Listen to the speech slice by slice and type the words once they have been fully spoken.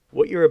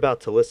What you're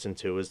about to listen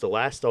to is the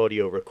last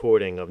audio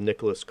recording of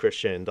Nicholas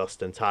Christian and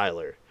Dustin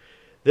Tyler.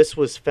 This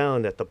was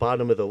found at the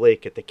bottom of the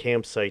lake at the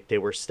campsite they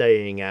were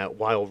staying at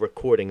while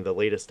recording the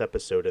latest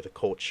episode of the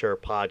Culture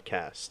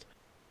podcast.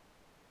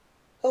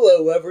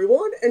 Hello,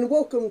 everyone, and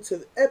welcome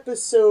to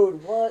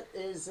episode,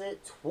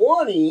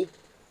 20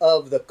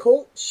 of the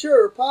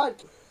Culture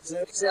podcast.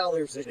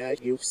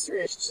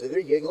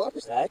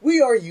 We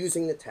are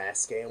using the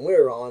Tascam.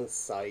 We're on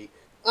site.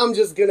 I'm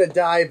just gonna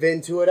dive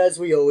into it as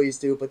we always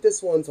do, but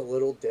this one's a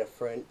little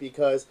different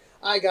because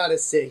I gotta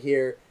sit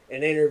here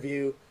and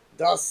interview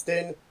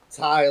Dustin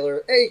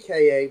Tyler,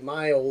 aka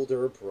my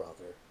older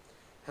brother.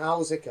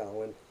 How's it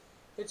going?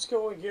 It's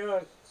going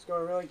good. It's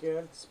going really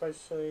good,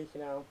 especially,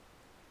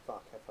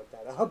 fuck, I fucked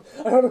that up.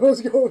 I don't know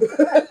what's going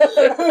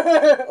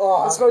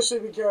on. Especially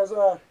because,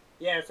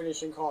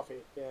 finishing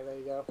coffee. Yeah, there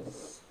you go.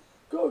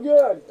 Go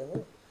good.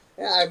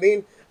 Yeah, I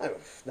mean,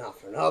 not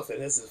for nothing,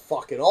 this is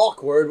fucking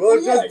awkward.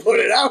 We'll just put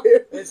it out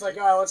here. It's like,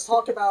 alright, let's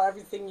talk about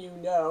everything you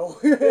know.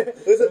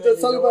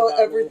 Let's talk about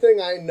everything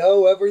I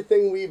know,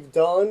 everything we've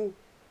done,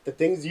 the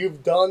things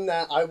you've done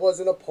that I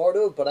wasn't a part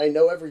of, but I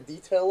know every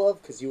detail of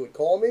because you would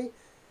call me.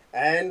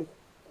 And,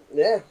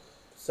 yeah,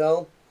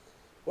 so,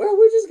 well,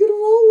 we're just gonna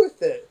roll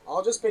with it.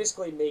 I'll just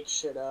basically make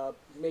shit up,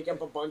 make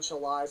up a bunch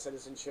of lies that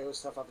isn't true,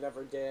 stuff I've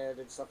never did,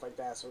 and stuff like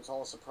that, so it's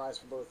all a surprise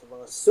for both of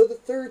us. So the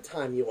third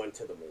time you went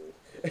to the moon.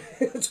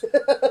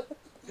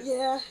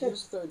 Yeah, it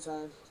was the third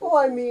time. Well,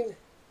 I mean,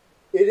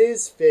 it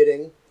is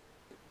fitting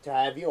to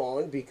have you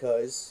on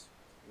because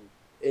you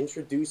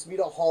introduced me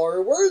to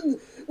horror.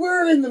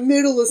 We're in the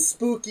middle of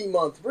spooky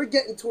month. We're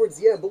getting towards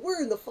the end, but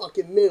we're in the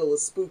fucking middle of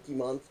spooky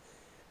month.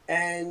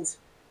 And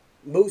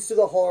most of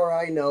the horror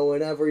I know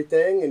and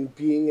everything, and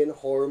being in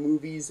horror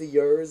movies of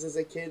yours as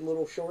a kid,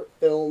 little short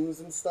films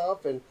and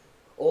stuff, and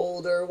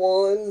older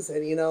ones,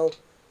 and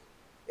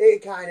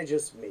it kind of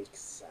just makes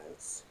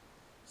sense.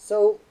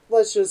 So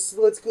let's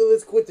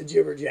quit the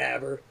jibber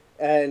jabber,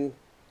 and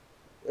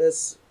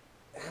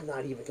I'm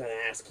not even gonna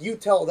ask. You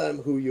tell them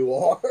who you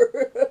are.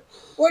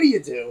 What do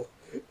you do?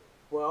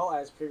 Well,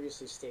 as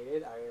previously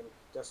stated, I am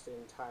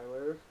Dustin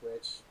Tyler,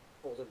 which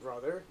older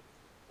brother.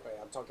 Wait,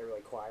 I'm talking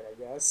really quiet, I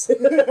guess.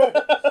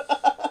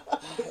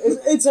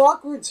 it's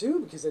awkward too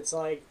because it's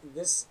like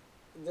this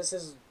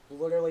is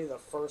literally the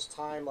first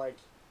time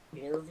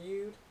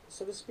interviewed,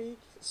 so to speak.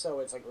 So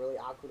it's really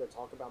awkward to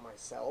talk about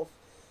myself.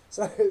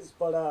 So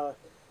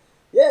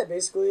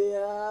basically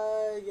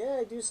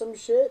I do some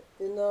shit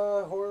in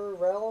the horror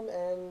realm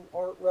and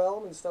art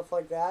realm and stuff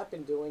like that.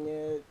 Been doing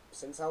it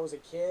since I was a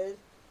kid.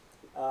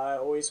 I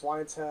always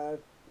wanted to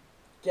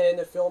get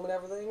into film and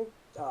everything.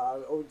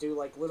 I would do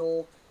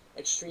little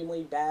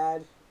extremely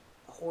bad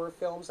horror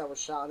films that were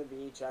shot on a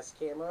VHS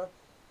camera.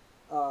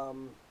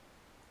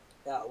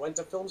 Went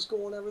to film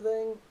school and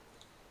everything.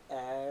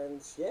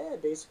 And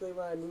basically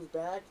when I moved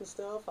back and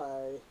stuff,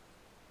 I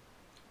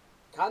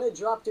kind of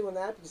dropped doing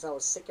that because I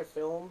was sick of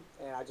film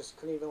and I just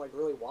couldn't even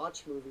really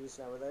watch movies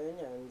and everything,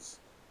 and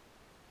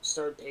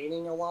started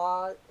painting a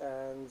lot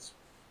and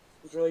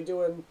was really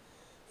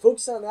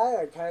focused on that.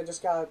 I kind of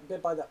just got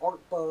bit by the art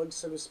bug,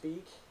 so to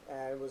speak,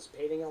 and was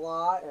painting a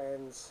lot.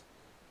 And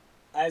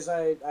as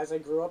I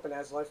grew up and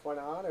as life went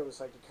on, it was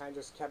it kind of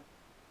just kept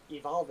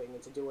evolving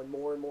into doing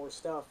more and more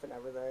stuff and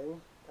everything.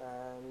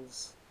 And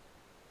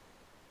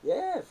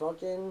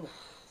fucking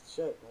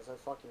shit, as I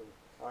fucking.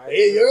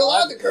 Hey, you're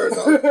allowed to curse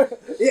on.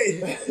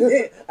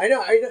 yeah, I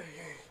know.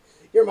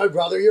 You're my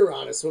brother. You're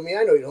honest with me.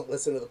 I know you don't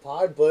listen to the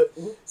pod, but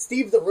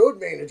Steve, the road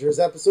manager's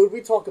episode, we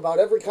talk about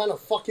every kind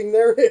of fucking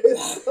there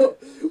is. So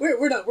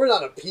we're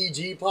not a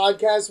PG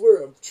podcast.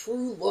 We're a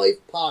true life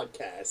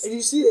podcast. And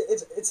you see,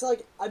 it's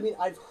I've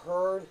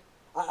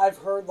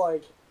heard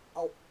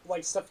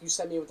stuff you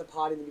sent me with the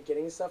pod in the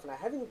beginning and stuff, and I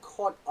haven't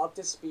caught up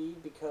to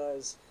speed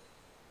because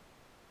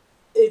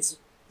it's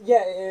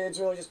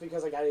really just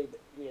because I'm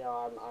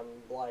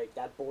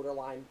that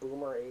borderline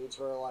boomer age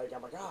where I'm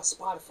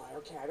Spotify.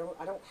 Okay, I don't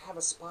have a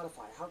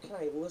Spotify. How can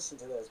I listen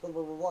to this? Blah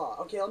blah blah blah.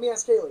 Okay, let me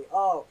ask Haley.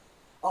 Oh,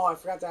 I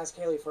forgot to ask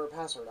Haley for her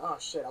password. Oh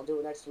shit, I'll do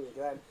it next week.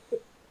 And then,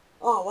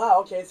 oh wow,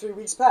 okay, 3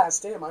 weeks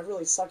passed. Damn, I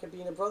really suck at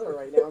being a brother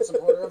right now and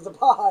supporter of the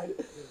pod.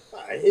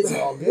 It's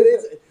all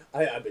good.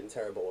 I've been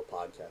terrible with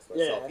podcasts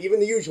myself. Yeah. Even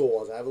the usual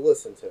ones I haven't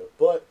listened to.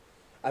 But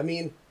I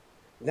mean,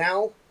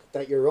 now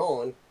that you're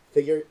on.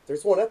 Figure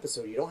there's one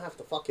episode you don't have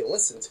to fucking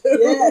listen to.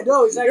 Yeah,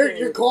 no, exactly.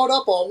 You're caught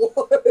up on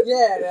one.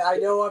 Yeah, I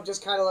know. I'm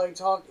just kind of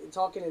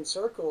talking in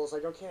circles.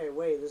 Okay,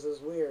 wait, this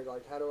is weird.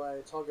 How do I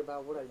talk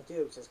about what I do?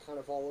 Because it's kind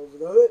of all over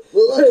the.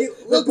 Well,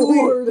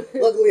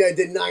 luckily, I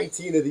did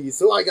 19 of these,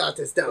 so I got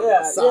this down.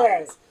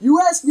 Yeah.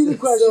 You asked me the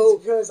questions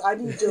because I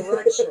need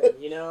direction.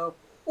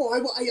 Well,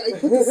 I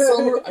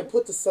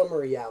put the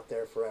summary out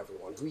there for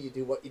everyone. Who you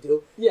do, what you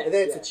do. Yeah. And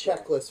then it's a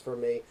checklist for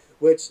me.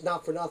 Which,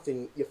 not for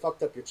nothing, you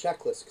fucked up your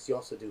checklist because you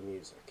also do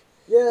music.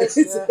 Yes,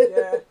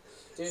 yeah.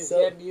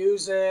 Dude,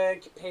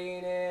 music,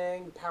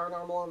 painting,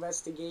 paranormal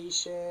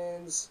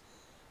investigations,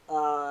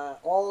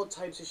 all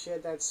types of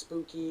shit that's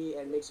spooky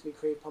and makes me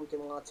crave pumpkin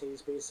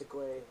lattes,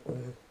 basically.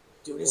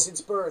 Doing it since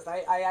birth.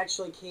 I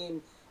actually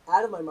came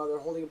out of my mother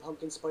holding a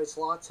pumpkin spice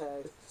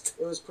latte.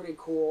 It was pretty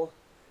cool.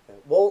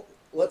 Well,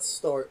 let's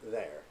start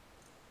there.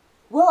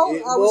 Well,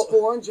 I was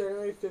born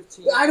January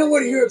 15th. I don't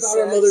want to hear about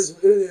our mother's.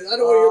 I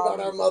don't want to hear about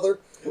our mother.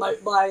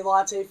 My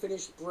latte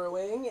finished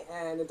brewing,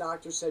 and the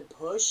doctor said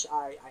push.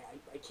 I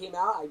came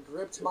out. I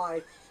gripped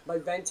my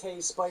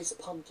Venti spice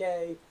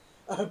pumpkin.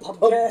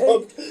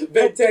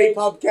 Venti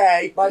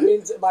pumpkin.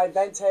 My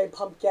Venti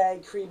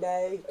pumpkin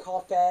creme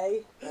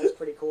coffee. That's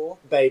pretty cool.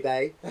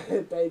 Baby.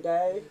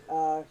 Baby.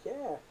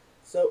 Yeah.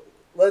 So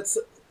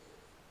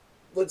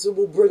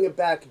we'll bring it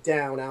back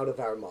down out of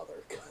our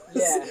mother.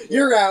 Yeah.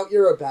 You're out.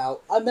 You're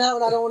about. I'm out,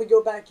 and I don't want to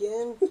go back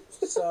in.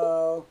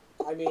 So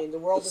I mean, the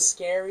world is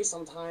scary.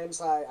 Sometimes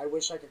I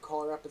wish I could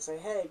call her up and say,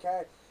 hey,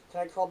 can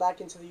I crawl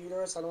back into the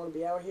uterus? I don't want to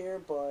be out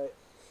here, but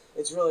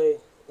it's really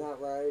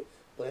not right.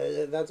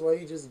 But that's why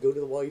you just go to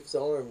the wife's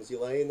arms.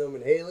 You lay in them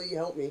and, Haley,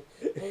 help me.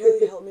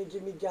 Haley, help me.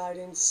 Give me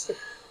guidance.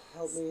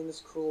 Help me in this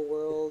cruel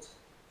world.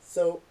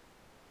 So,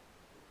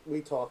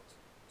 we talked.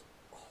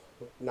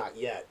 Not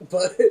yet,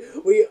 but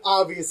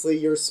obviously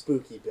you're a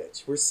spooky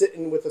bitch. We're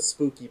sitting with a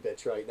spooky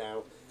bitch right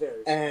now.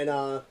 Very. And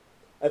I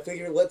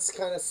figure let's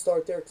kind of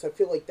start there because I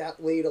feel like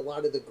that laid a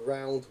lot of the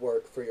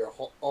groundwork for your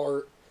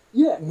art,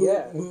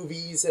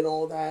 movies and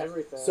all that.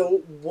 Everything.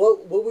 So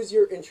what was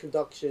your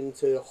introduction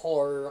to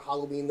horror,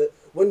 Halloween?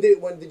 When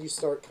did you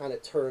start kind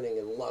of turning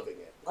and loving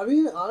it? I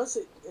mean,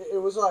 honestly,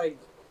 it was like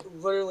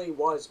literally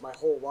was my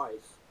whole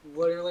life.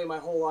 Literally my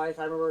whole life.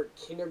 I remember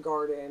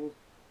kindergarten.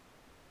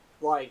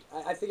 Like,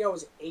 I think I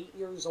was 8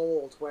 years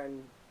old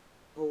when,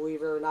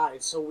 believe it or not,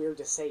 it's so weird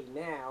to say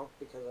now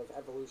because of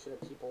evolution of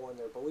people and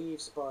their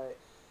beliefs, but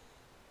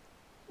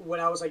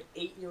when I was like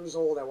 8 years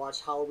old, I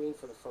watched Halloween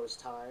for the first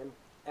time,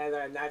 and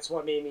then that's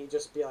what made me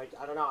just be like,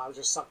 I don't know, I was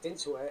just sucked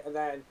into it, and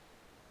then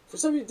for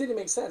some reason it didn't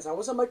make sense. I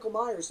wasn't Michael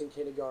Myers in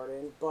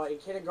kindergarten, but in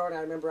kindergarten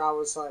I remember I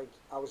was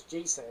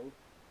Jason,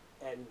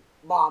 and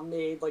Mom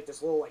made like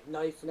this little like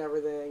knife and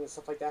everything and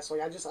stuff like that, so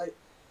like I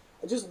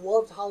just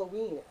loved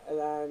Halloween,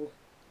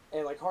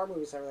 and like horror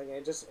movies and everything,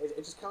 and it just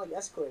kind of like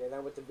escalated. And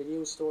then with the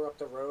video store up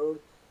the road,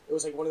 it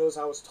was like one of those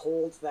I was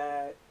told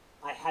that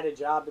I had a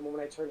job the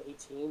moment I turned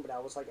 18, but I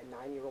was like a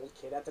 9-year-old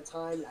kid at the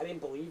time. I didn't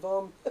believe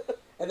them.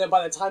 And then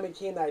by the time it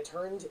came that I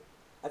turned,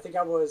 I think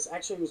it was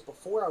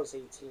before I was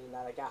 18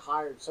 that I got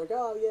hired. So like,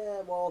 oh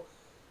yeah, well,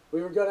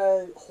 we were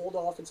gonna hold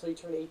off until you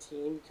turn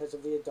 18 because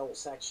of the adult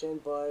section,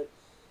 but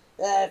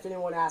if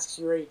anyone asks,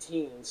 you're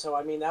 18. So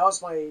I mean, that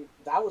was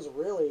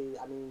really,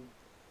 I mean,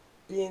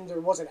 being there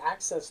wasn't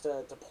access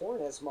to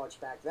porn as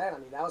much back then. I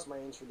mean, that was my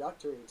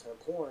introductory to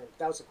porn.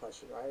 That was the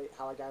question, right?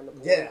 How I got into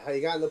porn? Yeah, how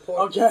you got into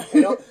porn. Okay.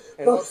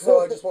 And also,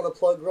 I just want to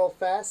plug real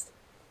fast,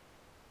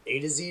 A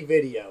to Z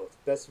Video.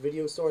 Best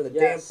video store on the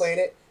damn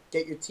planet.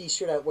 Get your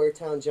t-shirt at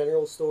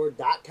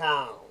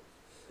WaretownGeneralStore.com.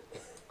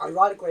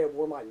 Ironically, I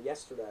wore mine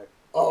yesterday.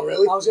 Oh,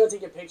 really? I was going to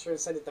take a picture and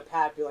send it to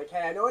Pat. Be like,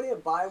 hey, I know I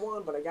didn't buy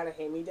one, but I got a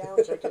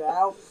hand-me-down. Check it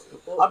out.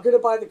 Well, I'm going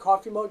to buy the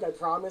coffee mug, I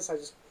promise. I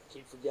just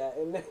keep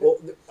forgetting. Well,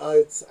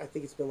 I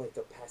think it's been like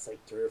the past like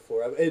 3 or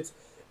 4. It's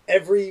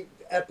every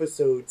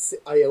episode.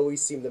 I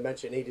always seem to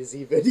mention A to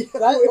Z Video.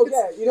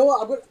 Okay, you know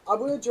what? I'm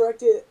gonna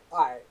direct it. All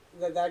right,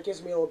 that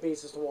gives me a little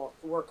basis to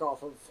work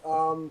off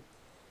of.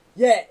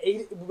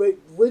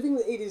 Living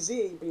with A to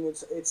Z. I mean,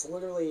 it's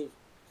literally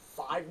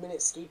 5-minute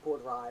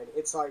skateboard ride.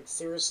 It's like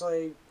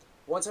seriously.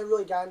 Once I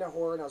really got into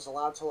horror and I was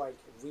allowed to like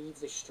leave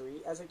the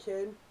street as a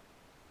kid,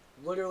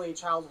 literally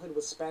childhood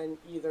was spent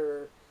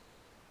either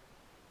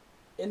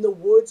in the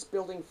woods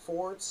building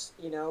forts,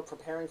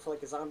 preparing for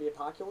like a zombie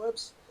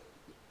apocalypse,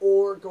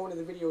 or going to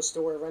the video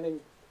store and renting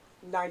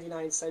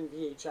 99-cent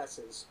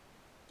VHSs.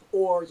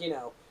 Or,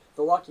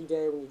 the lucky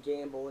day when you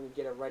gamble and you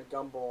get a red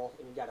gumball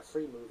and you got a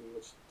free movie,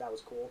 which that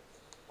was cool.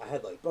 I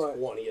had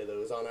 20 of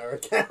those on our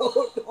account.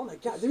 Oh my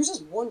god, there's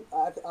this one,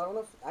 I don't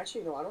know if,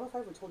 actually, no, I don't know if I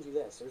ever told you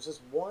this. There's this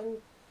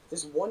one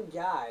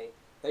guy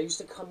that used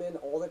to come in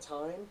all the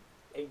time,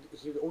 and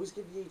he would always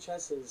give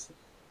VHSs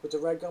with the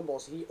red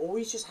gumballs. He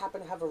always just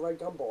happened to have a red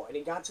gumball, and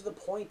it got to the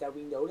point that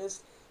we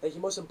noticed that he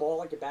must have bought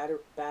like a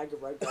bag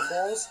of red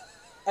gumballs,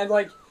 and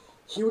like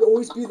he would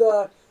always be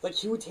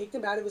he would take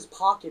them out of his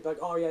pocket, like,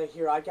 oh yeah,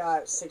 here, I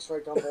got 6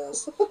 red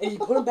gumballs, and he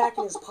put them back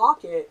in his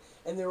pocket,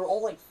 and they were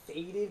all like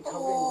faded,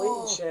 covered in lint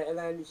and shit, and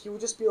then he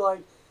would just be like,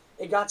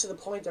 it got to the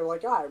point they were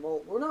like, alright,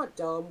 well, we're not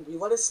dumb, we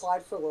let it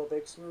slide for a little bit,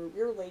 because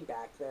we were laid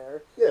back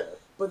there. Yeah.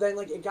 But then,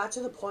 like, it got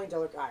to the point they're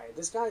like, alright,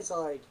 this guy's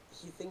like,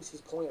 he thinks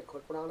he's pulling a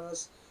quick one on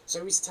us. So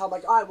we used to tell him,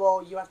 like, alright,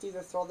 well, you have to either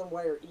throw them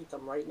away or eat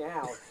them right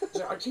now. He's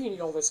like, I can't eat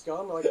all this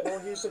gum. We're like, well,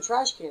 here's the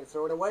trash can,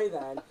 throw it away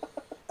then.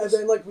 And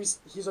then, like,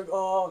 he's like,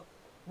 oh,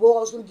 well,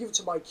 I was going to give it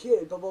to my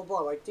kid, blah, blah, blah.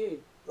 Like,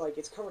 dude, like,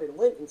 it's covered in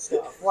lint and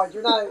stuff. Like,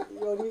 you're not,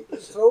 you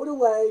throw it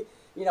away.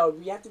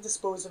 We have to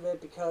dispose of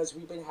it because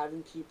we've been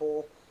having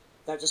people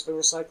that just been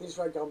recycling these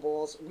red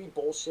gumballs. We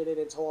bullshitted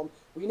and told them,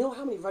 we know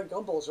how many red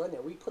gumballs are in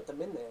there. We put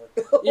them in there.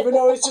 Even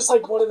though it's just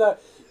like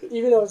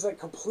even though it's a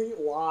complete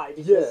lie.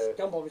 Because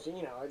gumball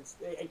machine,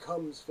 it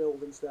comes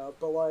filled and stuff.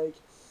 But like,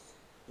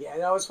 yeah,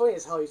 that was funny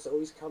as hell. He used to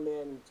always come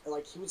in,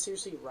 like, he would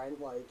seriously rent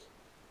like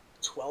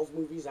 12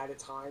 movies at a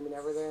time and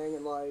everything,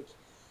 and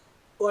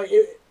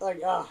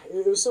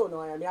it was so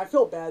annoying. I mean, I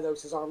feel bad though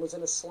because his arm was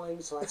in a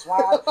sling, so that's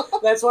why I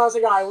was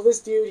like, all right, well, this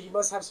dude, he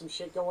must have some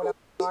shit going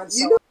on.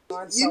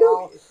 You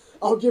know,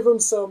 I'll give him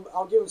some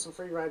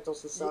free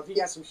rentals and stuff. He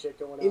got some shit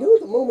going on. You know,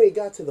 the moment he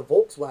got to the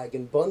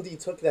Volkswagen, Bundy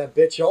took that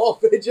bitch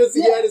off.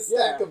 He had a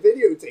stack of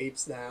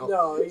videotapes now.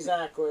 No,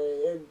 exactly.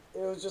 It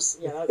was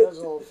just that was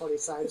a little funny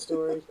side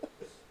story.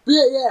 But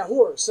yeah,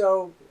 horror.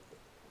 So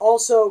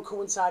also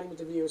coinciding with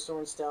the video store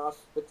and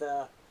stuff, with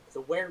the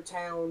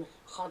Waretown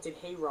haunted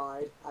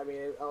hayride. I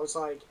mean, I was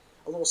like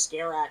a little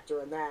scare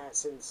actor in that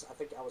since I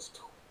think I was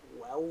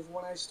 12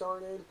 when I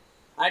started.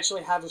 I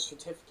actually have a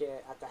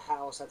certificate at the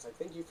house that's like,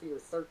 thank you for your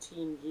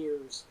 13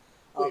 years.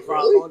 Wait,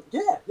 really?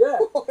 Yeah.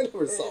 I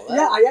never saw that.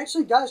 Yeah, I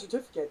actually got a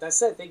certificate that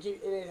said thank you,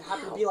 and it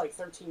happened to be like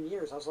 13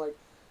 years. I was like,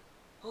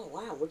 oh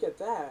wow, look at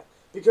that.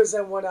 Because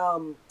then when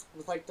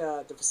with like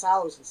the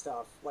Vasallos and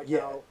stuff, like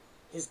how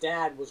his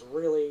dad was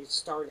really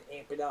starting to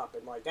amp it up,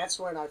 and like that's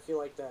when I feel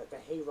like the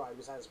hayride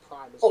was at its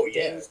prime. It was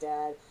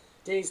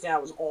Danny's dad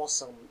was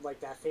awesome.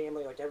 Like that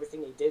family, like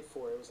everything they did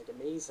for it was like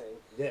amazing.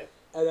 Yeah.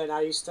 And then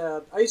I used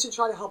to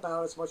try to help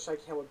out as much as I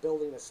can with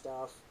building this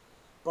stuff,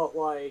 but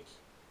like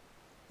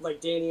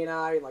Danny and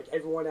I, like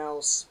everyone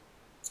else,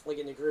 like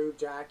in the group,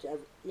 Jack,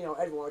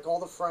 everyone, like all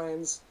the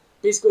friends,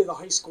 basically the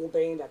high school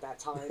band at that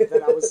time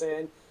that I was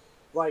in,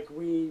 like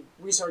we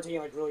started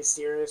taking like really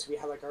serious. We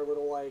had like our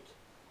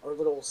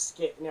little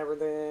skit and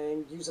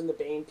everything, using the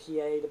band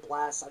PA to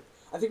blast.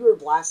 I think we were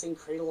blasting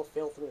Cradle of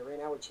Filth and we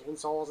ran out with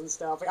chainsaws and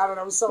stuff. Like, I don't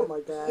know, something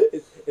like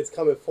that. It's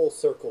coming full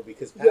circle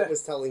because Pat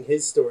was telling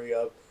his story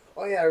of,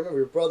 oh yeah, I remember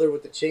your brother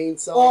with the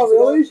chainsaw. Oh,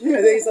 really?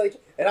 And then he's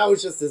like, and I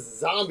was just this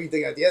zombie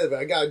thing at the end of it.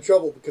 I got in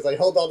trouble because I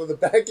held onto the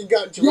back and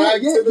got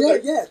dragged to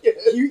the next skit.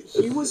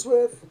 He was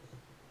with...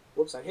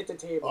 Whoops, I hit the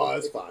table. Oh,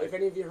 that's fine. If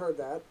any of you heard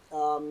that.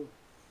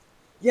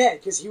 Yeah,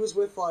 because he was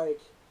with, like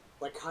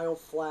Kyle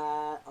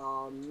Flat,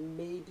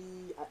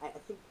 maybe...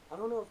 I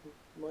don't know if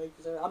Mike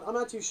was there. I'm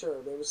not too sure,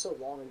 but it was so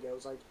long ago. It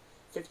was like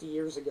 50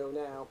 years ago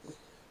now.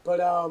 But,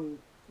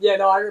 yeah,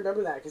 no, I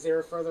remember that because they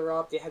were further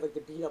up. They had like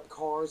the beat up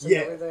cars and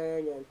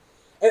everything,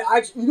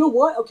 and you know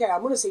what? Okay,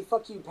 I'm gonna say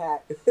fuck you,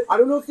 Pat. I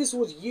don't know if this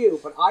was you,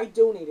 but I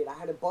donated. I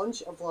had a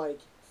bunch of like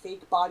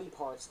fake body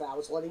parts that I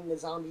was letting the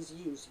zombies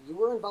use. You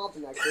were involved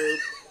in that group,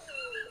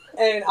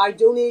 and I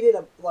donated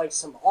like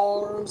some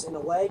arms and a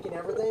leg and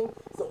everything.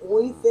 The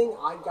only thing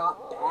I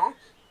got back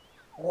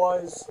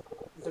was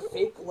the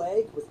fake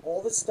leg with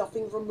all the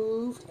stuffing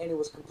removed, and it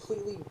was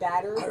completely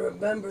battered. I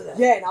remember that.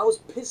 Yeah, and I was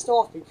pissed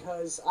off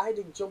because I had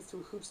to jump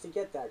through hoops to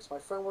get that. Because my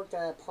friend worked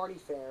at a party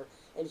fair,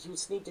 and he would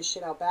sneak this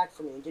shit out back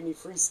for me and give me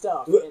free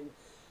stuff. And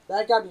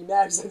that got me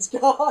mad since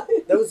God.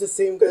 That was the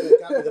same guy that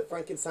got me the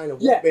Frankenstein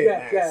of Wolfman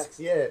masks.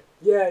 Yeah.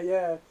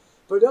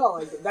 But no,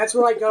 like that's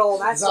where I got all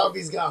that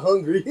Zombies stuff. got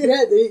hungry.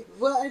 I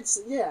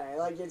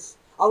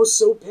was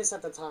so pissed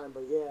at the time,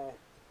 but yeah.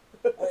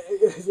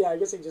 I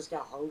guess they just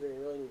got hungry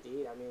and really need to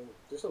eat. I mean,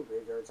 there's no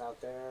graveyards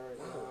out there.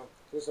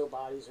 There's no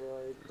bodies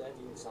really dead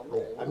to eat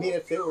something. I mean,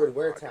 if they were in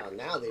Waretown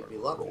now, they'd be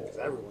lucky because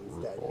everyone's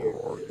dead here.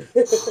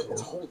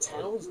 The whole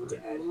town's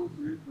dead.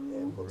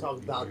 And we'll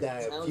talk about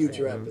that in a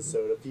future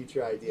episode, a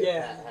future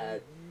idea Pat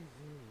had.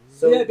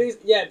 So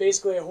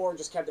basically, a horror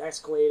just kept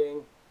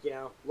escalating.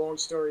 Long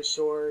story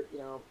short,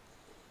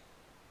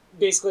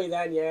 basically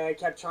then I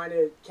kept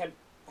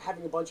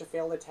having a bunch of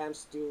failed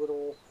attempts to do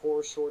little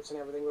horror shorts and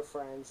everything with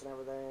friends and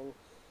everything.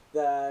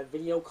 The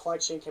video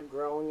collection kept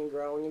growing and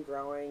growing and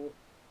growing.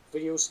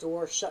 Video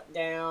store shut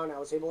down. I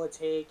was able to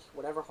take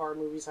whatever horror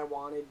movies I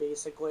wanted,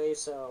 basically.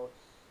 So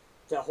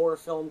the horror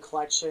film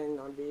collection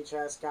on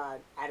VHS got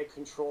out of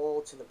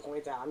control to the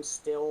point that I'm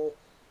still,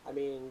 I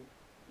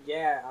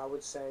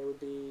would say it would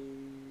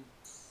be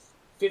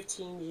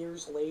 15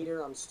 years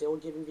later, I'm still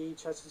giving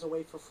VHSs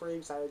away for free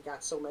because I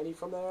got so many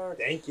from there.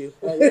 Thank you.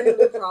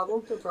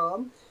 No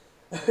problem.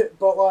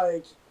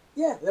 But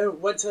then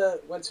went to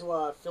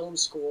film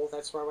school.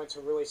 That's where I went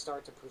to really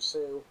start to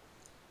pursue,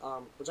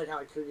 which I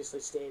kind of previously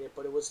stated.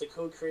 But it was the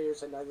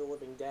co-creators of Night of the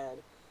Living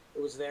Dead.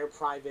 It was their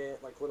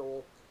private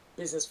little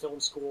business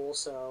film school.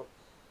 So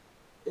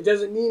it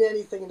doesn't mean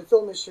anything in the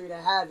film industry to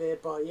have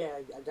it, but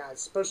yeah, I got a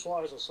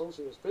specialized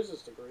associate's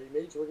business degree,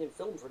 majoring in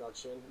film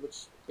production,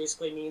 which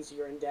basically means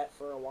you're in debt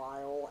for a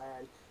while,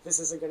 and this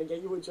isn't going to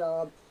get you a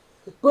job.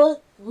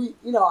 But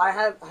I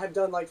have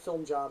done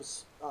film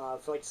jobs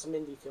for some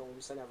indie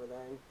films and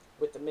everything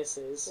with the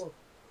missus.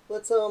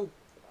 Well,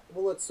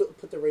 let's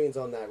put the reins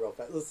on that real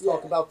fast. Let's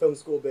talk about film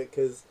school a bit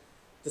because,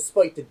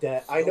 despite the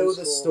debt, I know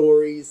the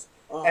stories,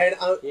 and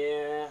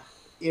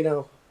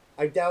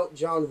I doubt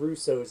John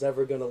Russo is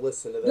ever going to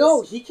listen to this.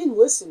 No, he can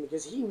listen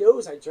because he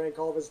knows I drank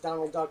all of his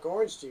Donald Duck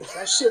orange juice.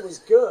 That shit was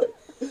good.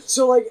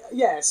 So it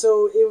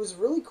was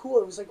really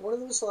cool. It was one of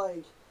those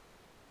the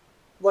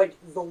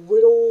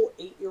little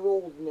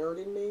 8-year-old nerd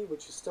in me,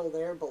 which is still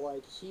there, but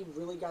he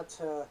really got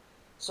to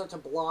start to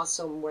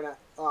blossom when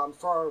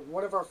for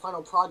one of our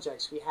final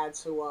projects we had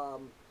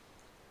to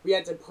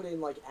put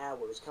in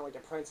hours, kind of like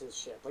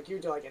apprenticeship. You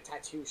do a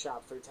tattoo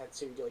shop for a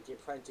tattoo, you do the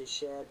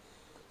apprenticeship.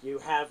 you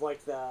have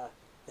like the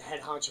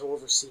head honcho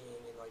overseeing,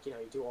 and like you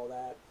do all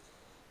that.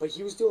 But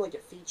he was doing like a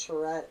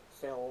featurette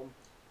film,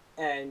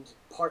 and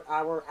part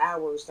our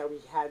hours that we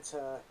had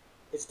to.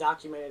 It's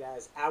documented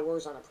as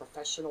hours on a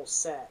professional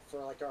set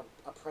for like our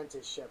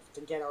apprenticeship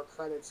to get our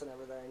credits and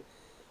everything.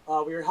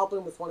 We were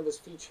helping with one of his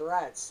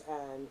featurettes,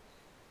 and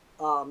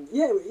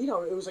yeah,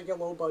 it was like a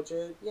low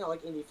budget,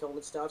 like indie film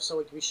and stuff. So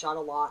like we shot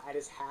a lot at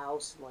his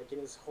house, like in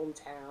his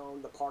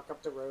hometown, the park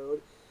up the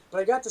road.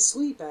 But I got to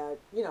sleep at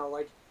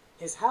like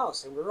his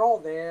house, and we were all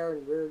there,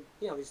 and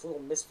we are these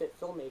little misfit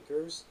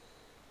filmmakers.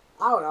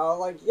 I don't know,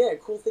 like yeah,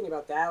 cool thing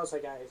about that was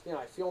like I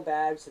feel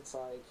bad since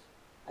like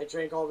I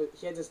drank all of it.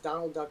 He had this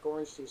Donald Duck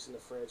orange juice in the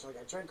fridge. Like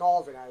I drank all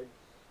of it. I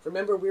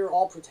remember we were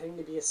all pretending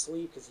to be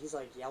asleep because he's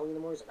like yelling in the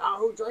morning. He's like, "Oh,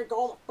 who drank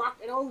all the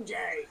fucking OJ?"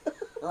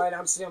 And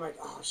I'm sitting, I'm like,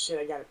 "Oh shit,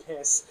 I gotta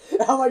piss."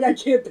 I'm like, I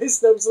can't piss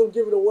them, so I'm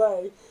giving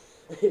away.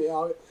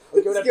 I'll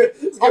go to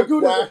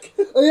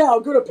I'll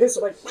go to piss.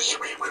 I'm like,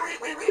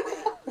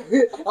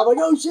 I'm like,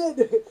 oh shit.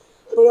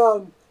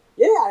 But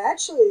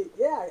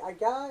yeah, I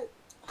got.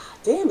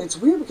 Damn, it's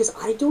weird because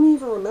I don't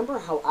even remember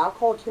how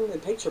alcohol came in the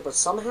picture, but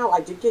somehow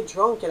I did get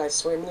drunk and I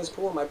swam in this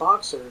pool in my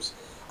boxers.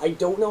 I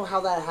don't know how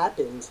that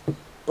happened,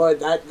 but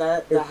that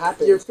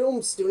happened. You're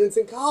film students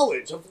in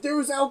college. There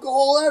was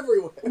alcohol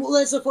everywhere. Well,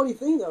 that's the funny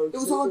thing though. It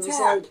was on tap.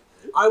 Like,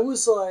 I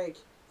was like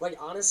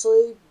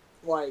honestly,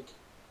 like,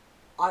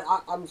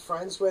 I'm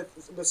friends with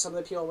some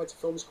of the people I went to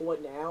film school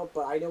with now,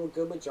 but I know a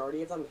good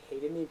majority of them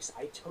hated me because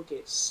I took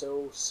it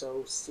so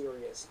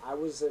serious. I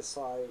was this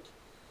like.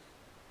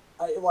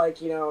 I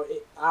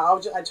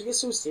took it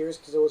so serious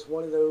because it was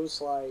one of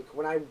those, like,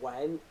 when I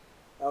went,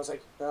 I was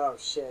like, oh,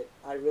 shit,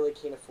 I really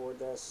can't afford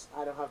this.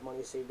 I don't have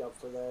money saved up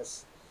for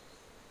this.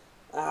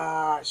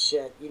 Ah,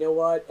 shit, you know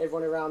what?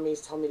 Everyone around me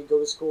is telling me to go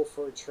to school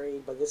for a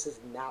trade, but this is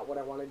not what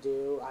I want to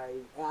do.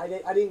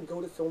 I didn't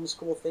go to film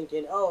school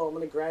thinking, oh, I'm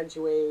going to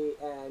graduate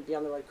and be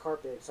on the red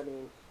carpet. 'Cause, I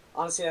mean,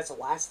 honestly, that's the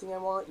last thing I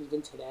want,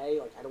 even today.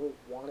 Like, I don't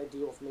want to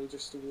deal with major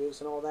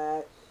studios and all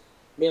that.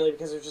 Mainly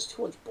because there's just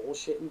too much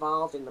bullshit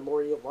involved, and the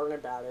more you learn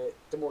about it,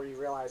 the more you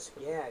realize,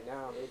 yeah,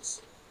 no,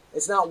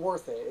 it's not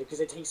worth it, because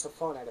it takes the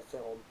fun out of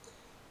film.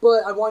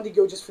 But I wanted to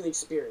go just for the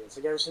experience.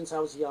 Like, ever since I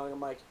was young, I'm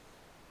like,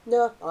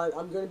 no,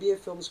 I'm going to be a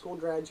film school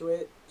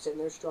graduate, sitting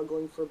there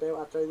struggling for a bit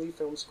after I leave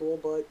film school,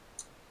 but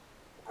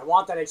I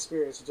want that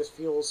experience. It just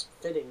feels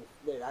fitting.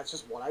 That's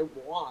just what I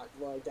want.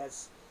 Like,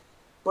 that's...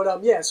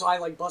 But, yeah, so I,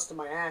 like, busted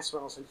my ass when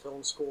I was in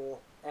film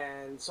school,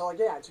 and so, like,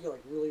 yeah, I took it,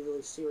 like,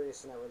 really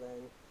serious and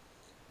everything.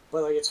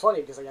 But, like, it's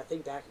funny, because, like, I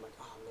think back, I'm like,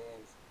 oh, man,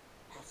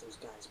 half those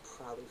guys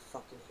probably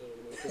fucking hated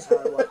me, because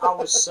I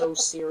was so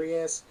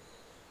serious.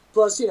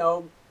 Plus,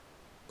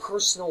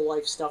 personal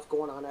life stuff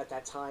going on at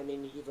that time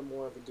made me even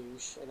more of a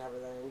douche and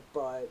everything.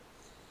 But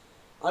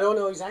I don't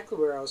know exactly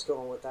where I was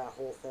going with that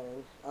whole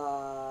thing.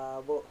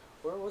 Well,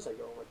 where was I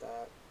going with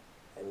that?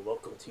 And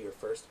welcome to your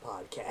first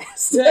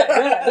podcast.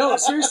 yeah, no,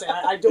 seriously,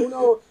 I don't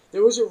know.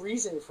 There was a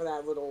reason for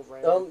that little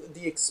rant.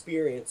 The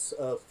experience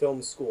of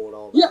film school and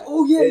all that. Yeah,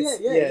 oh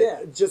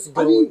yeah. Just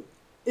going. I mean,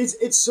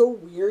 it's so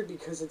weird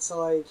because it's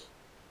like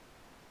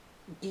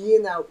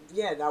being that.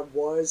 Yeah, that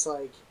was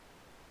like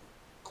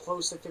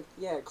close to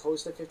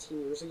 15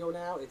 years ago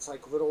now. It's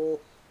like little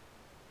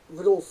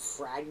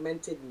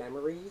fragmented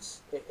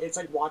memories. It's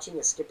like watching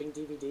a skipping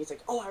DVD. It's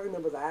like, oh, I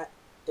remember that.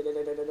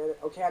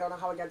 Okay, I don't know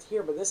how I got to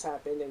here, but this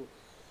happened,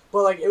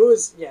 but like it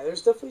was, yeah.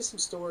 There's definitely some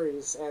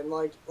stories, and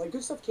like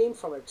good stuff came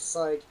from it. Cause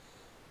like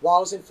while I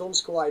was in film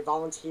school, I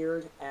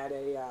volunteered at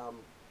a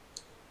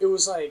it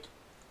was like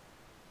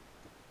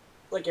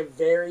a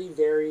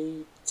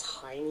very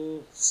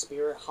tiny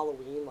spirit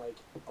Halloween, like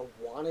a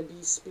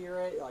wannabe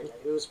spirit. Like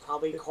it was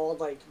probably called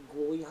like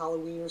Ghoulie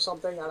Halloween or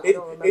something. I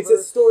don't remember. It's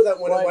a store that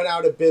when it went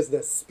out of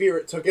business,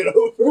 Spirit took it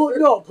over. Well,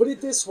 no, put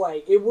it this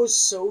way: it was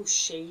so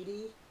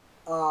shady.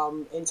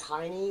 And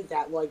tiny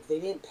that like they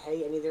didn't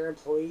pay any of their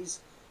employees.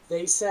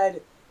 They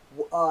said,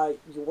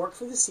 you work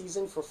for the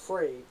season for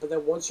free, but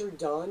then once you're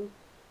done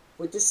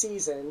with the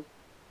season,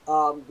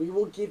 we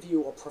will give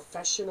you a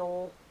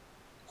professional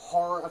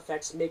horror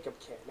effects makeup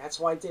kit. And that's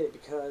why I did it,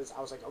 because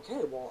I was like,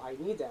 okay, well, I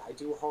need that. I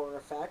do horror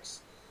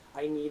effects.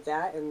 I need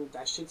that, and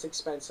that shit's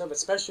expensive,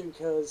 especially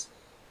because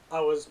I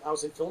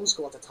was in film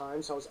school at the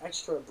time, so I was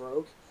extra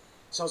broke.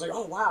 So I was like,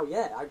 oh wow,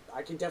 yeah,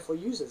 I can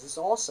definitely use this. It's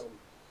awesome.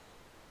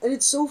 And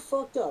it's so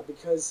fucked up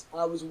because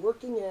I was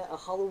working at a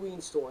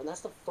Halloween store, and that's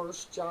the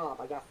first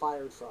job I got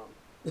fired from.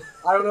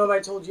 I don't know if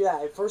I told you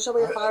that. The first job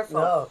I got fired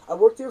from. No. I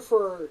worked there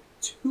for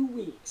 2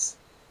 weeks,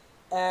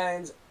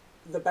 and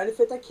the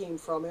benefit that came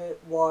from it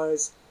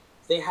was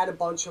they had a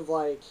bunch of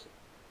like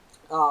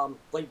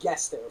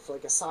guests there for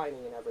like a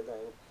signing and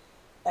everything.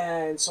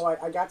 And so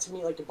I got to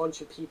meet like a bunch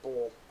of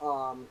people.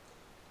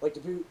 Like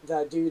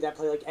the dude that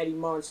played like Eddie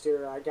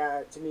Munster. I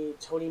got to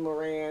meet Tony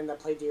Moran that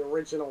played the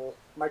original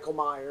Michael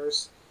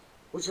Myers.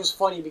 Which was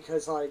funny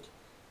because, like,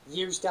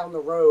 years down the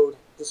road,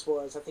 this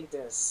was, I think,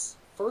 this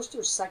first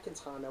or second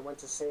time I went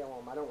to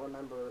Salem. I don't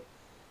remember.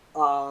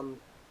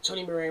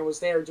 Tony Moran was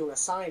there doing a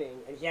signing,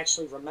 and he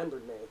actually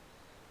remembered me.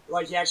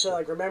 Like, he actually,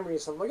 like, remembered me.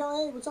 So I'm like,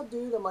 oh, hey, what's up,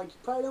 dude? I'm like, you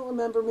probably don't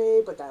remember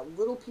me, but that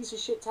little piece of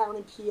shit town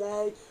in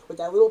PA with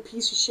that little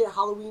piece of shit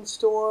Halloween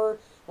store,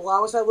 well, I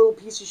was that little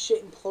piece of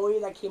shit employee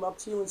that came up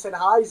to you and said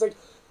hi. He's like,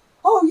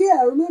 oh,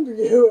 yeah, I remember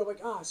you. I'm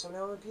like, ah, so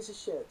now I'm a piece of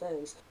shit.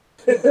 Thanks.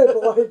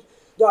 But, like,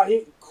 no,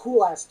 he,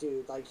 cool-ass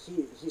dude. Like,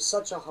 he's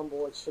such a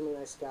humble, extremely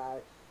nice guy.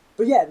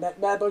 But, yeah, met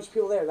a bunch of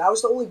people there. That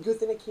was the only good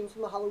thing that came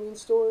from the Halloween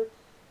store.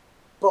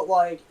 But,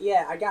 like,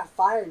 yeah, I got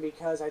fired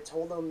because I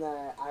told them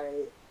that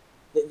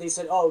they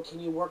said, oh, can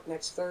you work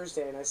next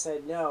Thursday? And I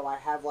said, no, I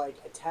have, like,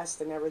 a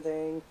test and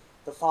everything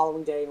the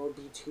following day and it would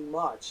be too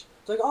much.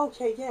 It's like, oh,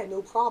 okay, yeah,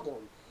 no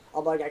problem.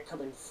 I'm like, I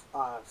come in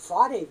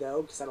Friday,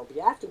 though, because that'll be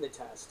after the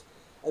test.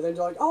 And then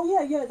they're like,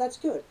 oh, yeah, that's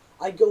good.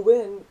 I go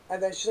in,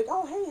 and then she's like,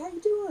 oh, hey, how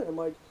you doing? I'm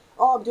like,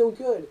 oh, I'm doing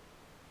good.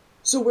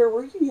 So where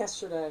were you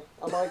yesterday?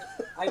 I'm like,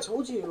 I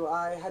told you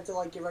I had to,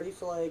 like, get ready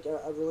for, like,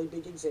 a really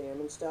big exam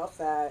and stuff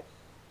that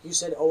you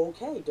said, oh,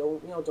 okay,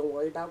 don't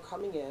worry about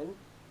coming in.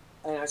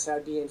 And I said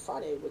I'd be in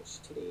Friday,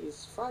 which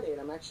today's Friday, and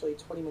I'm actually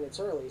 20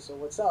 minutes early, so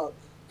what's up?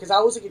 Because I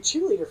was like a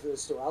cheerleader for the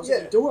store. I was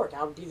like a dork.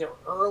 I would be there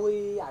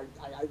early. I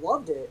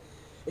loved it.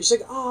 And she's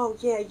like, oh,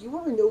 yeah, you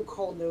were a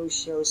no-call,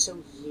 no-show,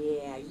 so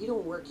yeah, you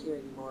don't work here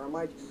anymore. I'm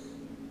like,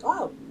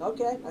 oh,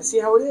 okay, I see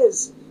how it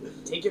is.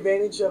 Take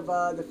advantage of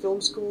the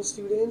film school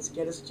students,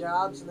 get us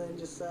jobs, and then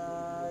just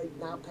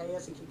not pay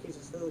us and kick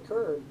us to the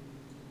curb.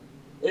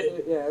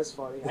 Yeah, it's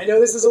funny. I know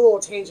this is a little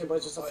tangent, but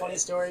it's just a funny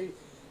story.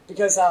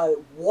 Because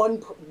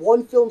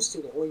one film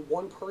student, only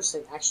one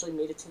person actually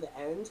made it to the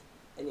end,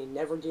 and they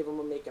never gave him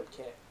a makeup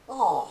kit.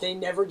 Oh, they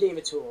never gave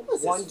it to him.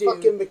 What's one this, dude,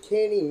 fucking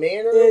McKinney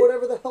Manor or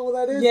whatever the hell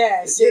that is.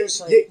 Yeah,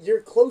 seriously. You're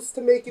close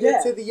to making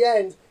it to the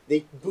end.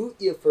 They boot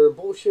you for a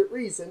bullshit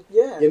reason.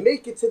 Yeah, you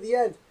make it to the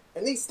end,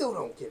 and they still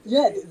don't give it.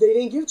 Yeah, they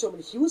didn't give it to him,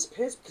 and he was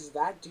pissed because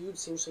that dude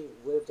seriously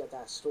lived at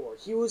that store.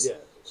 He was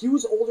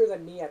older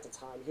than me at the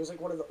time. He was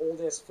like one of the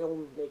oldest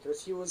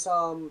filmmakers. He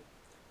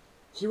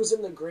was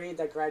in the grade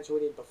that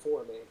graduated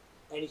before me.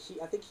 And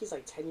I think he's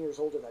like 10 years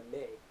older than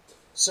me.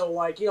 So,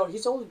 like,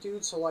 he's an older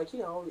dude, so, like,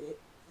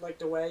 like,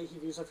 the way he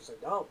views life, he's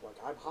like, no, like,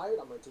 I'm hired,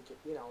 I'm going to take it,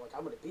 like,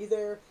 I'm going to be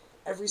there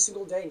every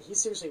single day. And he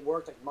seriously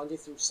worked, like, Monday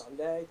through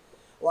Sunday.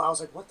 Well, I was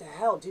like, what the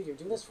hell, dude, you're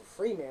doing this for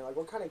free, man. Like,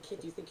 what kind of kid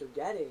do you think you're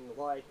getting?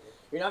 Like,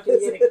 you're not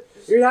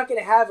going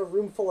to have a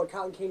room full of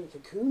cotton candy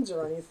cocoons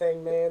or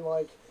anything, man.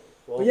 Like,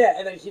 well, but yeah,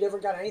 and then he never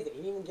got anything.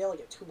 He didn't even get like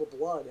a tube of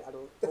blood. I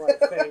don't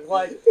think.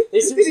 Like they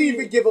didn't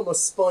even give him a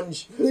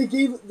sponge. They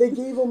gave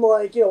him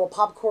like a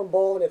popcorn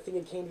bowl and a thing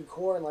of candy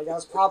corn. Like that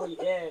was probably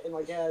it. And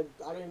like I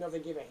don't even know if they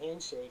gave a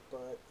handshake,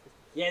 but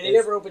yeah, they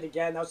never opened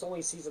again. That was the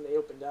only season they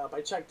opened up.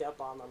 I checked up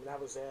on them, and that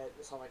was it.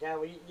 So I'm like, yeah,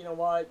 well, you know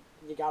what?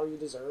 You got what you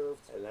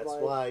deserved. And that's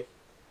why,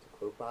 to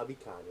quote Bobby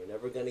Conn, you're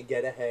never gonna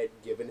get ahead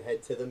giving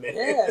head to the man.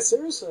 Yeah,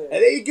 seriously. And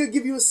they ain't gonna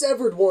give you a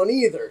severed one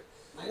either.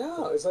 I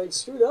know, it's like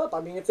screwed up. I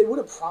mean, if they would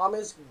have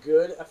promised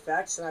good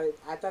effects, and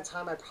at that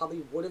time I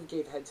probably would have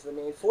gave head to the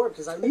man for it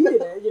because I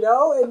needed it,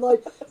 and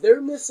like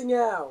they're missing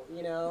out,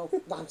 No,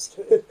 I'm just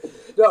kidding.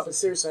 No, but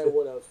seriously, I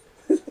would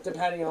have,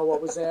 depending on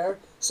what was there.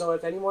 So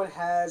if anyone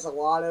has a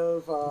lot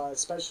of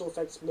special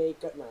effects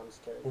makeup, no, I'm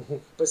just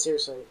kidding. But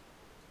seriously.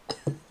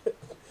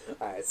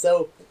 Alright,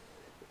 so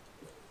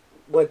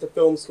went to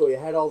film school, you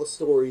had all the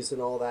stories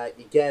and all that,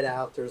 you get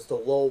out, there's the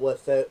lull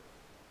with it.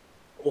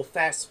 We'll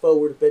fast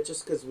forward a bit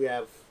just because we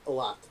have a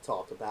lot to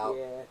talk about.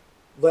 Yeah.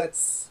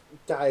 Let's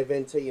dive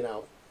into,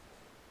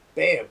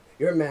 bam,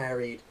 you're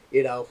married,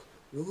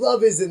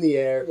 love is in the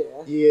air.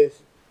 Yeah.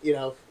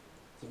 You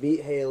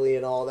meet Haley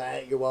and all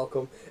that, you're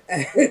welcome.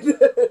 And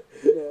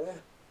yeah.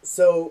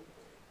 So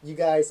you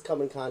guys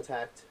come in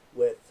contact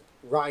with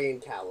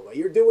Ryan Calloway.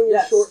 You're doing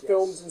your short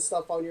films and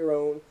stuff on your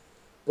own,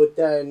 but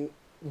then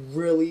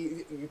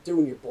really, you're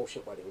doing your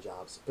bullshit wedding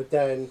jobs, but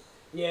then...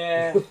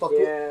 Yeah,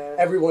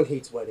 everyone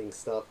hates wedding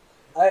stuff.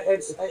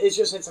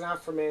 It's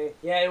not for me.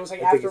 Yeah, it was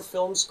like after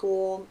film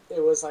school,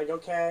 it was like,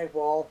 okay,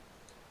 well,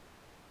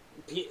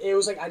 it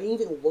was like I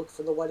didn't even look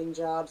for the wedding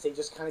jobs. They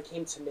just kind of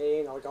came to me,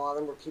 and like a lot of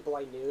them were people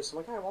I knew. So I'm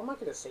like, all right, well, I'm not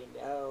gonna say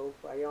no.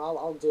 Like,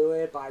 I'll do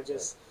it, but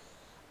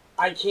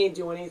I can't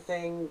do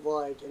anything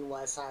like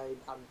unless I'm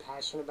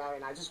passionate about it,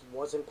 and I just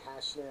wasn't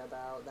passionate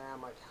about that.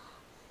 I'm like,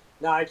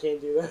 no, I can't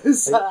do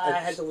this. I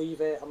had to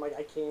leave it. I'm like,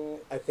 I can't.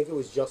 I think it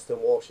was Justin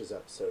Walsh's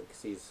episode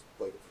because he's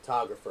like a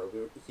photographer.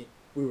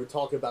 We were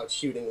talking about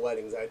shooting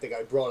weddings. I think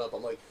I brought up.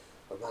 I'm like,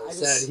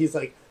 he's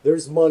like,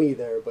 there's money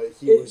there, but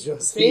he was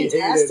just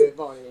fantastic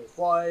money,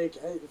 like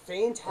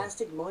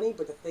fantastic money.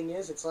 But the thing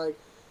is, it's like,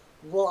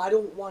 well, I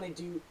don't want to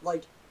do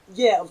like,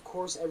 yeah, of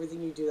course,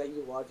 everything you do that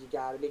you love, you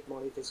gotta make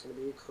money if it's gonna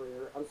be a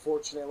career.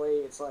 Unfortunately,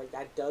 it's like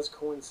that does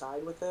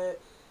coincide with it.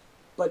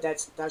 But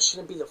that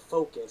shouldn't be the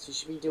focus. You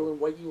should be doing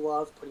what you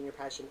love, putting your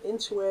passion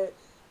into it,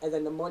 and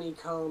then the money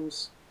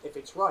comes if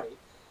it's right.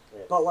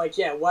 Yeah. But like,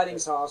 yeah,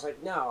 weddings, so I was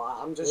like, no,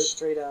 I'm just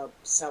straight up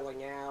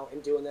selling out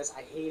and doing this.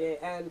 I hate it,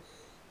 and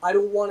I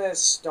don't want to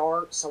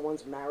start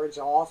someone's marriage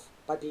off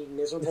by being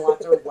miserable at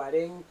their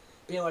wedding,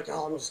 being like,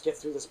 oh, I'm just get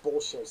through this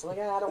bullshit. So I'm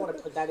like, I don't want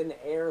to put that in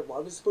the air.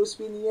 Love is supposed to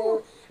be in the air,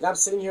 and I'm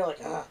sitting here like,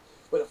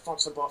 where the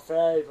fuck's a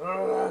buffet?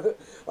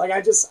 Like,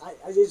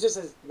 it's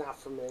just not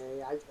for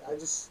me. I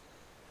just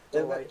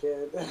don't like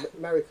it.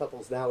 Married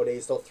couples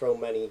nowadays don't throw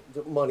money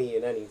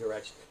in any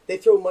direction. They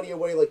throw money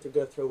away like they're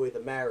gonna throw away the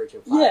marriage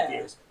in 5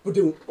 years.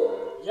 Ba-doom.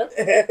 Yep.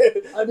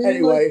 I mean,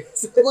 anyway,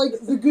 like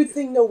the good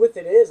thing though with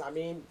it is, I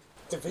mean,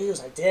 the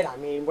videos I did, I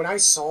mean, when I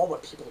saw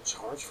what people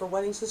charge for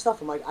weddings and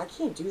stuff, I'm like, I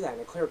can't do that in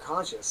a clear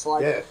conscience. So,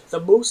 like,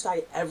 the most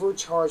I ever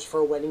charged for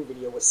a wedding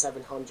video was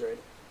 $700,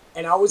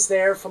 and I was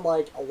there from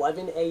like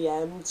 11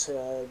 a.m.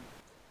 to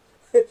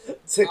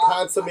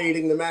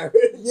consummating the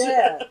marriage.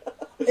 Yeah.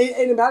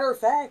 And a matter of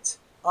fact,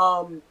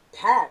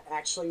 Pat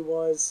actually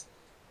was,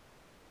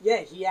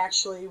 he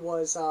actually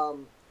was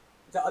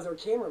the other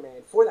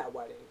cameraman for that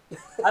wedding.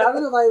 I don't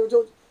know if I ever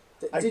told.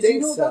 Did you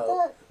know about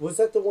that? Was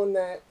that the one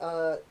that?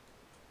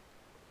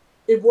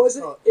 It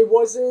wasn't. It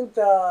wasn't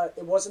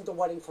the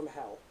wedding from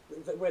hell.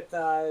 With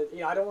I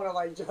don't want to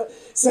like.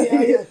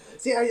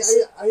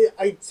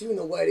 I tune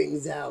the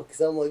weddings out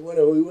because I'm like, when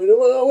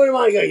am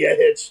I gonna get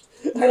hitched?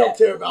 I don't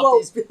care about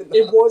these people.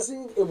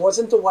 It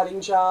wasn't the wedding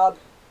job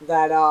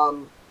that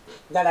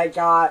I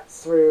got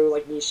through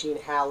like Nishi and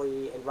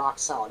Hallie and Rock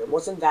Solid. It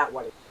wasn't that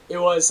wedding. It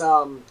was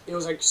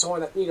like someone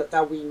that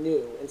that we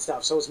knew and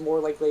stuff. So it was more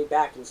like laid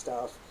back and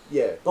stuff.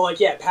 Yeah. But like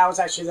Pat was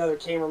actually the other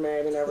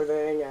cameraman and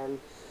everything, and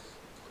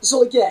so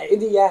like in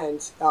the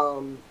end,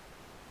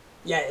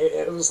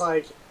 it was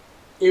like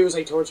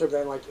torture. But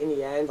then like in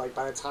the end, like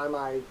by the time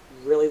I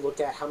really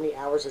looked at how many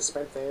hours I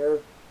spent there,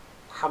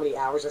 how many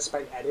hours I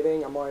spent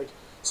editing, I'm like,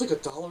 it's like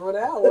 $1 an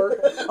hour.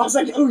 I was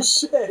like, oh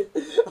shit.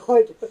 I'm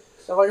like,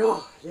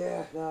 oh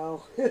yeah,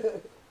 no.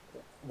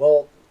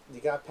 Well, you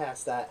got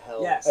past that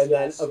hell. Yes. And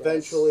then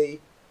eventually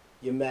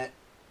you met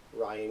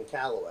Ryan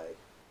Calloway.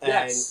 And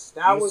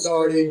that you was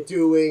started great.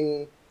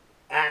 Doing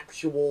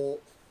actual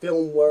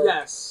film work,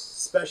 Yes.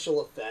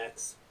 special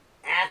effects,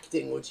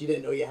 acting, which you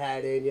didn't know you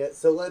had in yet.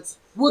 So let's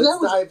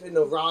dive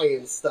into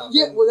Ryan stuff.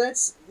 Yeah,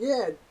 that's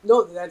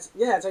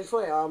actually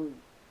funny.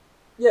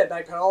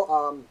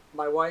 Backpedal.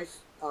 My wife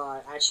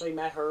actually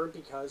met her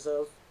because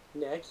of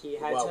Nick.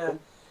 How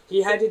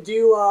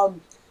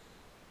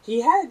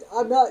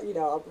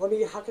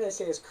can I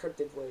say this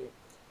cryptically?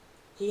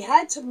 He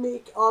had to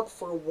make up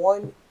for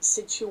one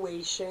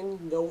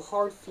situation, no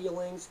hard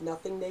feelings,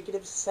 nothing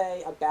negative to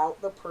say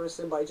about the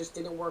person, but it just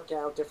didn't work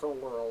out,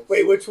 different worlds.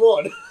 Wait, which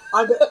one?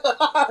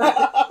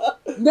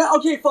 No,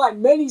 okay,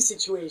 fine, many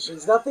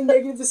situations, nothing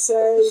negative to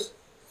say.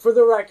 For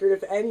the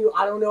record, I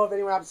don't know if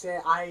anyone has to say,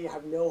 I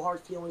have no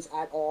hard feelings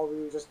at all.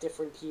 We were just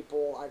different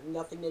people. I have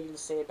nothing negative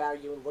to say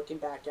about you. And looking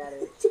back at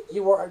it,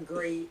 you were a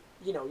great,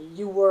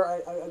 you were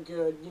a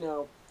good,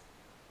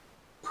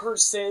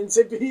 person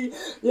to be.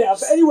 Yeah,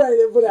 but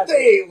anyway, whatever.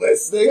 They ain't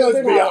listening. No,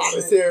 let's be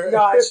honest here.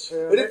 No, it's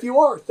true. And if you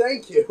are,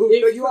 thank you.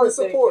 Thank you for the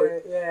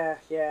support. Yeah.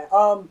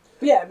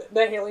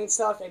 Met Haley and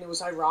stuff, and it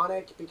was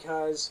ironic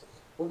because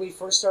when we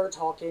first started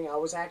talking, I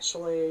was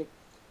actually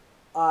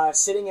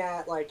sitting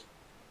at like.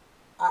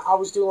 I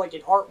was doing like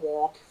an art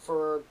walk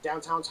for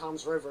downtown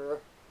Toms River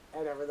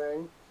and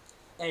everything,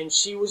 and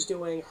she was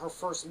doing her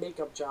first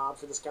makeup job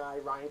for this guy,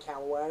 Ryan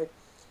Calloway,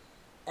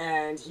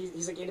 and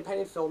he's like an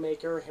independent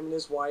filmmaker, him and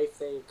his wife,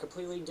 they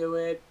completely do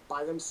it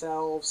by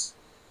themselves,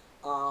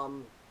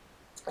 and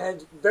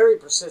very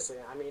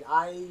persistent. I mean,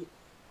 I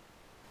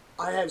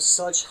have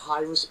such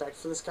high respect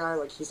for this guy.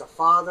 Like, he's a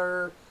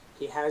father,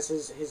 he has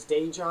his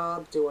day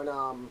job doing,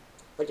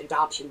 like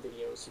adoption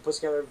videos. He puts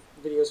together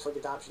videos for like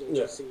adoption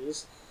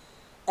agencies. Yeah.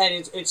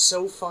 And it's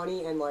so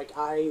funny, and like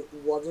I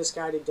love this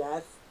guy to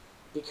death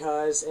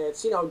because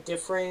it's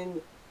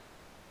different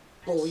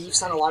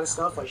beliefs on a lot of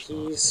stuff. Like,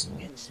 he's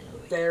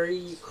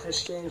very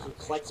Christian, he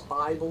collects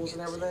Bibles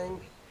and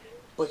everything,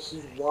 but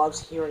he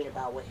loves hearing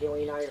about what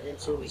Haley and I are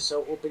into. He's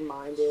so open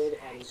minded,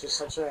 and he's just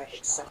such an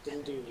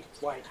accepting dude.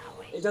 Like,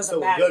 it doesn't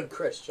matter. A good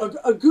Christian,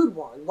 a good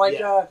one. Like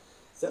not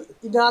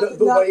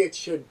the way it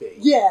should be.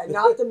 Yeah,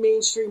 not the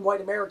mainstream white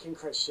American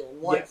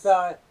Christian. Like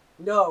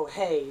no,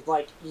 hey,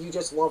 like, you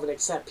just love and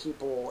accept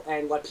people,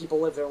 and let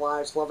people live their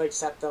lives, love and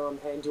accept them,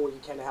 and do what you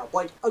can to help.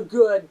 Like, a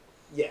good,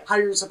 how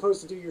you're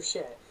supposed to do your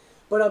shit.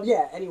 But,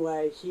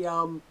 anyway,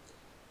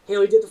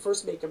 Haley did the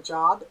first makeup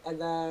job, and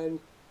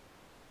then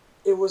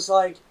it was,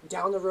 like,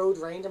 down the road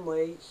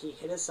randomly, he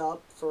hit us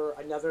up for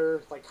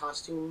another, like,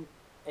 costume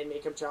and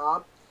makeup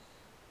job,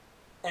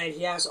 and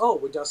he asked,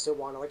 would Dustin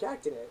want to, like,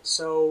 act in it?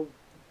 So,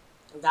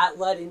 that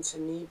led into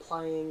me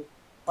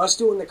us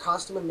doing the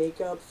costume and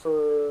makeup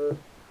for...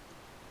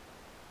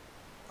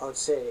 Let's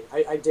see.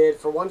 I did,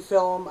 for one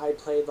film, I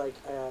played, like,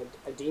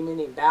 a demon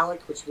named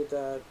Balak, which did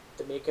the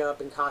makeup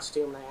and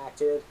costume, and I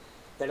acted.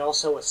 Then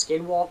also a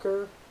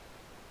skinwalker.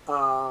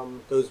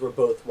 Those were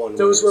both one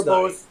Those winner's were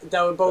both, night.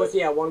 that were both,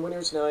 one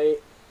winner's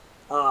night.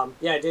 I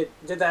did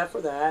that for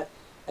that.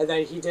 And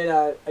then he did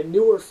a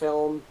newer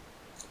film,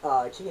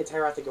 King of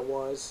Terror, I think it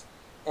was.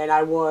 And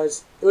it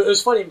was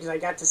funny because I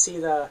got to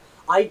see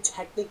I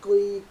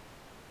technically,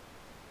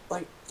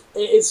 like,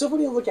 it's so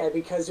funny to look at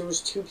because there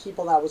was two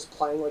people that was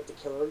playing, like, the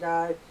killer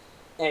guy,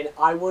 and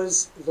I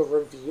was the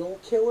reveal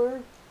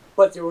killer,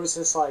 but there was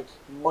this like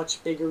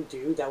much bigger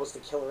dude that was the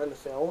killer in the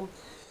film.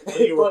 So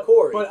you were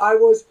Corey. But I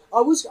was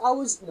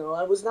no,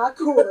 I was not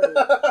Corey.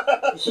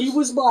 He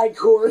was my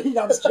Corey.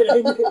 No, I'm just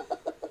kidding.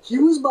 He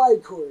was my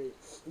Corey.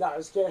 No, I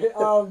was kidding.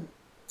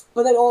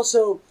 But then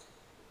also,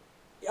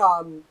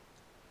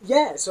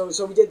 yeah.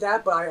 So we did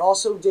that, but I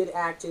also did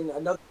act in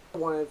another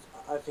one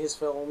of his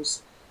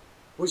films,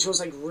 which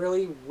was like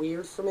really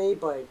weird for me,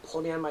 but it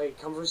pulled me out of my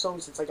comfort zone.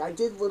 Since like I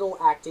did little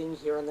acting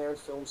here and there in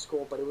film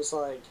school, but it was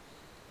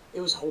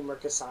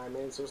homework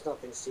assignments. It was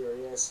nothing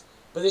serious.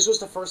 But this was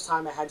the first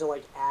time I had to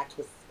like act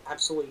with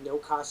absolutely no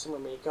costume or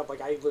makeup.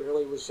 Like I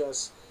literally was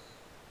just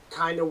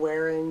kind of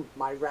wearing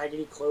my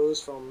raggedy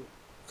clothes from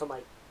my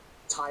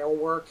tile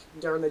work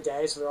during the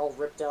day, so they're all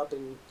ripped up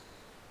and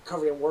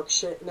covered in work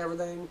shit and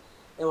everything.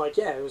 And like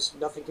yeah, it was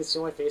nothing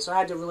concealed my face, so I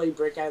had to really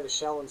break out of the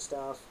shell and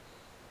stuff.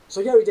 So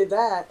yeah, we did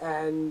that,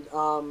 and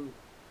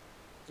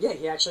yeah,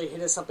 he actually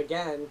hit us up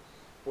again.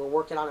 We're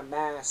working on a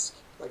mask,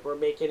 like we're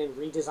making and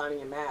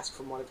redesigning a mask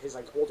from one of his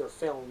like older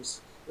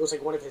films. It was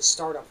like one of his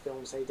startup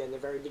films that he did in the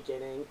very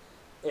beginning.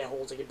 It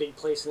holds like a big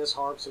place in his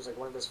heart. So it was like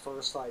one of his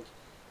first like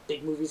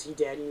big movies he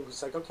did. And he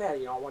was like,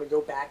 okay, I want to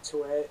go back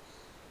to it.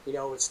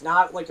 It's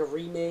not like a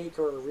remake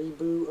or a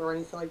reboot or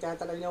anything like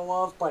that I know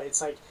of, but it's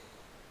like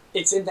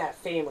it's in that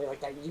family,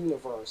 like that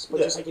universe. But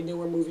just like a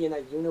newer movie in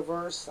that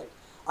universe. Like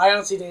I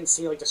honestly didn't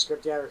see like the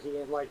script yet, or he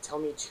didn't like tell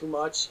me too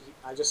much.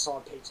 I just saw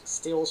page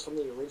stills from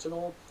the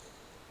original.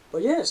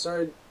 But yeah,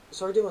 started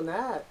doing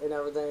that and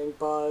everything.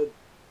 But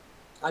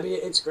I mean,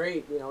 it's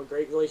great,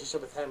 great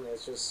relationship with him.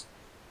 It's just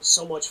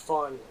so much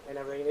fun and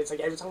everything. And it's like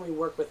every time we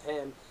work with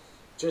him,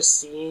 just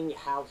seeing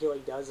how he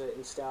like does it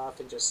and stuff,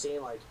 and just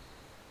seeing like,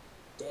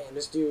 damn,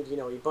 this dude, he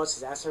busts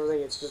his ass and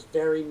everything. It's just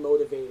very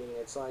motivating.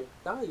 It's like,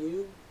 no,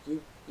 you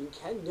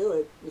can do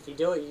it. If you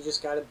do it, you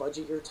just got to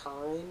budget your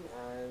time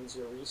and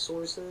your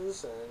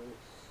resources, and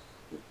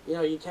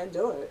you can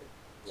do it.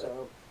 Yeah.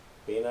 So.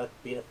 Being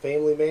a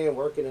family man,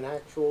 working an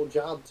actual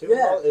job too.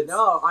 Yeah,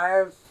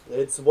 well,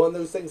 it's one of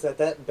those things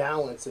that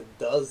balance, it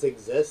does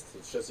exist.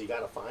 It's just you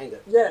gotta find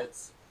it. Yeah.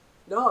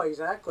 No,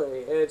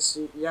 exactly.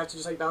 You have to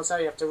just like balance out.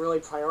 You have to really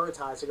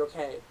prioritize. Like,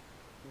 okay,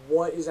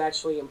 what is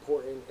actually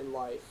important in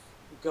life?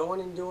 Going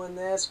and doing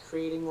this,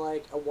 creating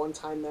like a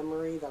one-time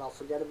memory that I'll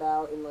forget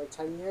about in like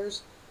 10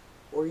 years,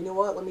 or you know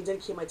what? Let me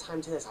dedicate my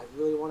time to this. I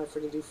really want to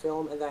freaking do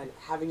film, and then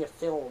having a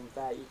film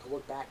that you can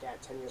look back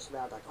at 10 years from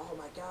now, like, oh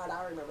my god,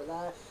 I remember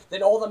that.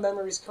 Then all the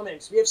memories come in.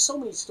 So we have so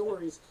many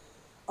stories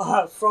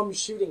from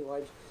shooting.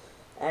 Like,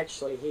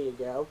 actually, here you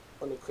go.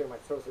 Let me clear my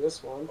throat for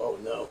this one. Oh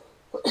no.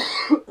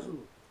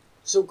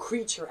 So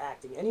creature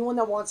acting. Anyone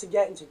that wants to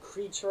get into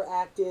creature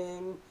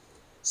acting,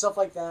 stuff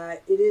like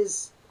that,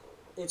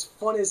 it's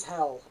fun as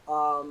hell.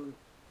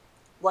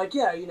 Like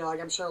yeah, like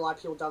I'm sure a lot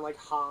of people done like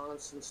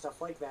haunts and stuff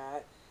like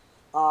that.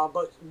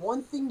 But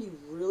one thing you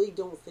really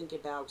don't think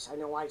about, because I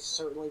know I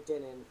certainly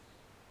didn't,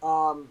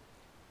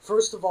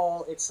 first of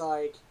all, it's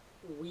like,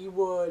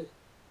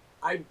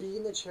 I'd be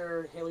in the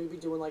chair, Haley would be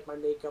doing, like, my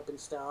makeup and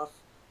stuff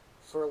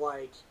for,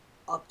 like,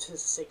 up to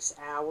 6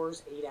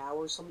 hours, 8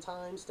 hours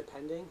sometimes,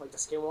 depending. Like, the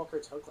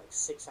Skinwalker took, like,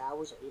 6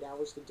 hours or 8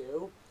 hours to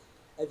do.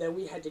 And then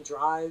we had to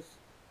drive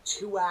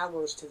 2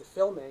 hours to the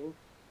filming,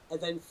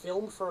 and then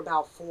film for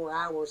about 4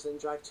 hours, then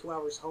drive 2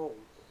 hours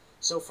home.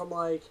 So from,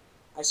 like,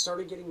 I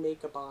started getting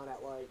makeup on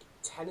at like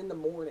 10 in the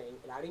morning,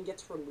 and I didn't get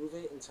to remove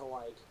it until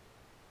like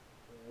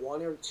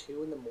 1 or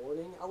 2 in the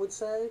morning, I would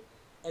say.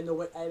 And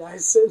I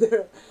sit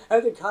there, I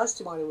had the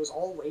costume on, it was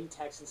all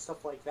latex and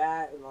stuff like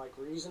that, and like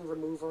we're using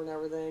remover and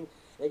everything.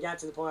 And it got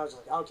to the point I was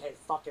like, okay,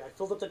 fuck it. I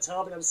filled up the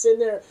tub, and I'm sitting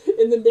there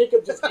in the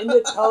makeup, just in the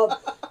tub,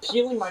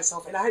 peeling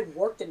myself. And I had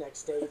work the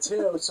next day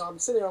too, so I'm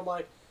sitting there, I'm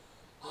like,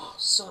 oh,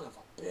 son of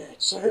a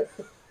bitch.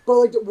 But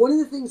like one of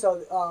the things,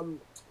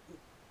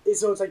 is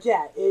so it's like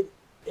yeah, it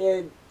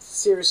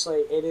seriously,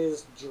 it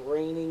is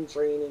draining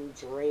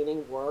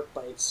work,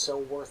 but it's so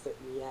worth it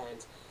in the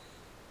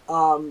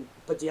end.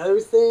 But the other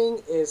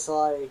thing is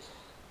like,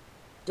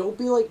 don't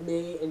be like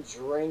me and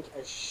drink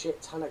a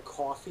shit ton of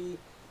coffee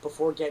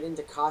before getting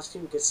into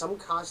costume, because some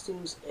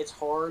costumes it's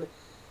hard,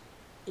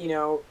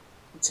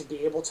 to be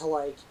able to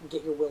like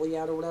get your willy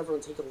out or whatever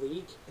and take a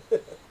leak.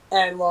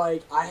 And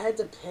like I had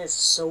to piss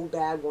so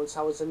bad once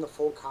I was in the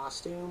full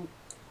costume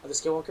of the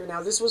Skinwalker.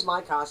 Now, this was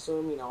my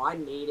costume, I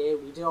made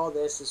it, we did all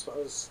this. This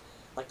was,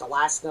 like, the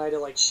last night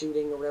of, like,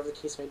 shooting or whatever the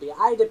case may be.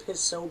 I had to piss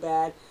so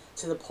bad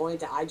to the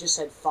point that I just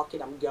said, fuck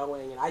it, I'm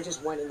going, and I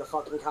just went in the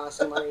fucking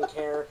costume, I didn't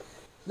care.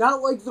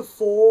 Not, like,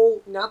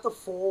 not the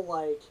full,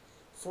 like,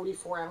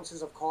 44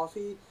 ounces of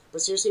coffee, but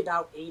seriously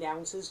about 8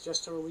 ounces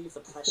just to relieve the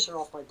pressure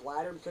off my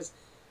bladder, because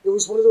it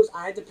was one of those,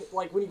 I had to,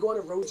 like, when you go on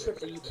a road trip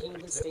that you can't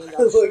even stand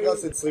up. Like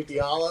us in Sleepy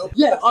Hollow?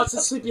 Yeah, us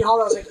in Sleepy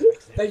Hollow, I was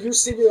like, that you're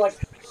sitting there like,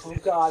 oh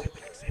god,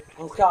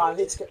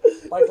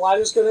 my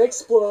bladder's gonna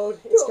explode.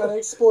 It's gonna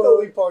explode.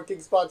 Only parking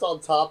spots on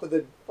top of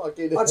the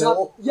fucking hill.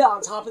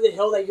 On top of the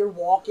hill that you're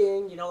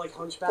walking, like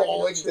hunchback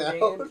falling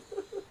down.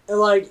 And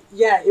like,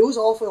 yeah, it was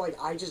awful.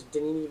 Like I just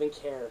didn't even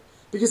care,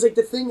 because like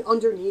the thing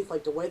underneath,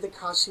 like the way the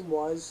costume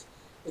was,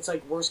 it's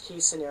like worst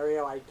case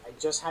scenario. I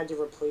just had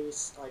to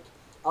replace like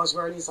I was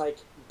wearing these like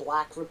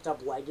black ripped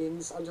up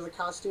leggings under the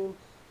costume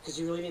because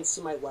you really didn't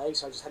see my legs,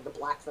 so I just had to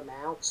black them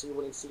out so you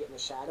wouldn't see it in the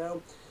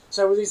shadow.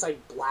 So I wore these like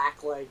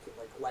black like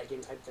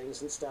legging type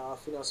things and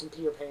stuff, you know, some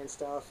Peter Pan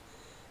stuff.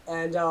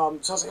 And so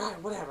I was like, all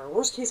right, whatever.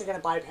 Worst case, I gotta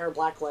buy a pair of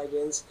black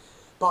leggings.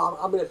 But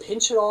I'm gonna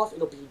pinch it off.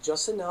 It'll be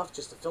just enough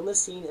just to film the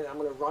scene, and I'm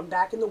gonna run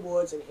back in the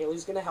woods, and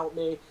Haley's gonna help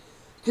me.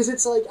 Because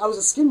it's like I was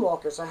a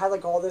skinwalker, so I had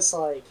like all this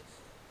like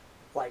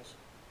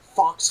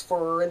fox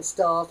fur and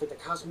stuff. Like the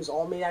costume was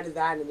all made out of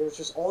that, and there was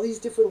just all these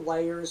different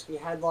layers. We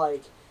had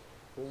like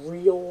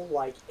real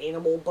like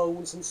animal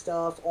bones and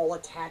stuff all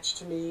attached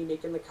to me,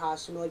 making the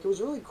costume like it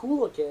was really cool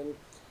looking.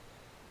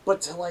 But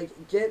to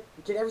like get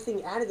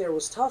everything out of there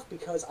was tough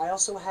because I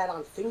also had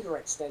on finger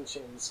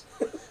extensions.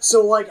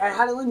 So like I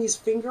had on these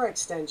finger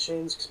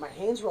extensions because my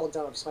hands were all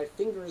done up. Because my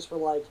fingers were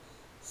like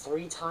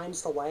 3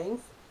 times the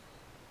length,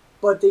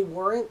 but they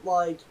weren't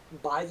like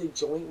by the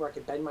joint where I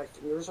could bend my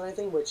fingers or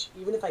anything. Which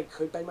even if I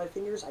could bend my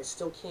fingers, I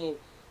still can't.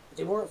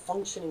 They weren't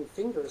functioning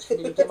fingers for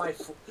me to get my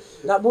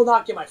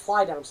not get my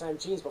fly down because I have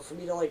jeans, but for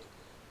me to like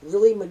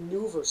really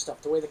maneuver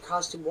stuff the way the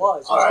costume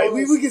was. All right,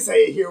 we can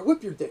say it here.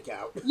 Whip your dick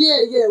out. Yeah,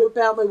 whip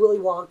out my Willy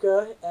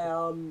Wonka.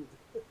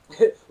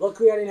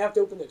 Luckily, I didn't have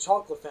to open the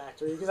chocolate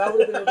factory because that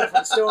would have been a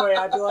different story.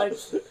 I'd be like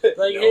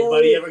nobody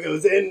Haley, ever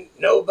goes in,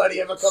 nobody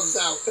ever comes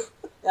out.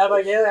 I'm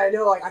like, Haley, I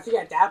know. Like, I think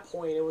at that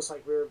point it was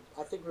like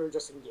I think we were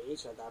just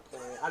engaged at that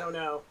point. I don't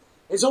know.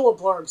 It's all a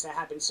blur because that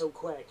happened so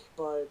quick,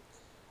 but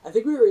I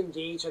think we were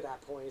engaged at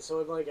that point. So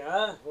I'm like,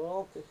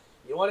 well,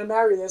 you want to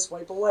marry this?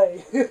 Wipe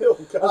away.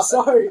 Oh, I'm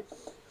sorry.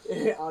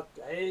 Hey,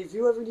 if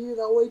you ever need it,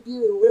 I'll wipe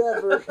you.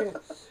 Whatever.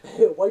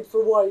 White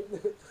for white.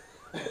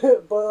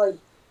 But like,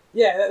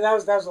 yeah, that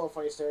was a little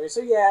funny story.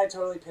 So yeah, I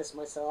totally pissed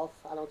myself.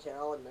 I don't care.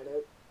 I'll admit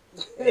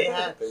it. It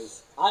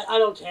happens. I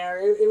don't care.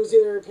 It was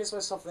either piss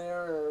myself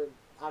there or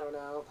I don't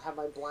know, have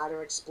my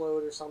bladder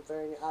explode or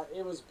something.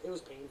 It was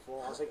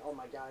painful. I was like, oh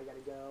my god, I gotta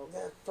go.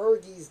 Yeah,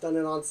 Fergie's done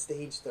it on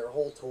stage their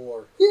whole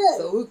tour. Yeah.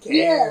 So who cares?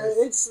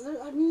 Yeah, it's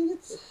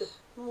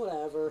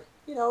whatever.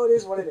 You know, it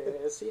is what it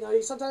is. You know,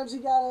 sometimes you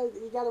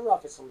gotta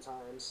rough it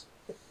sometimes.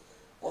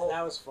 Well,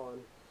 that was fun.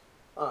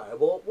 All right,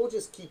 well, we'll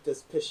just keep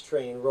this piss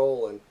train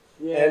rolling.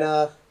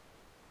 Yeah. And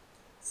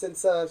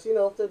since you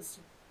know, that's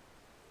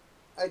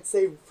I'd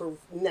say for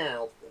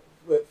now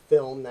with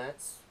film,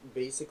 that's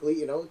basically,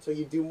 you know, until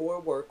you do more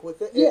work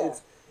with it. Yeah.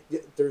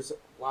 There's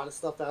a lot of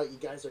stuff out. You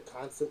guys are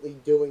constantly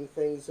doing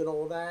things and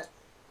all that.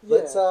 Yeah.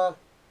 Let's I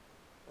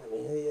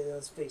mean,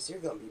 let's face it,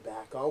 you're gonna be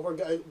back on. We're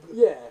gonna.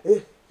 Yeah.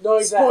 No,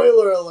 exactly.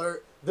 Spoiler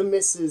alert: the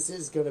missus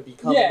is gonna be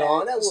coming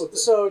on.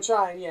 So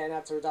trying,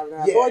 not to dive into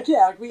that.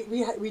 Yeah. But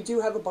like, we do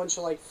have a bunch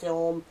of like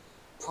film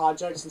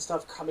projects and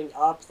stuff coming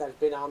up that have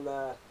been on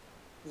the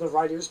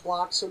writer's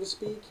block, so to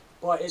speak.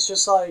 But it's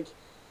just like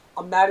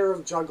a matter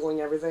of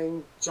juggling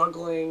everything,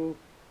 juggling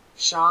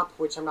shop,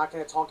 which I'm not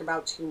going to talk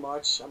about too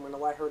much. I'm going to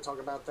let her talk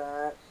about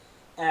that,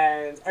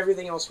 and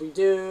everything else we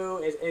do.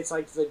 It's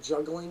like the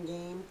juggling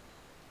game.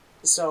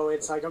 So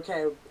it's like,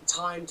 okay,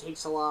 time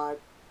takes a lot.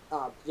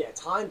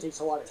 Time takes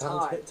a lot of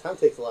time. Time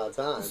takes a lot of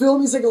time.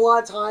 Filming is like a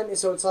lot of time, and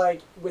so it's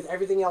like with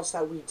everything else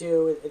that we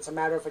do, it's a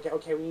matter of like,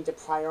 okay, we need to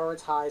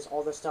prioritize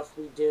all the stuff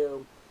we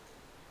do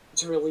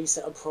to release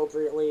it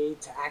appropriately,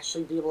 to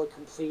actually be able to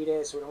complete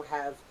it, so we don't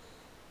have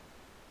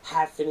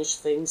half-finished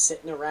things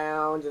sitting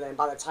around, and then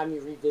by the time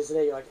you revisit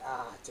it, you're like,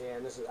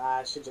 damn,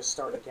 I should just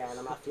start again.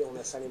 I'm not feeling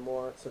this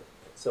anymore.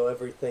 So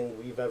everything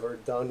we've ever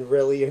done,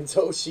 really,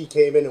 until she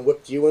came in and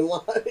whipped you in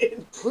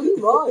line? Pretty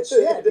much,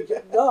 yeah.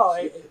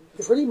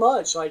 Pretty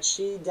much. Like,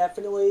 she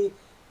definitely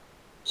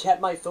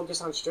kept my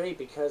focus on straight,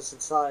 because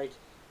it's like,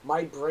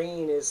 my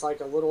brain is like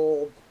a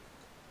little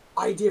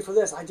idea for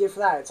this, idea for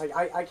that. It's like,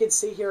 I could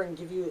sit here and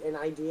give you an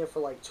idea for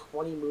like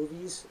 20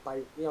 movies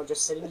by,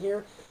 just sitting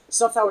here.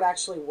 Stuff that would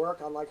actually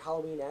work on like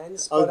Halloween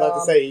Ends. I was about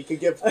to say, you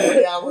could get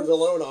 40 hours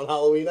alone on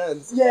Halloween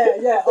Ends.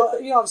 Yeah.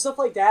 Stuff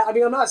like that. I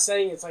mean, I'm not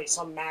saying it's like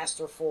some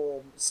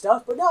masterful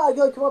stuff, but no, I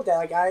like come up with that.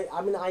 Like,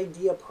 I'm an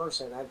idea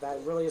person. That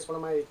really is one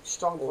of my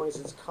strong points,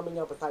 is coming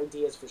up with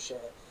ideas for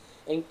shit.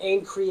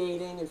 And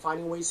creating and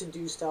finding ways to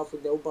do stuff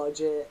with no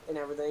budget and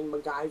everything,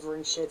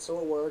 MacGyvering shit so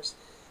it works.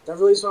 That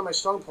really is one of my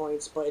strong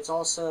points, but it's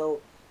also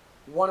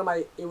one of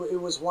my, it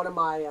was one of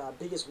my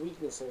biggest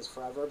weaknesses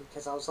forever,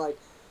 because I was like,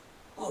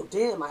 oh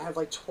damn, I have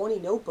like 20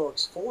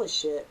 notebooks full of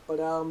shit, but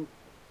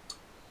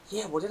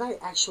what did I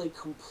actually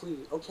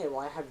complete? Okay, well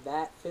I have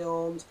that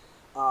filmed,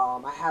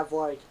 I have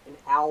like an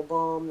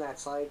album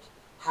that's like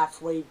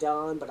halfway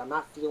done, but I'm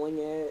not feeling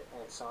it,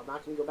 and so I'm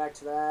not going to go back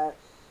to that.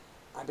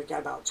 I've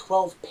got about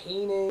 12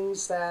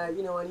 paintings that,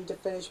 I need to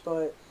finish,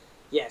 but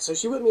yeah, so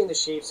she whipped me into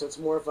shape, so it's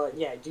more of a,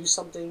 do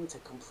something to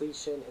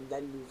completion and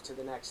then move to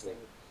the next thing.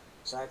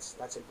 So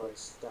that's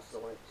advice,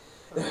 definitely.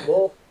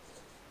 Well,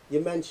 you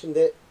mentioned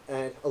it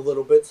a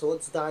little bit, so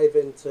let's dive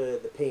into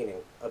the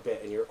painting a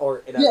bit and your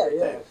art and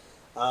everything.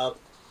 Yeah.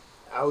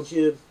 How'd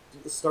you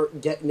start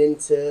getting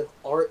into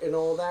art and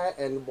all that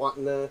and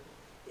wanting to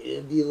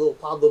be a little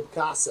Pablo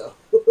Picasso?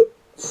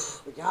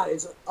 God,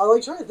 I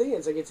like trying to think.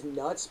 It's like it's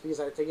nuts because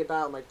I think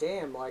about. I'm like,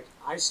 damn. Like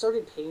I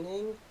started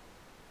painting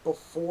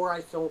before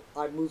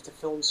I moved to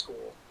film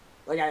school.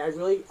 Like I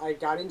really I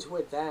got into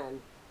it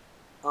then.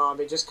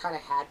 It just kind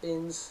of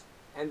happens,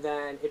 and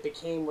then it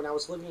became when I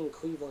was living in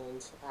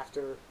Cleveland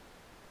after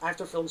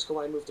film school.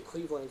 I moved to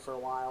Cleveland for a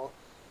while.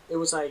 It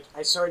was like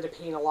I started to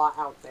paint a lot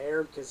out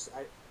there because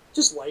I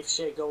just life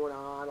shit going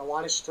on, a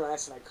lot of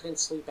stress, and I couldn't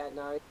sleep at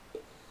night.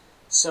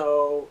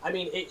 So, I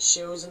mean, it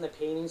shows in the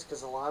paintings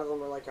because a lot of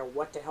them are like,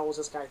 what the hell was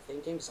this guy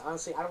thinking? Because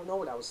honestly, I don't know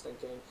what I was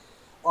thinking.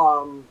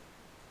 Um,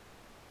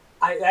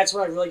 that's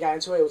when I really got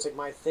into it. It was like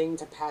my thing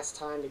to pass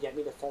time to get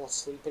me to fall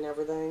asleep and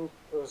everything.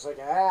 It was like,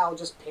 I'll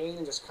just paint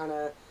and just kind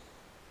of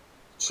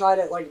try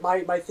to, like,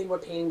 my thing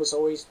with painting was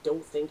always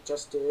don't think,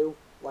 just do.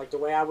 Like, the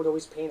way I would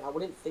always paint, I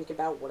wouldn't think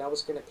about what I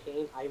was going to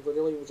paint. I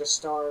literally would just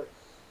start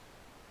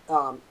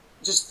um,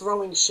 just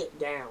throwing shit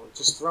down,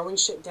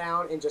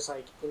 and just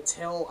like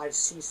until I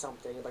see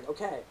something, I'm like,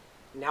 okay,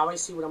 now I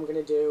see what I'm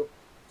gonna do.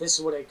 This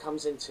is what it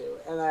comes into,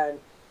 and then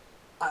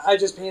I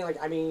just painted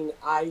like I mean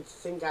I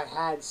think I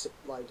had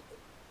like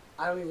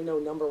I don't even know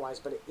number wise,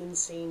 but an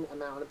insane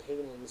amount of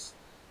paintings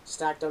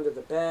stacked under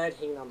the bed,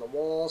 hanging on the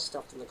wall,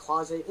 stuffed in the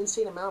closet,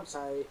 insane amounts.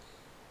 I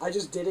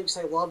just did it because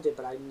I loved it,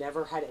 but I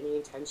never had any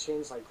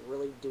intentions like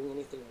really doing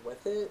anything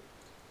with it.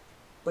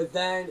 But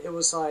then it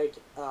was like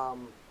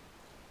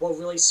what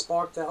really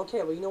sparked that.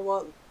 Okay, well, you know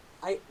what?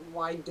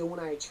 Why don't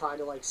I try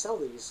to like sell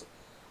these?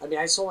 I mean,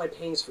 I sold my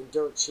paintings for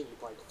dirt cheap,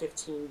 like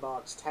 $15,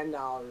 $10,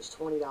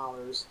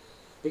 $20,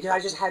 because I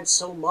just had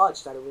so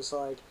much that it was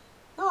like,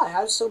 oh, I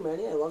have so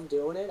many. I love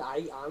doing it.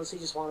 I honestly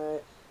just want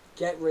to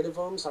get rid of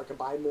them so I could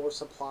buy more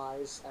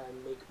supplies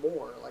and make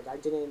more. Like I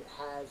didn't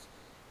have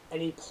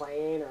any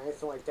plan or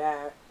anything like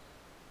that.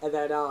 And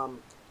then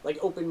like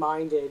open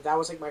minded. That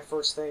was like my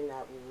first thing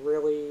that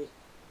really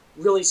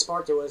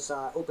sparked it was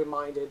Open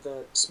Minded,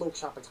 the smoke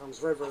shop at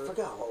Tom's River. I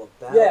forgot all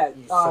about Yeah,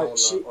 you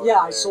selling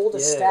I there. sold a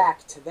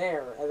stack to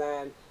there, and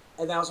then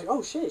I was like,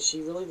 oh shit,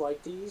 she really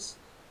liked these.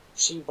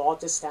 She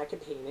bought this stack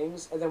of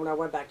paintings, and then when I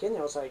went back in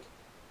there, I was like,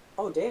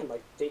 oh damn,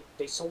 like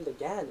they sold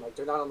again, like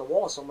they're not on the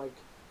wall. So I'm like,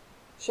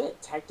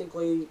 shit,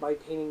 technically my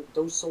painting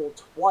those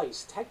sold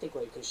twice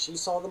technically because she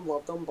saw them,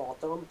 loved them, bought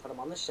them, put them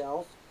on the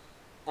shelf,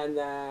 and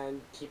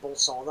then people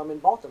saw them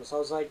and bought them. So I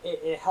was like,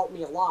 it helped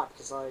me a lot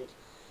because like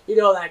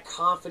that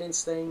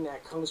confidence thing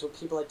that comes with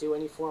people that do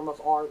any form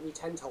of art, we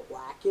tend to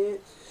lack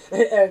it,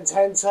 and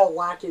tend to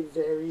lack it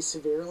very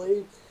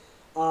severely.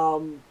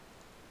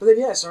 But then,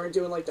 yeah, I started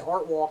doing, like, the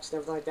art walks and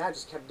everything like that, I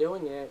just kept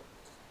doing it,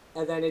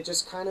 and then it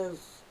just kind of,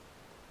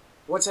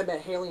 once I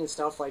met Haley and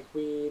stuff, like,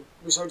 we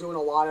started doing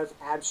a lot of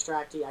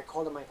abstracty, I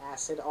called it my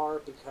acid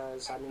art,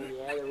 because, I mean,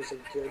 yeah, there was a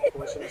good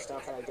portion of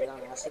stuff that I did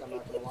on acid, I'm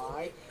not gonna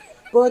lie,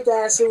 but the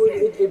acid,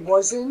 it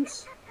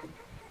wasn't,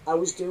 I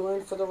was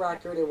doing, for the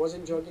record, it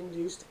wasn't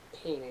drug-induced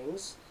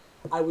paintings.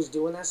 I was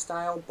doing that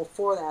style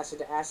before the acid.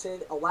 The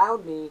acid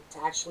allowed me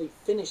to actually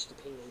finish the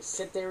painting,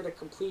 sit there to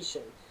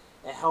completion.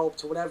 It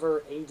helped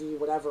whatever AD,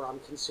 whatever I'm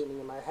consuming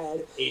in my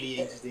head.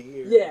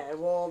 ADHD. Yeah,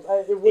 well,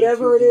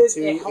 whatever it is,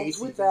 it helped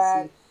ACDC. with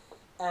that,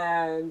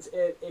 and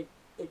it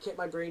kept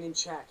my brain in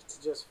check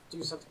to just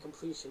do something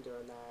completion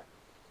during that.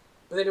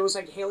 But then it was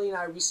like Haley and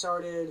I, we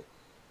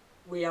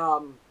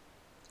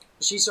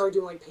she started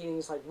doing like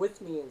paintings like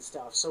with me and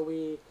stuff. So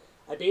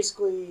I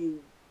basically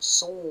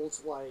sold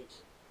like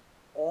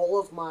all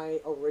of my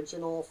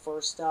original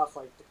first stuff.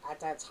 Like at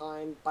that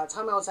time, by the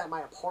time I was at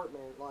my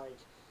apartment, like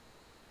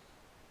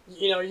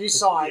you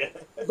saw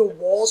it. Yeah. The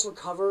walls were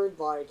covered.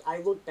 Like I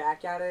looked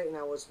back at it and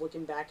I was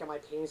looking back at my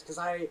paintings because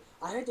I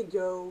had to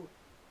go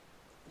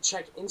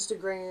check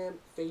Instagram,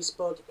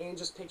 Facebook, and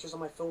just pictures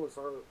on my phone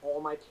for all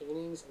my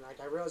paintings. And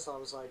like I realized I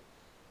was like,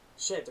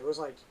 shit, there was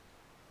like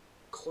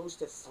close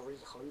to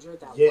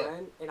 300 that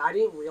went, and I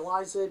didn't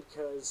realize it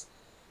because,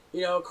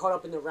 caught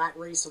up in the rat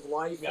race of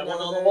life. You got one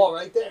on the wall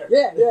right there.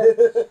 Yeah.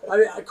 I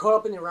mean, I caught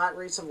up in the rat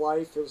race of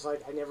life. It was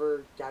like I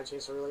never got a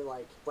chance to really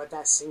like let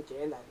that sink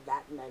in.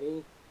 That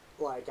many,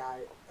 like I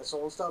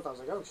sold stuff. I was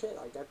like, oh shit,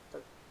 like that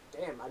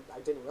damn, I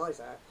didn't realize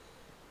that.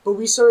 But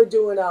we started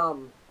doing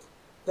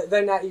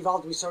then that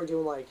evolved. We started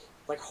doing like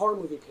horror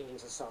movie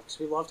paintings and stuff because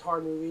we loved horror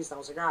movies. And I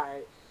was like, all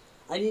right,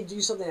 I need to do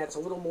something that's a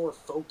little more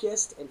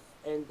focused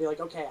and be like,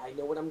 okay, I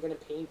know what I'm going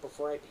to paint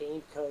before I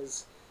paint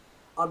because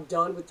I'm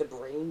done with the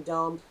brain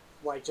dump.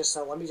 Like,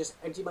 let me just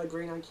empty my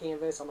brain on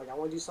canvas. I'm like, I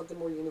want to do something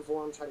more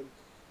uniform, try to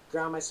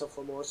ground myself a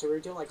little more. So we were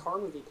doing, like,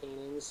 horror movie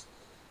paintings.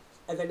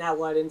 And then that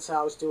led into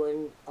I was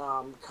doing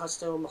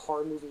custom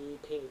horror movie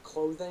painted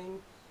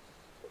clothing.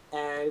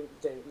 And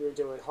then we were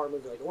doing horror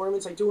movie, like,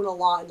 ornaments. Like, doing a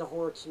lot in the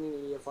horror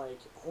community of, like,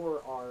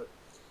 horror art.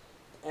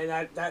 And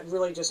that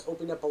really just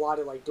opened up a lot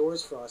of, like,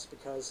 doors for us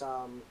because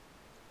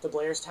the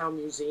Blairstown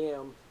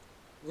Museum,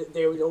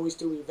 they would always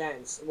do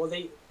events. Well,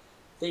 they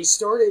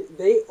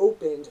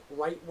opened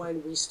right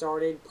when we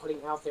started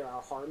putting out there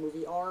our horror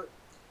movie art.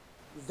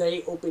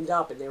 They opened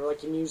up, and they were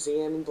like a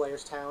museum in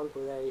Blairstown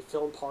where they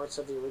filmed parts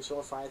of the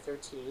original Friday the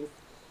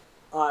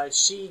 13th.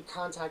 She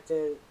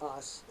contacted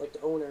us, like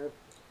the owner,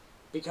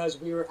 because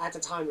we were at the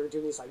time we were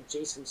doing these like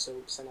Jason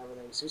soaps and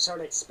everything. So we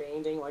started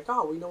expanding. Like,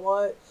 oh, you know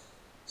what?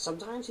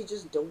 Sometimes you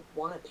just don't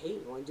want to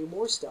paint. You want to do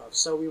more stuff.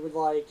 So we would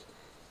like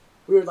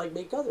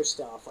make other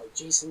stuff like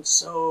Jason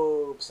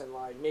soaps and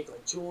like make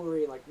like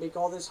jewelry and like make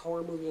all this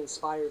horror movie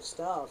inspired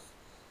stuff.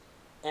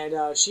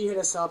 And she hit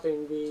us up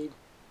and we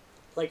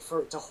like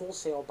to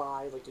wholesale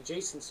buy like the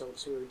Jason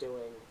soaps we were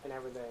doing and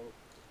everything.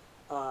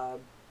 Uh,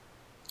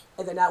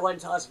 and then that led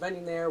to us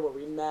vending there where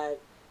we met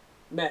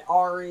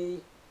Ari,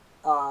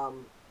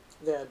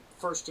 the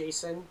first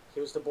Jason.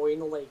 He was the boy in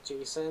the lake,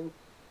 Jason.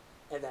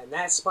 And then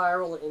that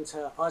spiraled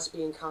into us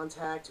being in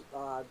contact.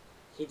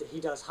 He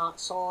does hot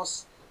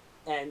sauce,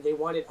 and they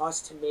wanted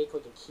us to make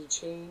like a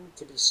keychain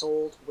to be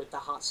sold with the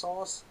hot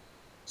sauce.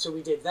 So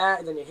we did that,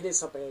 and then they hit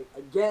us up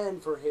again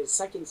for his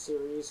second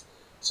series.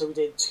 So we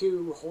did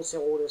 2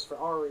 wholesale orders for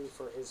Ari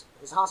for his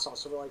hot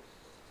sauce. So we're like,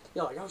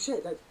 like, oh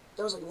shit, that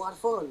was like a lot of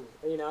fun.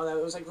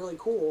 That was like really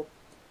cool.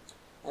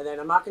 And then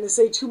I'm not going to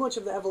say too much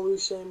of the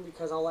evolution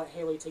because I'll let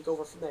Haley take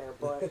over from there.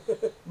 But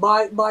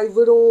my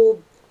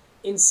little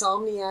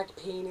Insomniac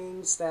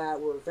paintings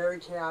that were very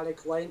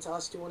chaotic led into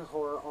us doing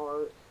horror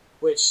art,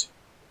 which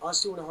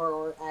us doing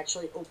horror art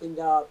actually opened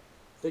up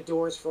the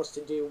doors for us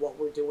to do what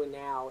we're doing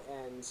now.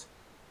 And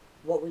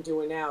what we're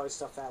doing now is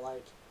stuff that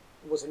like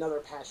was another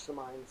passion of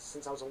mine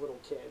since I was a little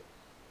kid.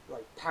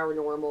 Like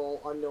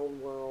paranormal,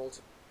 unknown world,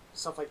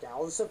 stuff like that.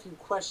 All the stuff you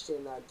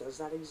question, does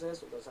that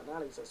exist or does that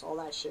not exist? All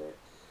that shit.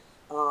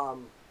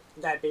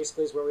 That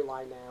basically is where we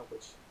lie now,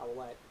 which I will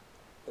let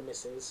the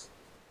missus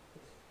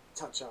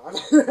touch on.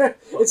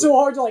 It's so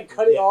hard to like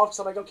cut it off,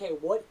 so I'm like, okay,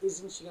 what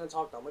isn't she going to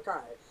talk about? I'm like,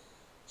 alright,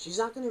 she's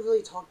not going to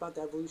really talk about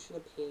the evolution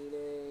of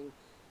painting,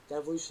 the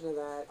evolution of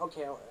that.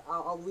 Okay,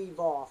 I'll leave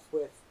off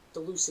with the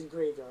Lucid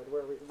Graveyard,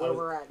 where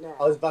we're at now.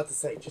 I was about to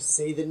say, just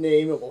say the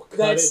name and we'll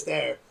cut it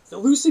there. The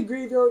Lucid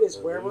Graveyard is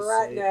where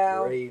we're at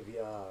now.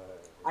 Graveyard.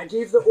 I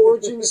gave the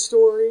origin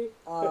story.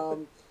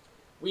 Of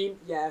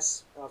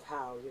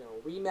how,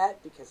 we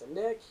met because of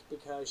Nick,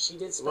 because she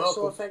did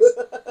special effects.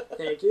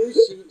 Thank you.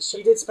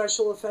 She did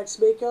special effects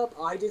makeup.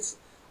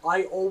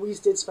 I always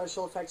did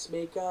special effects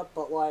makeup,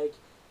 but like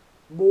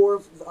more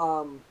of,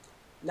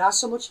 not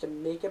so much the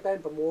makeup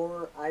end, but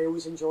more, I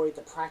always enjoyed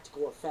the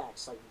practical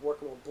effects, like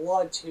working with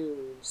blood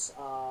tubes.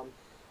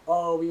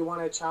 We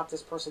want to chop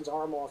this person's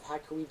arm off. How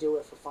can we do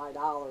it for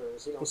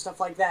 $5? Stuff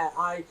like that.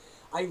 I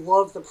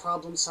love the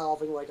problem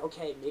solving, like,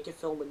 okay, make a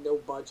film with no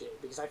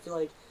budget, because I feel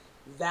like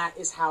that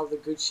is how the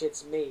good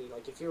shit's made.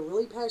 Like, if you're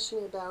really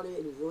passionate about it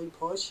and you really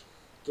push,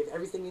 give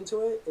everything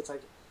into it, it's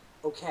like,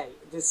 okay,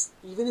 this,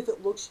 even if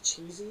it looks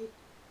cheesy,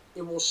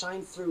 it will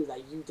shine through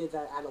that you did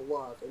that out of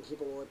love and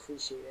people will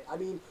appreciate it. I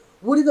mean,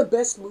 one of the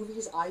best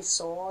movies I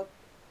saw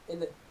in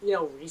the,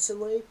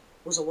 recently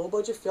was a low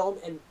budget film,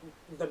 and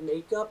the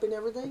makeup and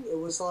everything, it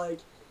was like,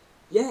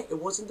 yeah,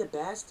 it wasn't the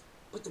best,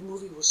 but the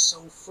movie was so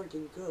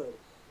freaking good.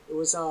 It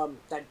was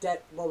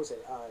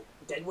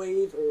Dead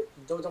Wave, or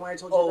the one I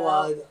told you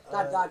about?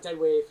 Not Dead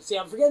Wave. See,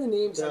 I'm forgetting the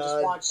names. I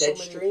just watched so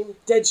many.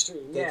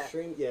 Deadstream,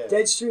 yeah.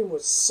 Deadstream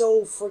was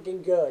so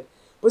freaking good.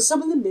 But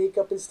some of the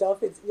makeup and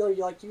stuff, it's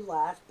you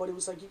laugh, but it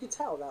was like you could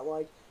tell that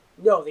like,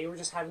 no, they were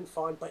just having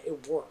fun, but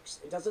it works.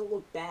 It doesn't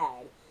look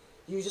bad.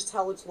 You just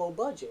tell it's low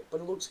budget,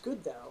 but it looks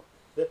good though.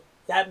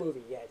 That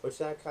movie, yeah. Which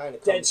that kind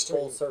of comes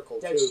full circle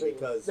too,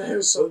 because that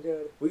was so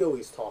good. We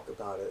always talk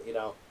about it,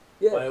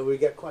 Yeah. When we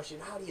get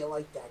questioned, how do you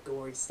like that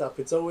gory stuff?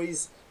 It's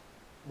always,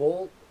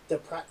 well,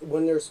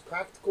 when there's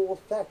practical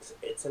effects,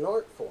 it's an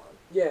art form.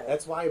 Yeah.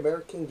 That's why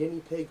American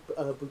Guinea Pig,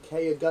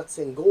 Bouquet of Guts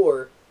and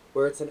Gore,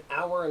 where it's an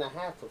hour and a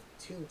half of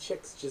 2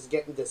 chicks just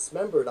getting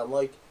dismembered. I'm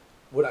like,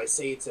 would I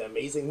say it's an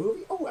amazing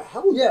movie? Oh,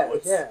 hell no.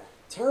 It's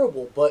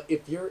terrible. But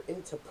if you're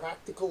into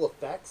practical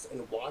effects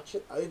and watch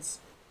it,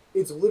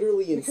 it's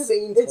literally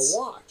insane to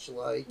watch.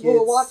 Like, a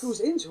lot goes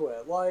into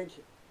it. Like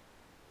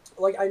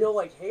I know,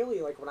 like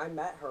Haley, like when I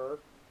met her,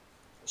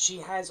 she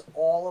has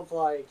all of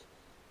like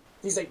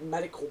these like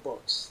medical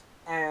books,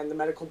 and the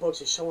medical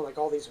books is showing like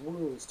all these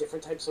wounds,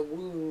 different types of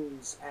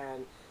wounds,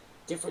 and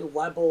different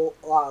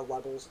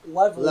levels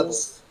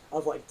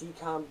of like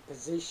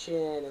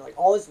decomposition, and like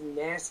all this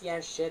nasty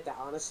ass shit that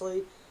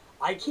honestly,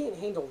 I can't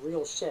handle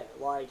real shit.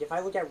 Like if I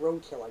look at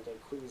roadkill, I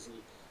get queasy.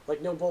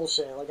 Like no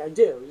bullshit, like I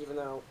do, even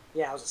though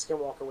I was a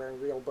skinwalker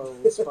wearing real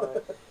bones,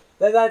 but.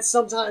 That's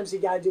sometimes you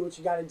gotta do what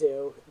you gotta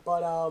do.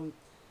 But,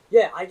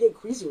 I get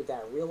queasy with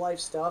that. Real life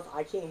stuff,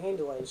 I can't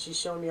handle it. And she's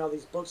showing me all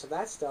these books of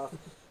that stuff.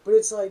 But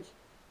it's like,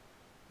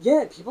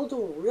 people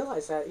don't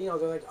realize that. They're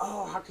like,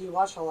 oh, how can you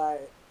watch all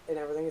that and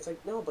everything? It's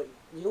like, no, but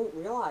you don't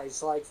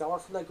realize, like, the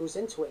art form that goes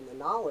into it and the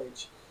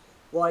knowledge.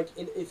 Like,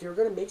 if you're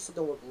gonna make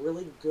something look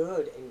really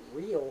good and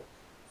real,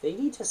 they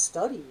need to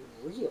study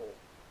real.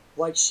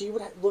 Like, she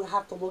would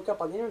have to look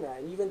up on the internet.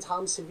 And even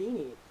Tom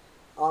Savini,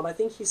 I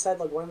think he said,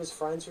 like, one of his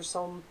friends or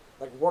something,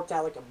 like, worked at,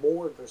 like, a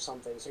morgue or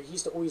something. So he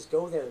used to always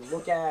go there and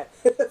look at,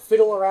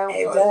 fiddle around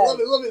with dead. Let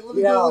me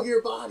go look at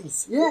your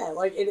bodies. Yeah,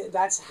 like, and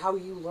that's how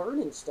you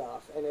learn and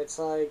stuff. And it's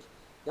like,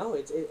 no,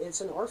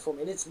 it's an art form,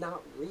 and it's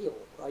not real.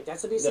 Like,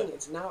 that's the biggest thing.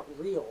 It's not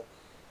real.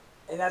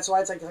 and that's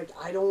why it's like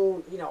I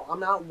don't, I'm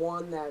not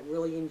one that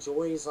really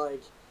enjoys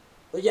like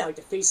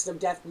the Faces of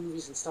Death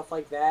movies and stuff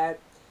like that.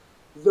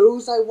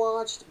 Those I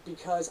watched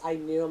because I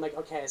knew, I'm like,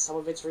 okay, some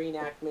of it's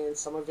reenactment,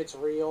 some of it's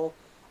real.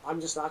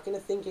 I'm just not gonna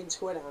think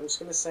into it. I'm just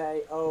gonna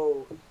say,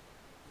 oh,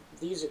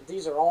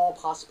 these are all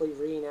possibly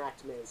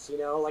reenactments.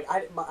 Like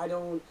I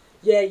don't.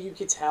 Yeah, you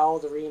could tell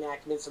the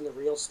reenactments and the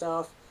real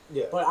stuff.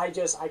 Yeah. But I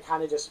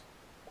kind of just,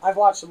 I've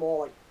watched them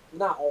all, like,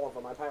 not all of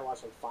them. I probably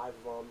watched like 5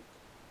 of them,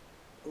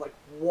 like,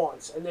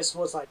 once. And this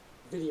was like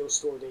video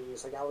store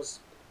days. Like, I was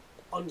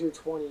under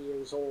 20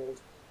 years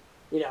old,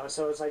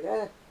 so it's like,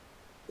 it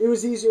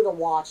was easier to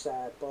watch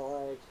that.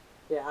 But like,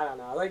 yeah, I don't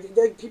know.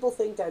 Like people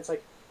think that it's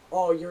like,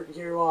 oh, you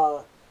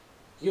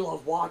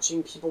love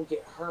watching people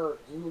get hurt.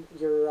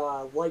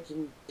 You're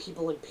liking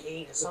people in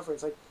pain and suffering.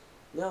 It's like,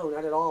 no,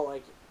 not at all.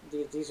 Like,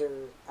 these are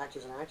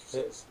actors and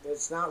actresses.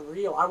 It's not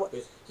real.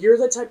 You're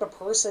the type of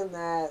person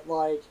that,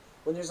 like,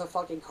 when there's a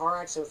fucking car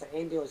accident with an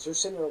ambulance, you're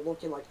sitting there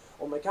looking like,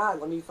 oh my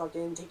god, let me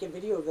fucking take a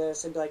video of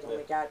this and be like, oh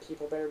my god,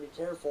 people better be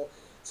careful.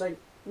 It's like,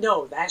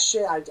 no, that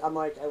shit, I'm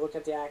like, I look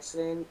at the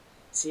accident,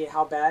 see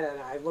how bad,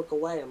 and I look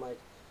away. I'm like,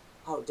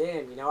 oh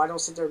damn, I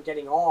don't sit there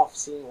getting off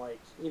seeing,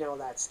 like,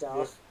 that stuff.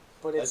 Yeah.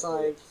 But it's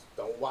like,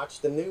 don't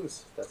watch the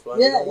news. That's why.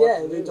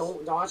 They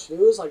don't watch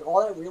news. Like, all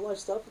that real life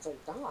stuff. It's like,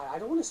 nah, I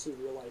don't want to see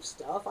real life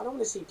stuff. I don't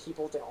want to see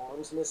people with their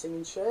arms missing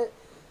and shit.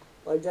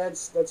 Like,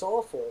 that's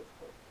awful.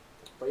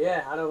 But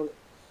yeah, I don't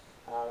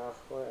know.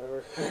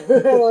 Whatever.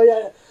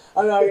 Like,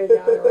 I'm not gonna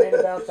get on a rant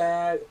about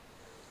that.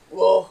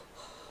 Well,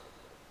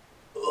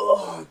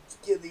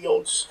 give the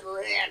old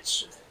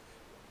scratch.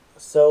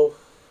 So,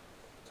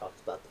 we talked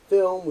about the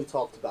film. We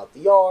talked about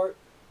the art,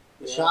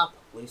 the shop.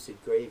 Lucid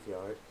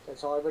Graveyard.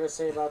 That's all I'm going to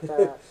say about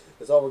that.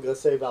 That's all we're going to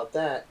say about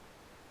that.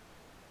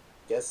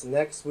 Guess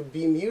next would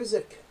be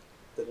music.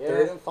 The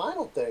third and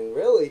final thing,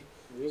 really.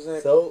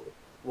 Music. So,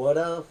 what,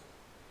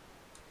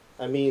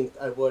 I mean,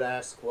 I would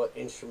ask what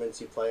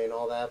instruments you play and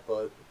all that,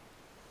 but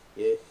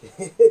yeah,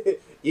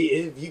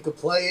 if you could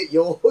play it,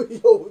 you'll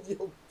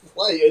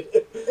play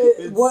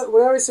it. What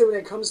I always say when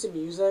it comes to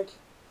music,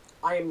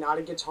 I am not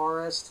a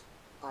guitarist.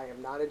 I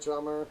am not a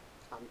drummer.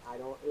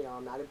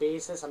 I'm not a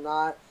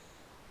bassist.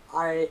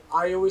 I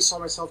always saw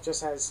myself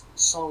just as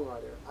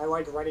songwriter. I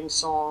like writing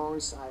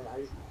songs.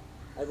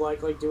 I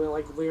like doing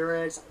like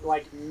lyrics.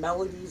 Like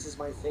melodies is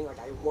my thing. Like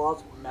I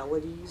love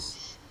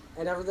melodies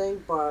and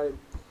everything. But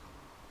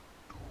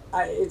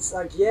it's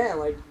like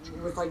like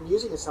with like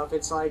music and stuff.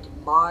 It's like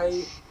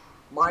my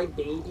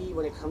baby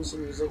when it comes to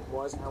music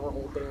was our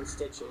old band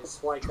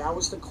Stitches. Like that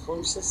was the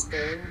closest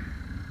thing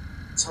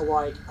to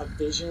like a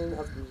vision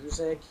of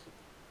music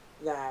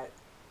that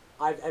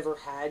I've ever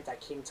had that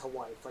came to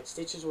life. Like,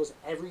 Stitches was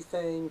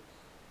everything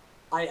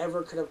I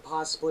ever could have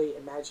possibly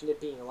imagined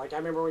it being. Like, I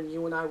remember when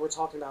you and I were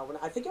talking about,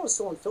 I think I was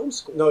still in film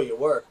school. No, you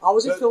were. I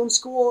was in film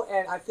school,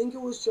 and I think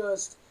it was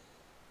just,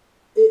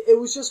 it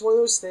was just one of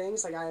those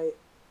things, like,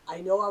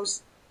 I know I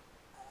was,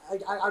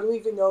 like, I don't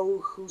even know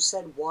who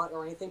said what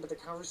or anything, but the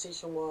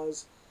conversation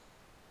was,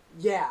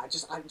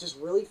 I'm just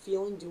really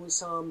feeling doing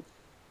some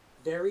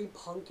very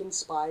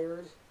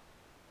punk-inspired,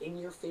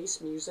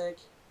 in-your-face music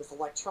with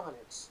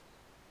electronics.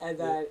 And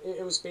that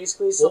it was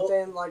basically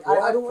something like,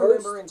 I don't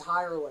remember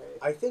entirely.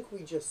 I think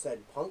we just said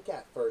punk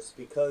at first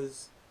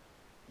because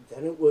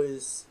then it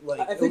was like...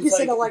 I think you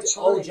said electronics.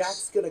 Oh,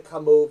 Jack's going to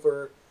come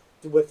over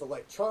with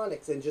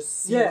electronics and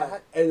just see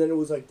that. And then it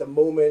was like the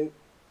moment,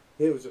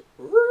 it was just...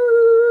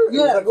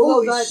 like,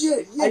 holy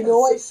shit, yes. I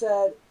know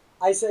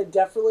I said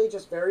definitely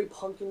just very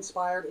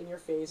punk-inspired in your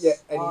face. Yeah,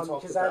 and you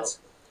talked about...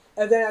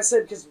 And then I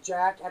said, because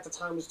Jack at the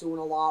time was doing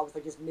a lot with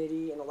like his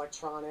MIDI and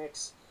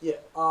electronics. Yeah.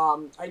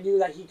 I knew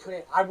that he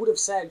couldn't. I would have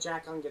said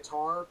Jack on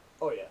guitar.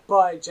 Oh yeah.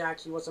 But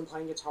Jack, he wasn't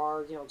playing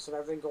guitar, because of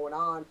everything going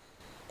on,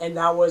 and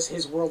that was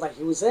his world that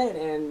he was in.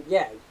 And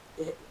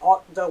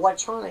the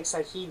electronics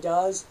that he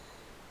does,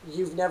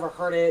 you've never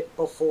heard it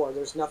before.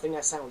 There's nothing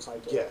that sounds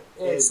like it.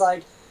 Yeah. It's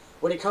like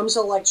when it comes to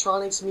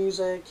electronics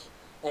music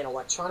and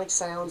electronic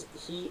sounds,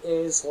 he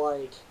is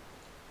like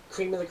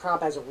cream of the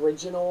crop, as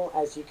original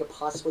as you could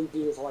possibly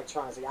be with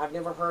electronics. Like, I've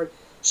never heard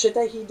shit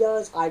that he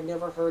does. I've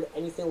never heard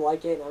anything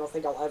like it, and I don't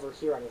think I'll ever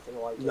hear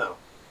anything like it. No.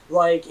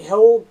 Like,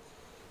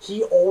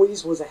 he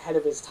always was ahead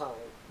of his time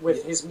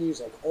with his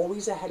music.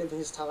 Always ahead of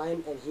his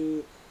time, and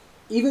he,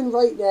 even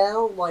right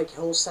now, like,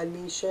 he'll send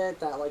me shit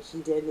that, like,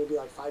 he did maybe,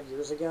 like, 5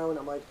 years ago, and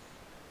I'm like,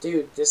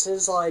 dude, this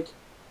is, like,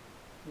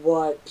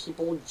 what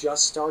people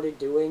just started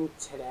doing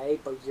today,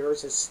 but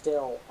yours is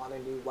still on a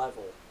new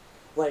level.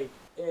 Like,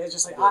 it's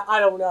just like, I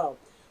don't know.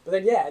 But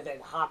then, then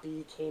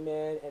Hoppy came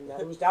in, and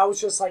that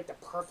was just, like, the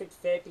perfect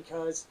fit,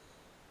 because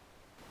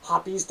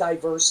Hoppy's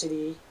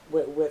diversity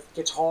with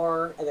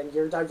guitar, and then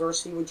your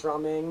diversity with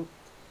drumming,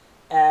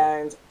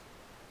 and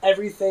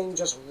everything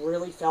just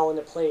really fell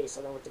into place.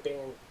 And then with the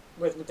band,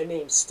 with the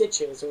name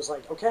Stitches, it was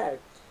like, okay,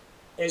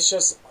 it's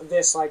just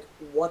this, like,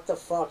 what the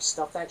fuck,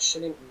 stuff that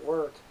shouldn't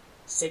work,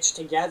 stitched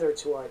together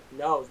to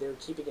no, they're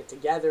keeping it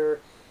together.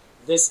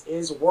 This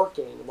is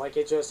working. Like,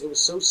 it was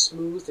so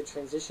smooth, the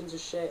transitions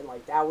of shit, and,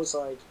 like, that was,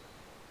 like,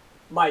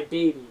 my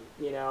baby,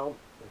 you know?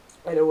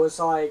 And it was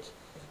like,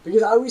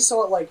 because I always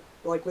saw it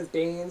like with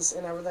bands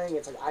and everything,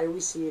 it's like I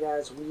always see it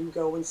as when you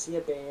go and see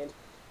a band,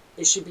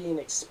 it should be an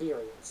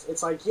experience.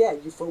 It's like, yeah,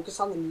 you focus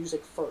on the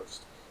music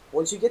first.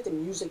 Once you get the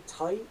music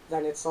tight,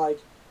 then it's like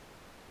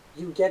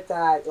you get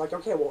that, like,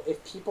 okay, well,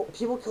 if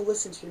people can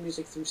listen to your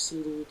music through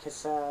CD,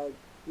 cassette,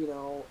 you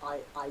know,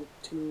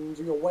 iTunes,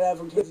 you know,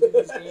 whatever kids do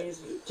these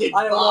days. Kids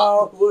I don't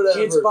Bop, know, whatever.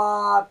 Kids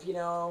Bop, you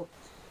know,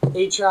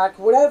 8-track,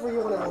 whatever you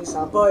want to release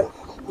on. But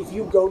if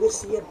you go to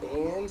see a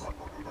band,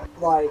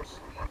 like,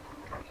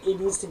 it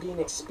needs to be an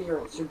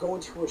experience. You're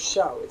going to a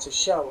show. It's a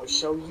show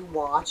you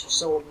watch.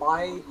 So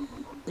my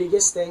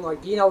biggest thing,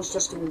 like being I was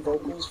just doing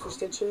vocals for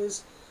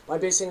Stitches, my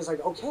biggest thing is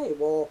like, okay,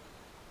 well,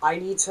 I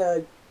need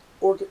to,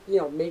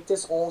 make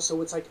this all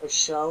so it's like a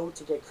show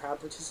to get crowd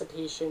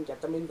participation,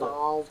 get them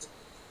involved,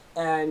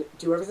 and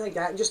do everything like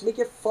that, and just make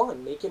it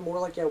fun. Make it more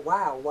like a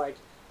wow, like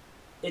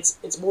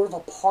it's more of a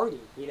party.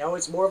 You know,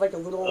 it's more of like a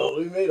little. Oh,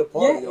 we made a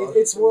party. Yeah,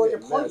 it's more like a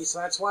party. So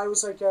that's why I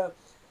was like,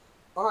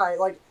 all right,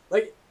 like,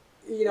 like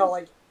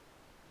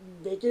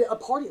make it a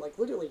party, like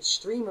literally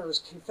streamers,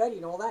 confetti,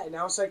 and all that. And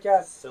now it's like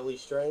silly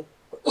string.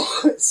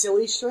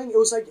 silly string. It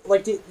was like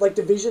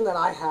the vision that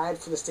I had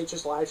for the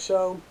Stitches live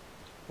show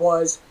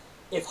was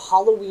if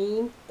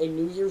Halloween and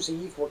New Year's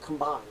Eve were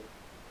combined.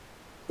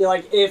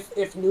 Like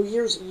if New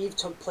Year's Eve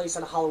took place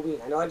on Halloween.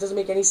 I know that doesn't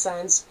make any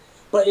sense,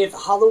 but if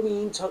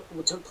Halloween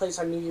took place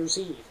on New Year's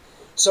Eve,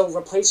 so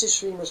replace the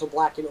streamers with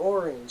black and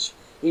orange.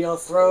 You know,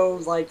 throw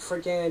like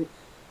freaking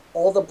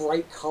all the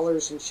bright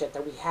colors and shit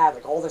that we had,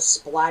 like all the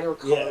splatter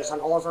colors on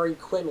all of our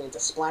equipment, the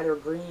splatter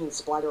green,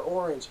 splatter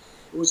orange.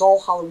 It was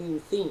all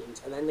Halloween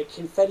themed, and then the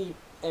confetti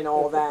and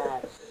all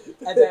that,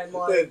 and then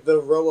like the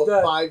row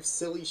of 5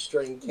 silly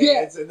string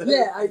cans, and then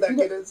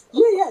mechanism.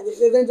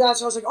 And then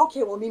that's I was like,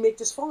 okay, well, let me make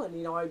this fun.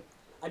 You know,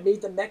 I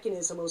made the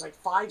mechanism. It was like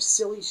 5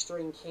 silly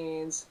string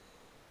cans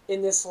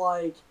in this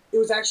like. It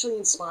was actually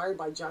inspired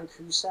by John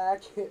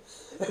Cusack. Oh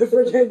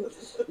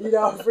my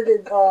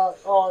god.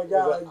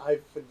 Was that I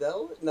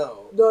Fidel?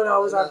 No. No,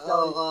 it was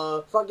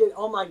not fucking,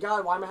 oh my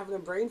god, why am I having a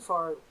brain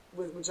fart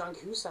with John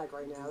Cusack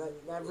right now?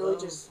 That really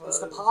just, it's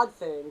the pod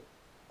thing.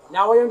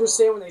 Now I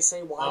understand when they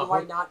say, why do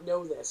I not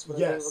know this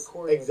when I'm being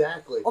recorded?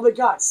 Exactly. Oh my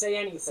god, say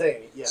anything. Say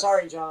anything, yes.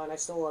 Sorry, John, I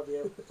still love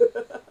you.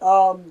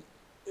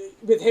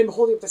 With him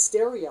holding up the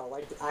stereo,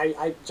 like,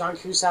 John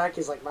Cusack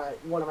is like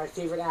one of my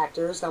favorite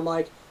actors, and I'm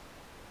like,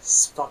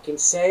 fucking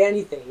say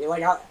anything.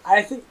 Like,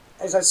 I think,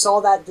 as I saw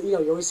that, you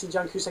always see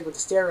John Cusack with the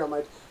stereo, I'm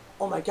like,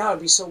 oh my god,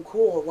 it'd be so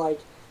cool. Like,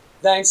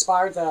 that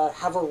inspired to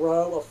have a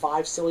row of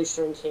 5 silly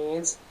string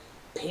cans,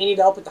 painted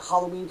up with the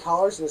Halloween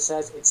colors, and it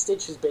says, it's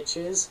Stitches,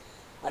 bitches.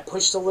 I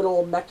pushed a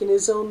little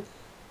mechanism,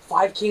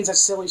 5 cans of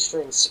silly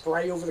string,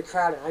 spray over the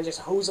crowd, and I just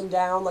hose them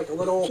down like a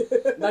little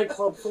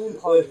nightclub phone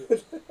party.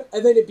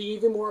 And then it'd be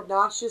even more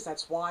obnoxious.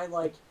 That's why,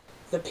 like,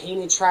 the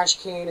painted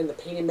trash can and the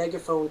painted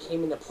megaphone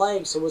came into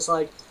play. So it was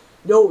like,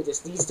 no,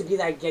 this needs to be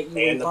that get you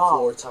and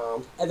involved. The floor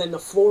tom. And then the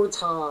floor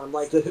tom,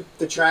 like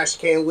the trash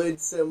can lid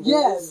symbols.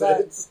 Yeah,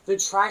 the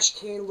trash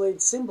can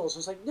lid symbols. I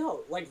was like,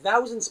 no, like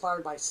that was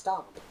inspired by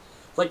Stomp.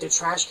 Like the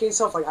trash can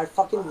stuff, like I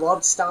fucking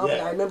loved Stomp,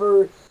 and I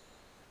remember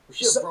we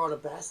should have brought a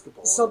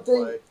basketball.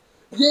 Something.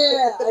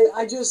 Yeah,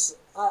 I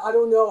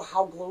don't know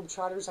how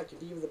Globetrotters I could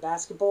be with the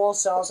basketball,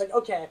 so I was like,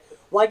 okay,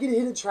 well I could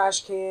hit a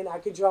trash can, I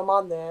could drum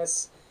on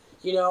this.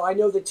 You know, I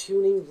know the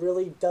tuning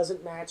really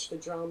doesn't match the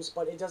drums,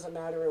 but it doesn't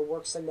matter. It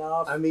works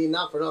enough. I mean,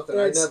 not for nothing.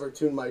 I never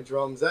tune my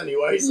drums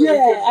anyway. So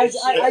yeah,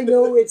 I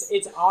know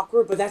it's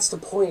awkward, but that's the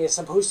point. It's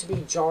supposed to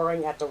be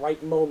jarring at the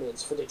right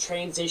moments for the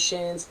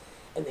transitions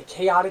and the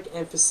chaotic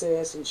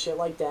emphasis and shit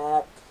like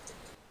that.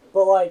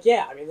 But, like,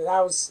 yeah, I mean,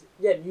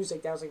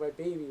 music, that was like my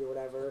baby or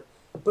whatever.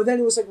 But then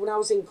it was like when I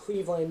was in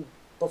Cleveland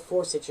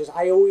before Stitches,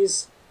 I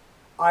was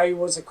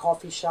a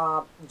coffee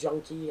shop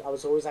junkie. I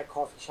was always at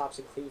coffee shops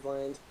in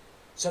Cleveland.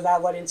 So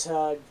that led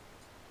into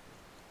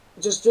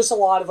just a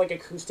lot of like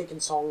acoustic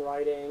and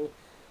songwriting.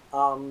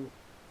 I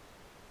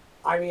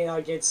mean,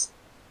 like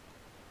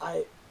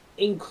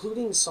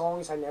including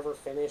songs I never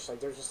finished. Like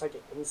there's just like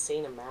an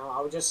insane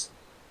amount.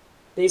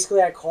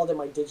 I called it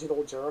my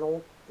digital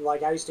journal.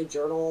 Like I used to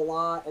journal a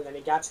lot, and then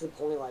it got to the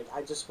point like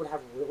I just would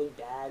have really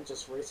bad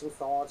just racing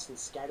thoughts and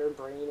scattered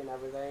brain and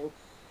everything.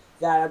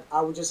 That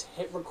I would just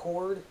hit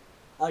record.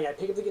 Like I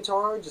pick up the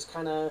guitar, just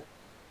kind of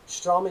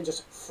strum and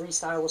just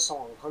freestyle a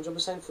song, 100%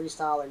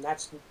 freestyle, and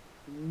that's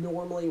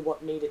normally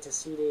what made it to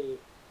CD.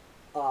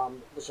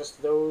 Was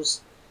just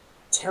those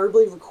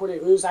terribly recorded.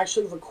 It was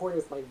actually recorded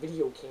with my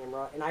video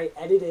camera, and I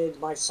edited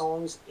my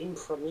songs in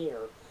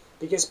Premiere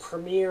because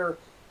Premiere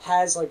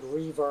has like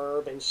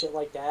reverb and shit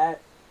like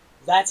that.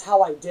 That's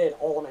how I did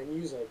all of my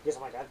music because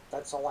I'm like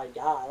that's all I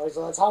got. Like,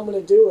 so that's how I'm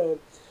gonna do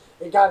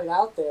it. It got it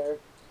out there,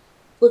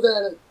 but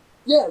then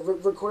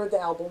recorded the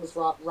album with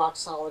rock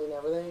solid and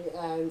everything,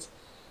 and.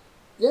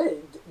 Yeah,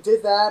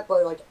 did that,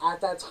 but, like,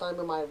 at that time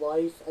in my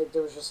life,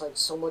 there was just, like,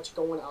 so much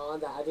going on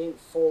that I didn't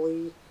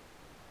fully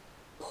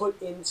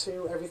put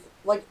into everything.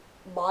 Like,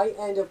 my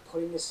end of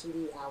putting the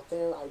CD out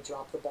there, I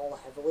dropped the ball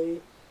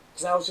heavily,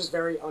 because I was just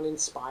very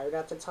uninspired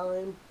at the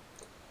time.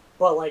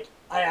 But like,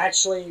 I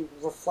actually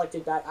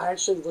reflected back. I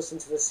actually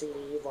listened to the CD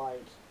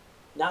like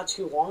not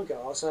too long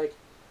ago. I was like,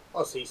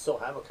 Oh, so you still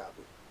have a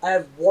copy? I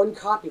have one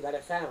copy that I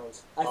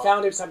found. I Oh. found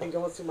it because I've been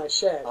going through my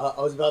shit.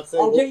 I was about to say.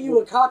 I'll get you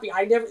a copy.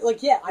 I never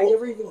like yeah. I Well-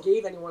 never even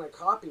gave anyone a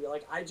copy.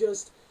 Like I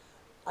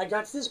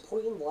got to this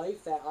point in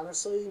life that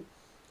honestly,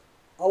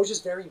 I was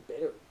just very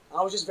bitter.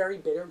 I was just very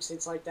bitter because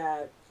it's like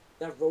that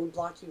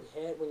roadblock you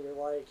hit when you're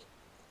like,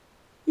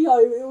 you know,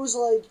 it was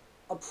like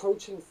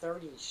approaching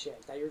 30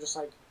 shit that you're just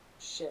like,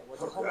 shit, what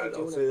the hell am I God,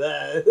 don't doing? say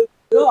that.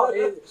 No,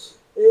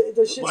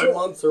 the shit's My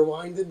months are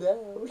winding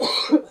down.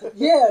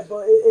 yeah,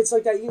 but it's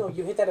like that. You know,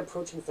 you hit that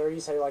approaching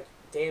 30s, so you're like,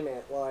 damn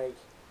it, like.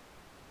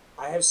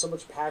 I have so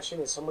much passion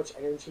and so much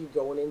energy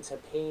going into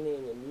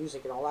painting and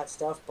music and all that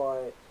stuff,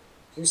 but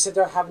you sit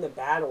there having a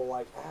battle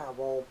like,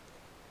 well,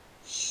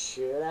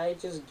 should I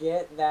just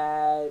get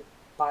that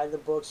by the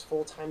books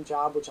full time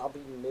job, which I'll be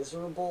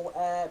miserable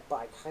at, but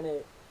I kind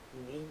of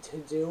need to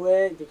do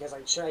it because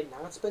like, should I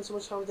not spend so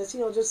much time with this?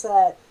 You know, just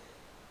that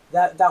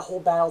whole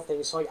battle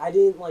thing. So like, I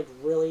didn't like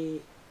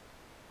really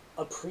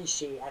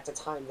appreciate at the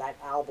time that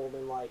album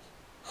and like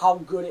how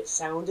good it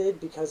sounded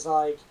because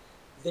like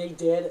they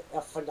did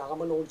a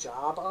phenomenal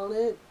job on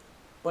it,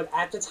 but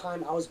at the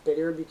time I was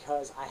bitter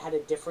because I had a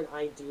different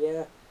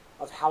idea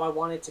of how I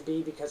wanted it to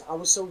be because I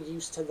was so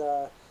used to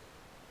the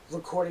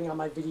recording on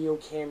my video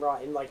camera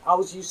and like I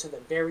was used to the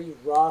very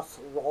rough,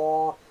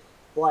 raw,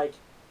 like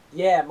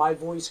yeah, my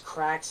voice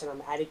cracks and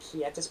I'm at a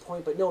key at this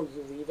point, but no,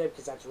 you leave it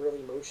because that's real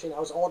emotion. I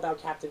was all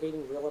about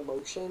captivating real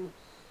emotion.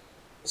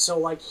 So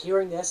like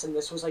hearing this and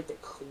this was like the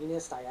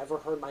cleanest I ever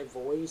heard my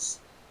voice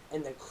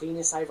and the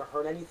cleanest I ever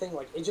heard anything,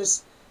 like it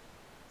just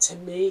to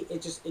me,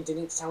 it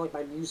didn't sound like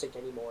my music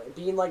anymore. And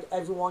being like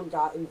everyone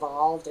got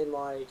involved and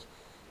like,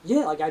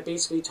 yeah, like I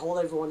basically told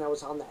everyone that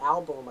was on the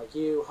album, like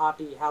you,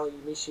 Hoppy, Hallie,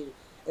 Mishi,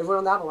 everyone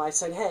on the album, I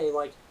said, hey,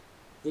 like,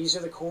 these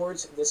are the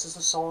chords, this is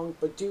the song,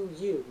 but do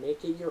you,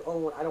 make it your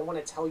own. I don't want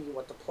to tell you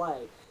what to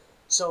play.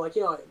 So like,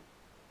 you know,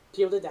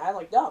 people did that,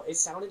 like, no, it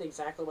sounded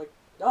exactly like,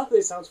 no,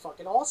 it sounds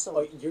fucking awesome.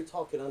 Oh, you're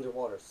talking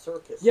Underwater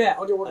Circus. Yeah,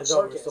 Underwater I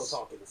thought we Circus. were still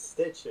talking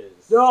Stitches.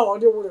 No,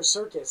 Underwater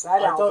Circus,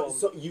 that I album. thought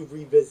so. You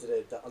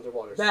revisited the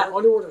Underwater That Circus.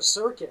 Underwater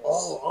Circus.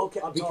 Oh, okay.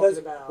 I'm Because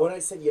talking about. when I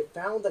said you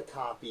found a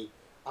copy,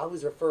 I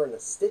was referring to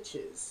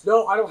Stitches.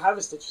 No, I don't have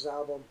a Stitches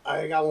album.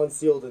 I got one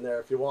sealed in there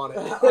if you want it.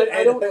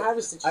 I don't have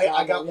a Stitches album.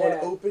 I got one yeah.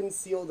 open,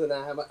 sealed, and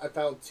I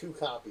found 2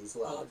 copies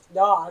left.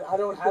 No, I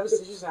don't have a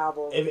Stitches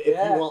album. If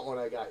yeah. you want one,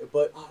 I got it.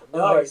 But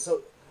nice. all right,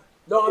 so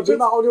No, I'm talking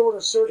about Underwater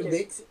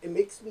Circus. it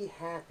makes me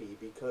happy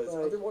because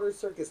Like- Underwater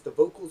Circus, the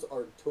vocals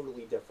are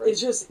totally different.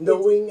 It's just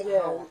knowing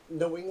yeah.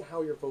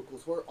 how your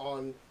vocals were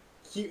on,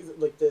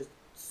 like the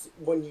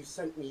when you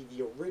sent me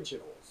the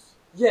originals.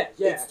 Yeah.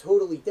 It's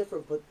totally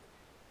different, but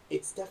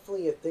it's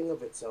definitely a thing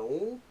of its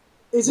own.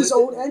 It's its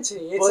own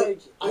entity. It's but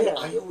like yeah.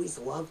 I always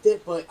loved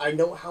it, but I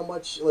know how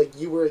much like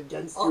you were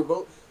against your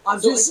vote. I'm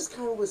So just I just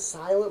kind of was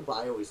silent, but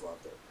I always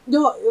loved it.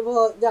 no.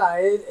 Well,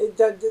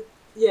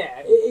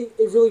 yeah.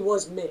 It really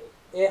was me.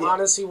 It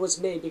honestly was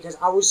me because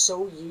I was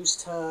so used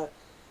to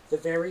the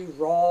very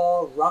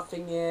raw,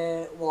 roughing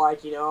it,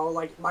 like, you know,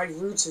 like my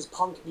roots is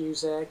punk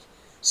music,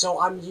 so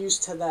I'm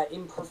used to the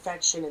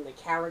imperfection in the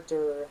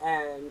character,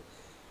 and,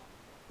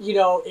 you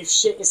know, if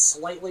shit is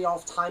slightly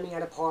off timing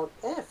at a part,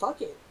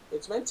 fuck it.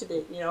 It's meant to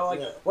be, you know,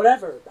 like,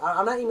 whatever.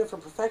 I'm not aiming for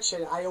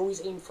perfection. I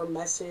always aim for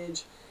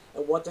message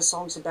and what the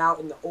song's about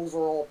and the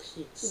overall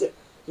piece. Yeah.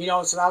 You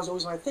know, so that was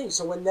always my thing.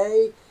 So when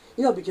they,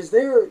 you know, because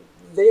they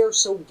are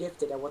so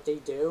gifted at what they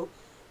do,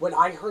 when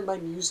I heard my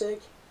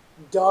music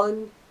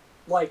done,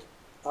 like,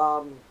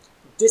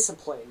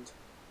 disciplined,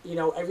 you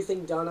know,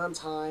 everything done on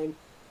time,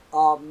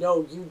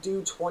 no, you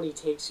do 20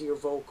 takes of your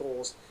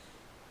vocals,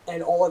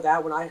 and all of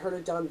that, when I heard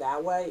it done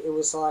that way, it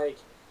was like,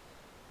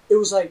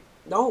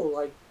 no,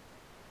 like,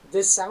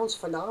 this sounds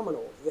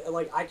phenomenal.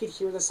 Like, I could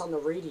hear this on the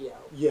radio,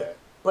 Yeah.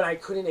 but I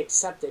couldn't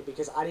accept it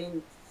because I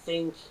didn't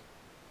think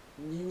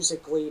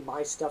musically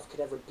my stuff could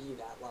ever be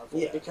that level.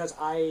 Yeah. Because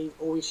I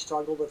always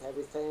struggled with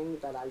everything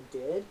that I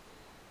did,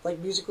 like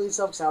musically and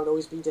stuff, because I would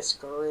always be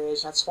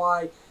discouraged. That's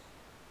why,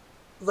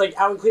 like,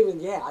 out in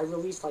Cleveland, I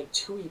released like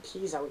 2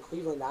 EPs out in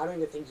Cleveland that I don't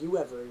even think you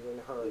ever even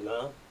heard.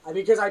 No.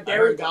 Because I I buried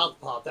heard them.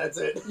 goth pop. That's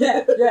it.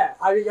 Yeah.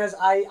 Because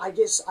I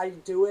guess I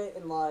do it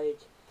and like,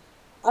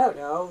 I don't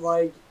know,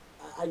 like,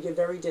 I get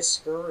very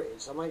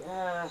discouraged. I'm like,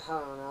 I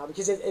don't know,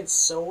 because it's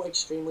so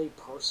extremely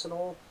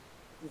personal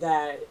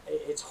that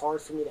it's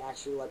hard for me to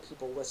actually let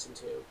people listen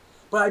to.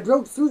 But I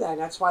broke through that, and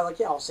that's why, like,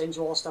 I'll send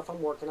you all stuff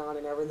I'm working on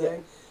and everything.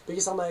 Yeah.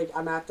 Because I'm like,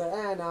 I'm at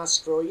the, nah,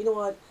 screw it. You know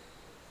what?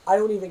 I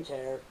don't even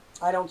care.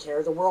 I don't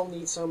care. The world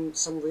needs some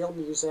real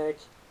music,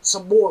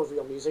 some more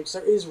real music. So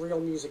there is real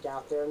music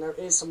out there, and there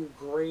is some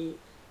great,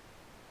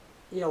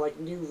 you know, like,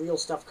 new real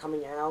stuff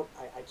coming out.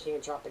 I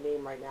can't drop a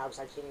name right now because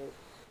I can't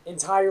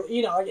entirely,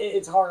 you know, like,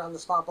 it's hard on the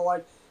spot, but,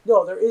 like,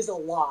 no, there is a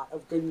lot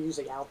of good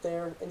music out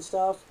there and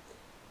stuff,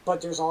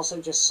 but there's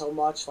also just so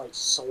much, like,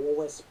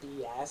 soulless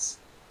BS,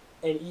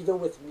 and either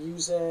with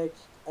music,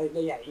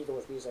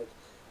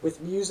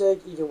 with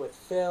music, even with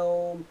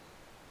film,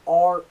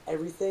 art,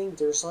 everything,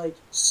 there's like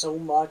so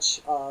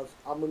much of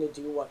I'm gonna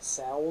do what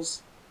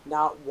sells,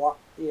 not what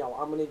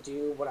I'm gonna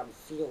do what I'm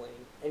feeling,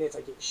 and it's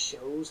like it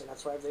shows, and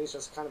that's why everything's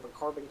just kind of a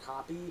carbon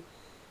copy,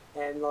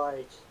 and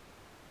like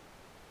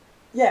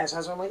yeah, so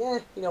that's why I'm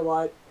like, you know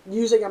what,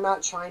 music, I'm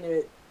not trying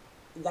to.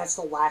 That's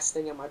the last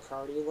thing on my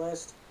priority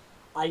list.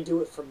 I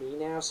do it for me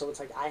now, so it's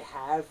like I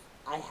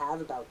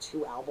have about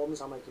 2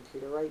 albums on my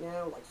computer right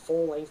now, like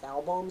full length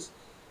albums,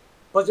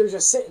 but they're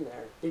just sitting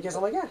there because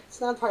I'm like, it's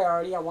not a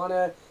priority. I want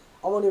to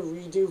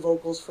redo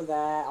vocals for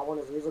that. I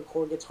want to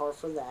re-record guitar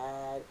for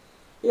that.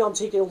 I'm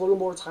taking a little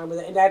more time with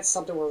it, and that's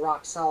something where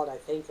Rock Solid, I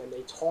think, and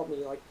they taught me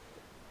like,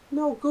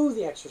 no, go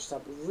the extra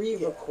step,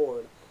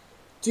 re-record,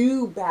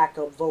 do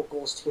backup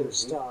vocals to your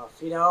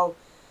stuff.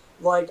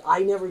 Like I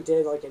never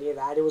did like any of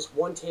that. It was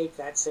one take.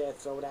 That's it.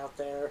 Throw it out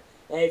there.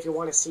 Hey, if you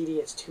want a CD,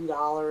 it's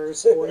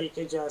 $2, or you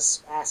could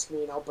just ask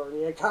me and I'll burn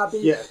you a copy.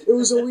 Yeah. It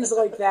was always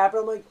like that,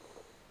 but I'm like,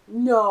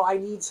 no, I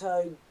need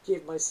to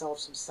give myself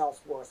some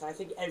self-worth. I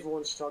think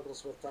everyone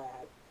struggles with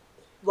that.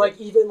 Like,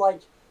 even, like,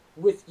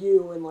 with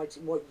you and, like,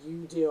 what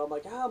you do, I'm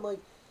like,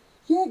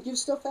 yeah, give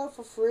stuff out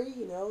for free,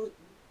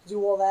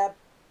 do all that,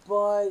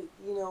 but,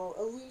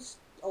 at least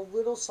a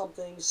little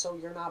something so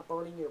you're not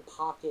burning your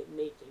pocket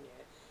making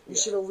it. You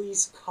should at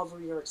least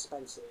cover your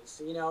expenses.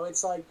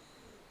 It's like,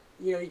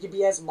 you can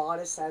be as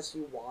modest as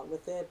you want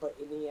with it, but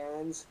in the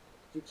end,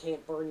 you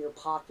can't burn your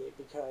pocket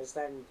because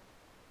then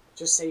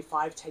just say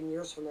 5-10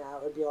 years from now,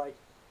 it'd be like,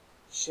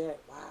 shit,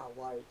 wow,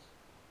 like,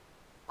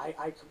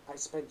 I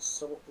spent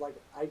so, like,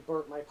 I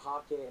burnt my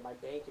pocket and my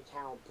bank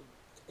account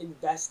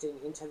investing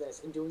into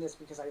this and doing this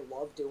because I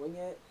love doing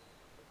it,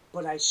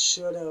 but I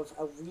should have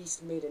at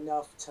least made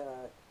enough to,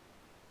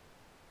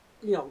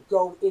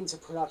 go into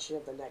production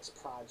of the next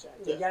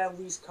project. You gotta at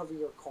least cover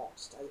your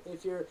cost.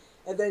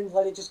 And then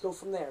let it just go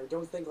from there.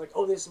 Don't think like,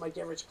 oh, this is my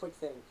get rich quick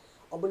thing.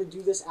 I'm going to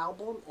do this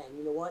album, and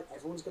you know what?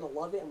 Everyone's going to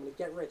love it. I'm going to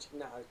get rich.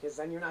 No, because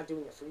then you're not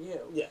doing it for you.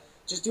 Yeah.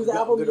 Just do the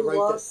album you love. I'm going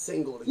to write this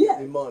single to get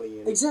me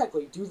money.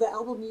 Exactly. Do the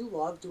album you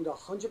love. Do it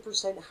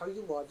 100% how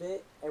you love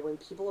it. And when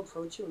people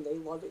approach you and they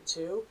love it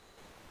too,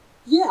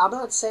 I'm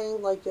not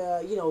saying like,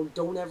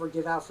 don't ever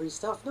give out free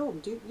stuff. No,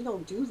 do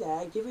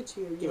that. Give it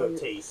to your, give it a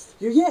taste.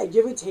 Give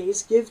it a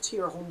taste. Give to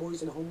your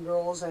homeboys and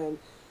homegirls and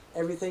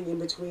everything in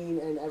between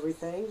and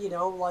everything.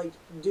 Like,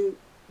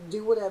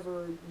 do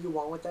whatever you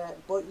want with that,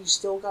 but you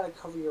still got to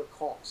cover your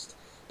cost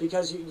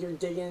because you're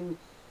digging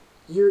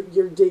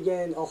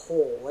a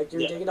hole. Like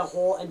you're digging a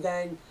hole, and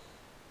then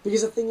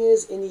because the thing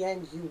is, in the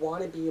end, you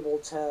want to be able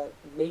to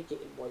make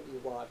it in what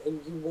you love, and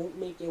you won't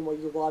make it in what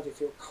you love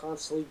if you're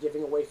constantly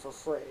giving away for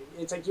free.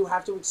 It's like you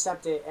have to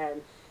accept it,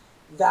 and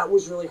that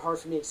was really hard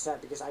for me to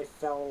accept because I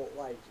felt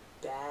like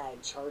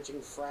bad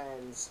charging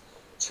friends,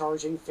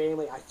 charging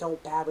family. I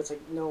felt bad, but it's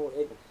like no,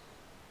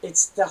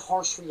 it's the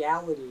harsh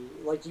reality.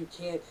 Like, you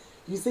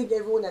think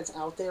everyone that's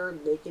out there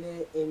making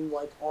it in,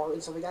 like, art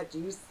and stuff like that, do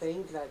you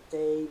think that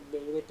they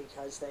made it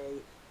because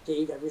they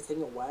gave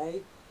everything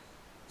away?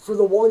 For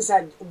the ones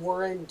that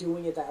weren't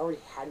doing it, that already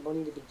had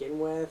money to begin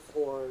with,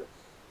 or,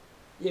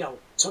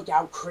 took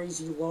out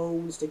crazy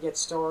loans to get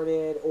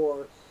started,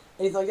 or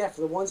anything like that,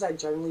 for the ones that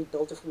generally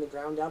built it from the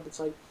ground up, it's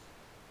like,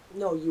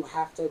 no, you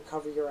have to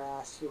cover your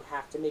ass, you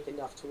have to make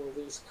enough to at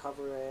least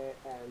cover it,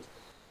 and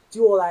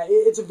do all that.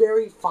 It's a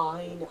very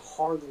fine,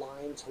 hard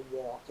line to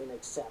walk and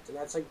accept, and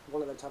that's like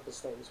one of the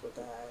toughest things with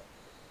that.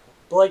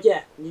 But like,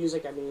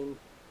 music. I mean,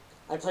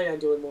 I plan on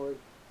doing more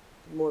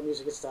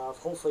music and stuff.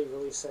 Hopefully,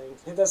 releasing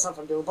that's stuff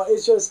I'm doing. But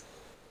it's just,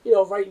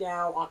 right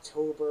now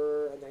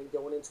October, and then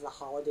going into the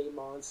holiday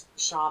months.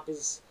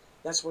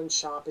 That's when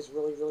shop is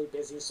really really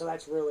busy. So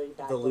that's really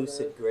back. The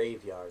Lucid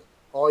Graveyard.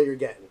 All you're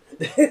getting.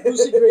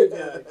 Lucid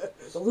Graveyard.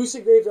 The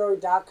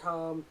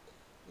LucidGraveyard.com.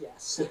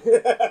 Yes.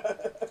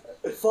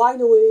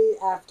 Finally,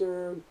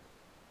 after...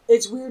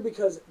 It's weird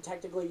because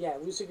technically,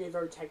 Lucid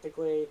Graveyard,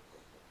 technically,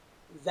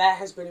 that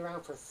has been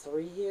around for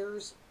 3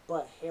 years,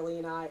 but Haley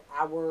and I,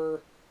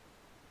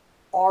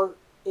 our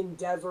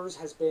endeavors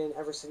has been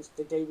ever since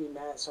the day we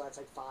met, so that's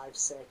like 5,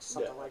 6,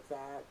 something like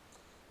that.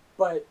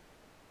 But,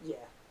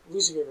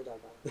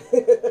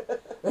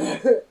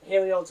 LucidGraveyard.com.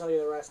 Haley will tell you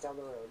the rest down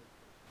the road.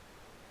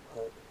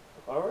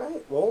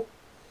 Alright, well,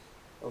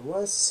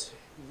 unless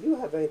you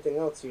have anything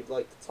else you'd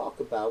like to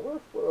talk about, we're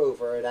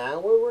over an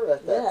hour. We're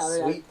at that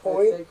sweet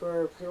point. I think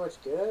we're pretty much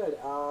good.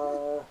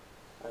 I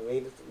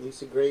mean,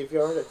 Lucid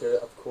Graveyard.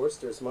 Of course,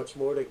 there's much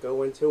more to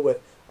go into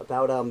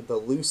about the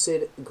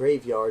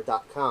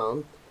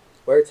LucidGraveyard.com,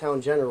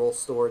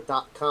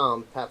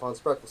 WaretownGeneralStore.com. Pat Von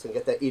Spreckles can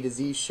get that E to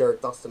Z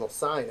shirt. Dustin will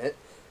sign it.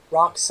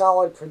 Rock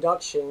Solid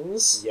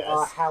Productions.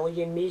 Yes.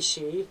 Hallie and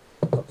Mishi.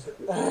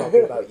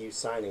 Talking about you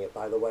signing it,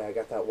 by the way, I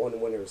got that One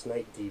Winter's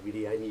Night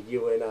DVD. I need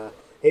you and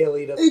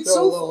Haley to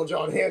throw a little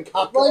John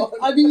Hancock on.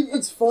 I mean,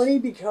 it's funny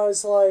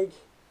because,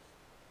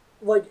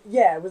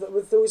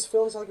 with those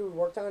films we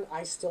worked on,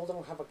 I still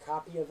don't have a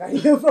copy of any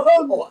of them.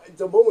 Oh,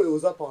 the moment it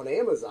was up on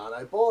Amazon,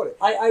 I bought it.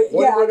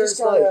 One Winter's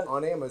Night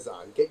on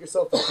Amazon. Get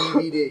yourself a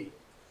DVD.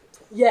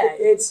 Yeah,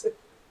 it's...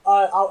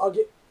 I'll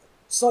get...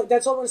 So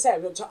that's all I'm gonna say.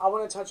 I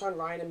want to touch on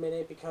Ryan in a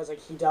minute because like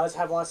he does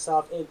have a lot of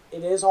stuff. It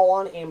is all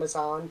on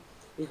Amazon.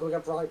 You can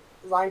look up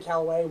Ryan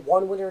Calloway,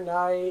 One Winter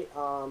Night,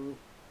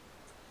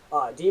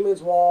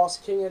 Demon's Waltz,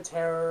 King of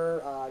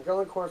Terror, Girl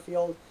in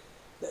Cornfield.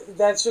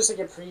 That's just like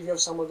a preview of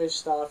some of his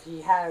stuff.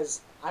 He has,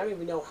 I don't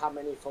even know how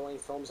many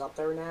full-length films up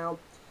there now.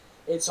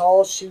 It's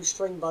all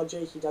shoestring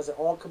budget. He does it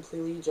all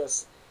completely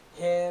just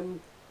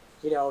him,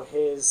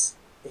 his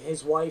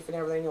wife and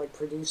everything, like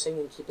producing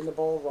and keeping the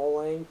ball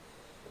rolling.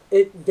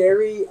 He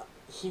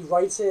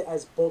writes it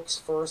as books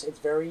first.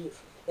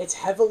 It's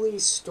heavily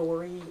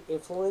story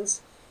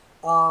influence.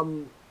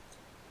 Not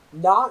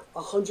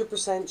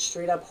 100%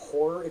 straight up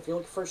horror. If you're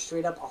looking for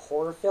straight up a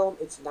horror film,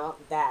 it's not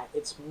that.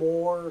 It's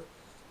more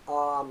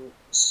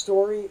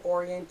story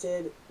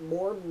oriented,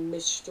 more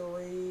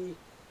mystery,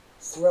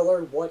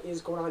 thriller. What is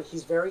going on?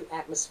 He's very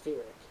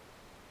atmospheric,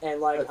 and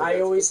like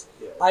I always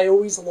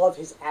love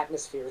his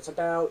atmosphere. It's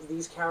about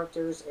these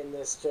characters in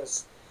this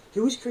just. He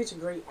always creates a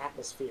great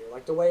atmosphere,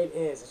 like the way it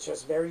is. It's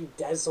just very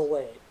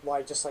desolate,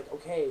 like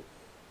okay,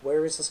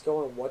 where is this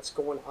going? What's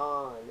going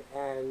on?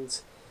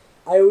 And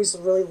I always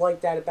really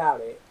like that about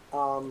it.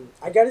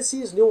 I got to see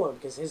his new one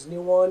because his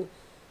new one,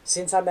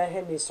 since I met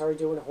him and he started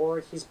doing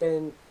horror, he's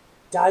been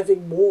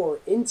diving more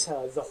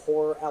into the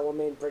horror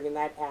element, bringing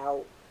that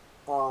out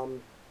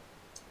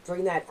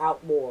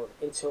more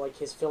into like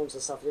his films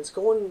and stuff. And it's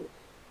going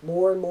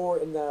more and more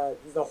in the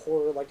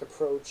horror like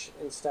approach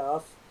and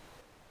stuff.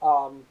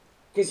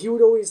 Because he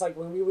would always, like,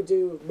 when we would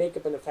do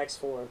makeup and effects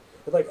for him,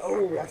 he'd be like,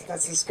 oh,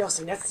 that's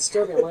disgusting, that's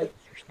disturbing. I'm like,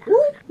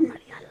 what?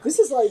 This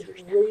is, like,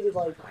 rated,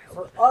 like,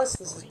 for us,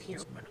 this is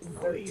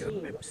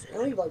PG-13.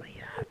 Really, like,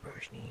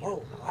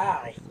 oh,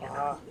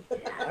 wow.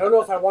 I don't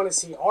know if I want to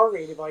see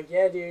R-rated, but, like,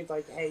 yeah, dude,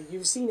 like, hey,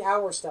 you've seen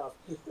our stuff.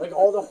 Like,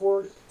 all the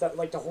horror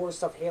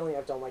stuff Haley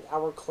I've done, like,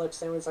 our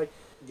clips, and it's like,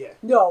 Yeah.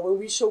 no, when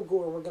we show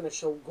gore, we're going to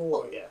show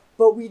gore. Oh, yeah.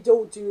 But we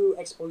don't do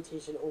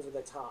exploitation over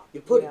the top.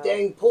 You put a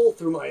dang pole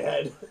through my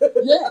head.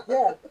 Yeah.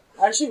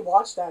 I actually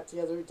watched that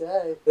the other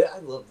day. Yeah, I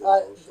love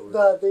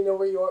those They Know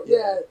Where You Are.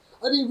 Yeah.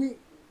 I mean,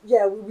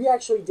 we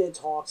actually did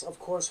talks. Of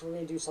course, we're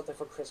going to do something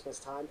for Christmas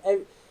time.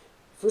 And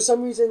for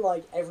some reason,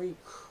 like, every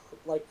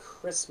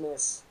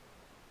Christmas,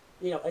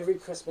 every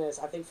Christmas,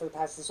 I think for the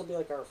past, this will be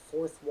like our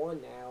fourth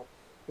one now,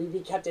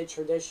 we kept a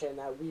tradition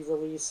that we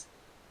release,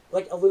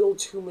 like, a little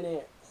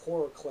 2-minute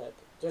horror clip.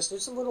 Just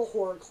a little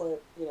horror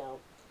clip,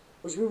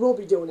 which we will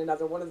be doing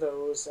another one of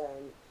those,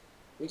 and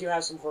we do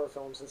have some horror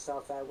films and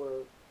stuff that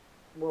we're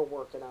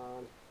working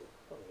on.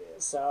 Oh, yeah.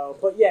 So,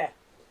 but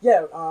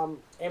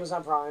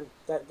Amazon Prime,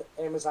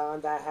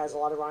 Amazon that has a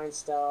lot of Ryan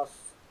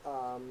stuff.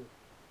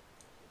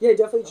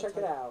 Definitely check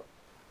it out.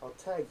 I'll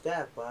tag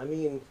that, but I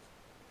mean,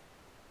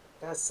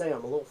 I gotta say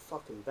I'm a little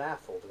fucking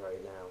baffled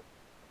right now,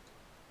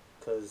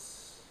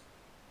 because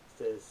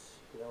it's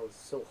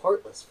so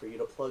heartless for you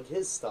to plug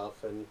his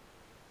stuff, and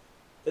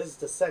this is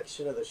the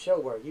section of the show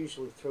where I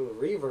usually throw a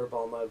reverb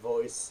on my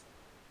voice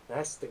and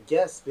ask the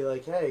guests, be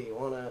like, hey, you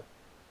wanna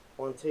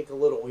take a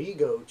little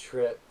ego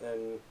trip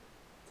and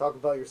talk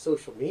about your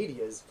social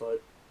medias,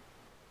 but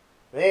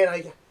man,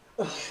 I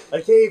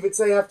can't even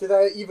say after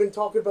that, even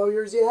talking about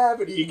yours, you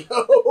have an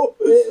ego.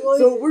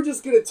 So we're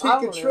just gonna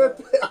take a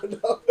trip. I'm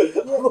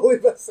only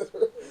messing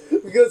around.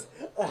 Because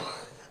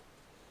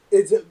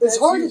it's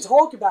hard to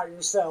talk about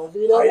yourself,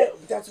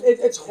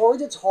 it's hard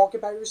to talk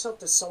about yourself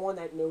to someone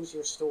that knows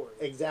your story.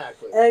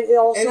 Exactly. And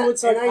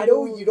I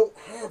know you don't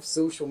have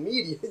social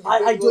media.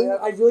 I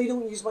really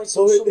don't use my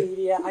social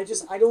media. I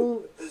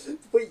don't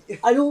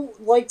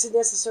like to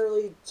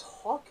necessarily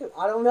talk.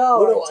 I don't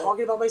know.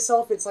 Talking about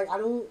myself, it's like I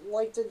don't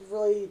like to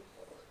really.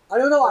 I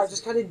don't know. I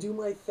just kind of do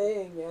my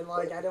thing, and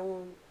like I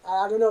don't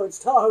know. It's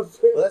tough.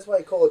 Well, that's why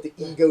I call it the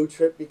ego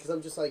trip, because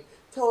I'm just like,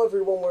 tell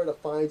everyone where to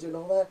find you and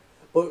all that.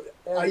 But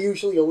I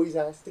usually always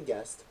ask the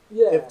guest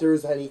if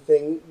there's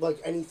anything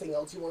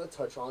else you want to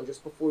touch on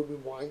just before we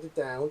wind it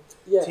down.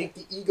 Yeah. Take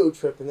the ego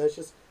trip, and that's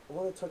just, I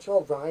want to touch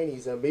on Ryan.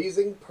 He's an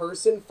amazing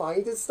person.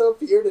 Find his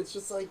stuff here, and it's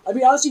just like... I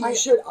mean, honestly, you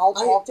should. I'll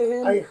talk to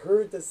him. I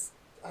heard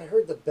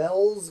the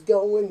bells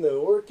going, the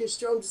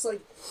orchestra. I'm just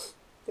like,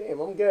 damn,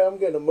 I'm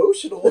getting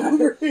emotional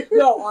over here.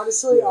 No,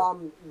 honestly,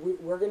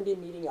 we're going to be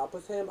meeting up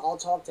with him. I'll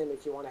talk to him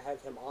if you want to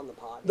have him on the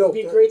pod. No,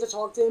 It'd be great to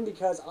talk to him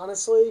because,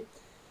 honestly...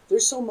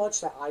 There's so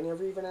much that I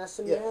never even asked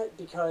him yet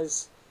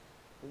because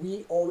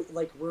we're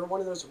one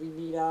of those, we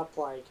meet up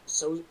like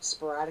so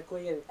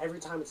sporadically, and every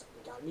time it's like,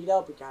 we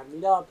gotta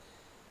meet up.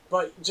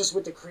 But just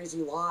with the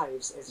crazy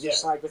lives, it's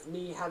just like with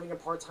me having a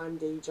part-time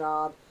day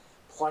job,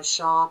 plus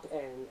shop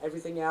and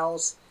everything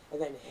else,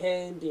 and then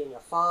him being a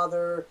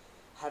father,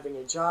 having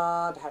a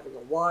job, having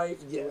a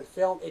wife, doing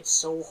film, it's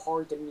so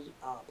hard to meet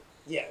up.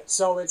 Yeah.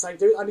 So it's like,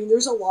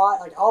 there's a lot.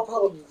 Like, I'll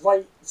probably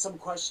write some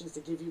questions to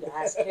give you to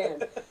ask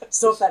him.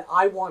 Stuff that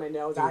I want to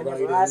know that I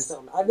never asked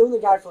him. I've known the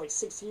guy for like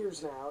 6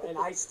 years now, and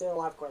I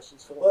still have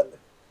questions for him.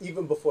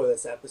 Even before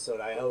this episode,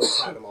 I always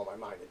had him on my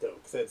mind to do.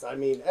 Because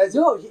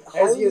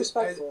as you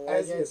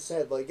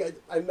said, like,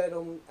 I met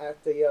him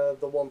at the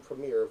one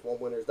premiere of One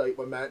Winter's Night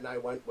when Matt and I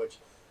went, which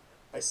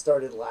I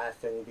started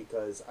laughing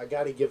because I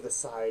got to give the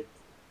side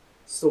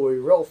story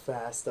real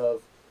fast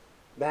of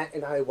Matt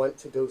and I went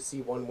to go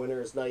see One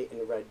Winter's Night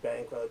in Red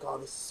Bank. We're like, oh,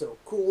 this is so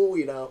cool,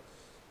 you know.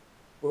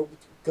 We'll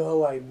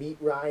go, I meet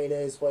Ryan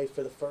and his wife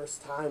for the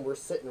first time. We're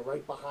sitting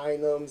right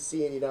behind them,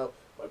 seeing, you know,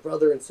 my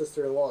brother and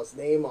sister-in-law's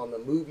name on the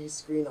movie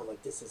screen. I'm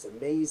like, this is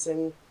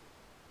amazing.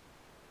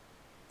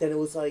 Then it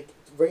was like,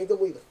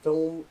 randomly the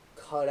film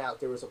cut out.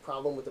 There was a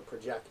problem with the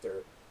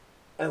projector.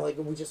 And like,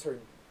 we just heard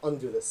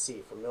Under the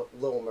Sea from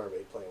Little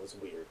Mermaid playing. It was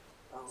weird.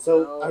 Oh,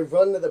 So no. I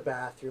run to the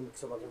bathroom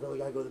because I'm like, I really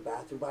gotta go to the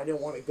bathroom, but I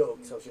didn't want to go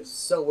because I was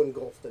just so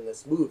engulfed in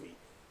this movie.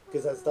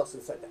 Because as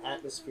Dustin said, the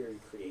atmosphere he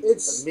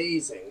creates is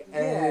amazing. Yeah,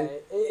 And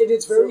and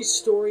it's very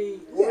so- story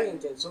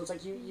oriented. So it's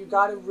like you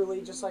gotta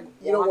really just like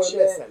you don't watch want to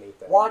miss it.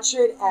 anything. Watch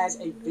it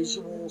as a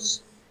visual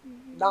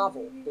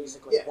novel,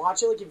 basically. Yeah.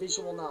 Watch it like a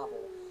visual novel.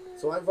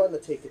 So I run to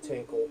take a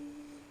tinkle,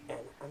 and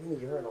I'm in the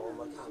urinal. I'm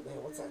like, oh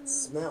man, what's that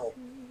smell?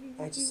 And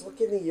I just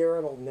look in the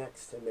urinal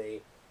next to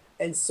me,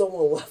 and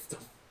someone left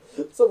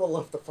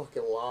a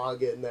fucking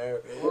log in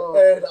there. Whoa.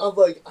 And I'm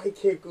like, I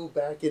can't go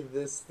back into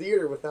this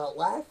theater without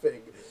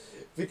laughing.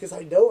 Because I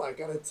know I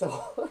gotta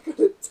tell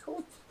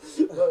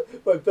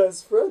my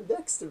best friend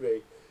next to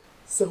me.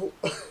 So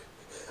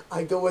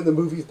I go in the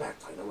movie's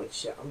back line. I'm like,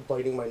 shit, I'm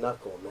biting my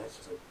knuckle. And Matt's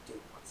just like, dude,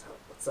 what's up?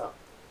 What's up?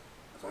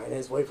 Ryan and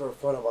his wife are in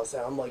front of us.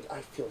 And I'm like,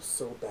 I feel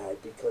so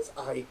bad because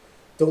I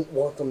don't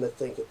want them to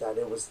think that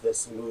it was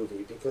this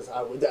movie. Because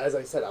as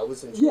I said, I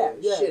was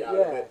enjoying the shit out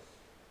of it.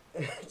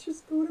 And I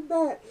just go to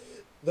Matt.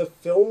 The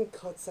film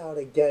cuts out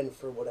again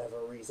for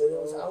whatever reason.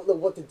 I don't know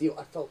what the deal.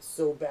 I felt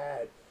so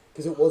bad.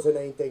 Because it wasn't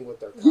anything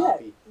with their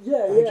copy.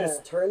 I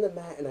just turn to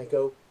Matt and I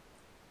go,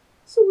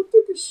 someone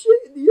took a shit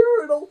in the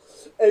urinal.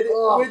 And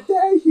with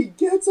that, he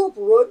gets up,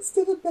 runs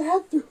to the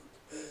bathroom.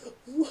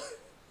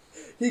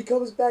 He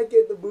comes back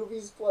in, the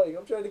movie's playing.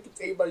 I'm trying to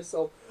contain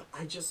myself.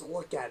 I just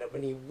look at him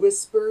and he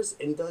whispers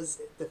and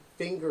does the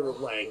finger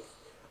length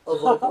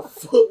of like a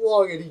foot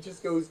long. And he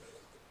just goes,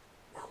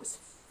 that was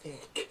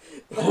thick.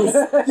 That was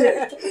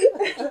thick.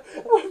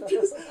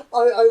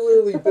 I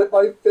literally bit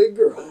my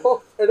finger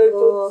off and I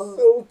felt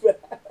so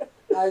bad.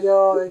 I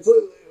know.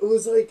 But it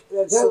was like,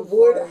 that so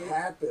would funny.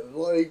 happen.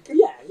 Like,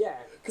 Yeah.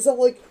 because I'm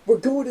like, we're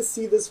going to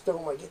see this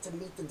film. I get to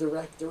meet the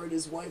director and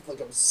his wife. Like,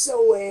 I'm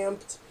so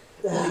amped.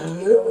 Like,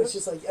 you know, it's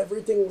just like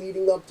everything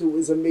leading up to it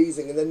was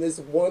amazing. And then this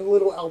one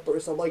little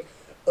outburst, I'm like,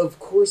 of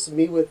course,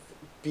 me with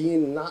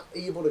being not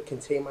able to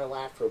contain my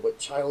laughter with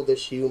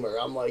childish humor,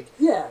 I'm like,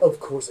 Yeah. of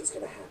course it's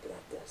going to happen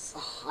at this.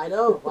 I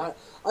know.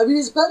 I mean,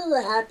 it's better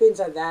that happens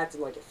at that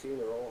than like a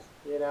funeral,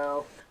 you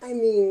know? I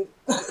mean,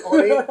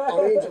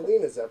 on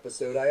Angelina's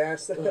episode,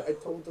 I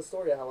told the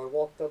story how I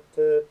walked up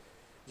to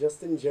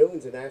Justin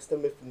Jones and asked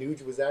him if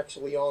Nuge was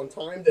actually on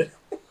time today.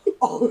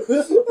 Oh,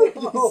 He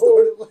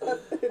started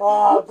laughing.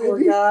 oh poor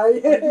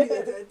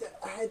guy.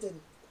 I had to,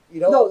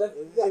 you know. No,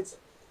 that's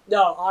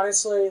no.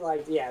 Honestly,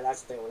 like, yeah,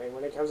 that's the thing.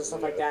 When it comes to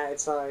stuff like that,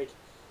 it's like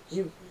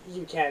you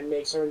can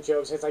make certain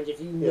jokes. It's like if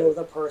you know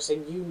the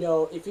person,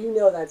 if you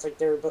know that's like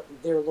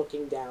they're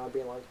looking down,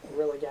 being like,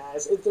 really,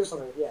 guys, if there's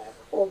something,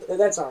 well,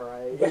 that's all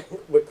right.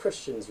 With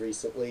Christians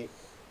recently,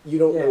 you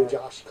don't know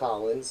Josh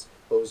Collins,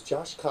 but it was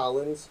Josh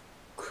Collins,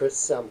 Chris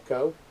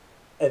Semko,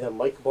 and then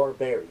Mike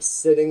Barberi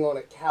sitting on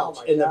a couch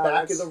in the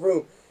back of the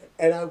room.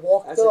 And I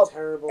walked up,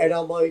 and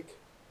I'm like,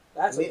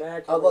 that's a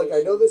bad I'm like,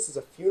 I know this is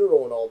a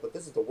funeral and all, but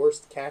this is the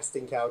worst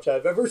casting couch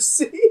I've ever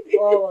seen.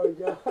 Oh my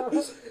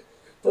god.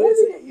 But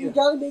you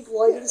gotta make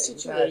light of the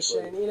situation,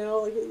 exactly. you know?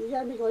 Like, you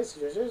gotta make light of the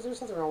situation.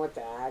 There's nothing wrong with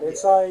that.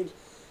 It's like,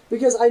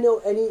 because I know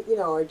any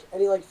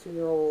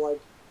funeral,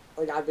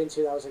 like I've been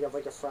to that was like of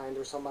like a friend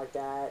or something like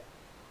that.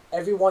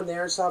 Everyone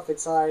there and stuff,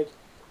 it's like,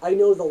 I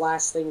know the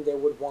last thing they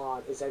would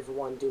want is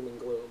everyone doom and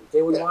gloom.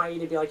 They would want you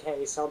to be like,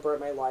 hey, celebrate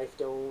my life,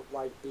 don't,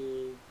 like,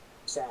 be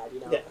sad, you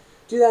know? Yeah.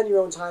 Do that in your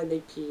own time,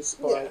 make peace,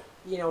 but,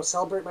 you know,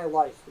 celebrate my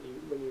life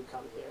when you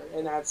come here.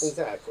 And that's...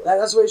 Exactly.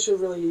 That's the way it should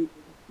really,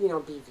 you know,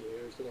 be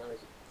viewed, you know?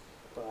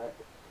 But,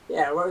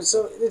 yeah,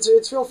 so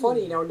it's real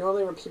funny, you know,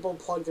 normally when people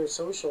plug their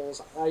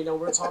socials, you know,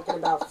 we're talking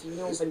about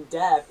funerals and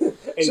death.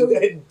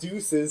 and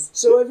deuces.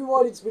 So,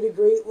 everyone, it's been a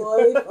great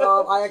life.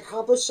 I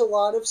accomplished a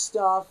lot of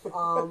stuff.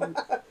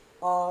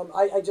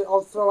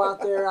 I'll throw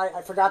out there,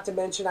 I forgot to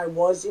mention, I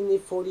was in the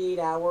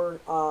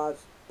 48-hour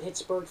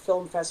Pittsburgh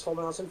Film Festival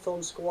when I was in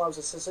film school. I was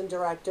assistant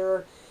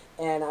director,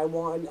 and I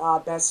won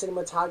Best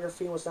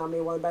Cinematography and was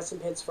nominated one of the best in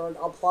Pittsburgh.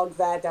 I'll plug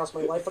that. That was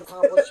my life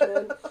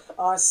accomplishment.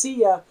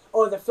 See ya.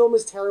 Oh, the film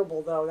is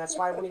terrible, though. That's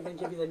why I won't even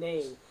give you the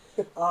name.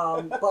 But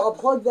I'll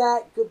plug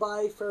that.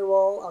 Goodbye,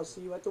 farewell. I'll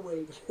see you at the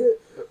wake.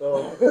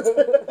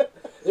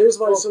 There's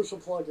my social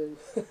plugging.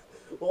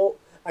 Well,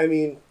 I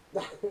mean,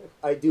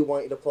 I do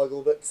want you to plug a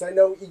little bit because I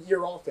know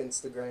you're off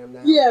Instagram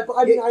now. Yeah, but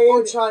I mean,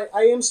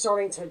 I am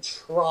starting to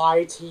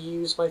try to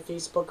use my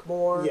Facebook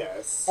more.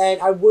 Yes.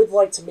 And I would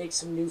like to make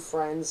some new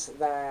friends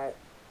that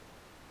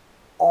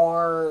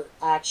are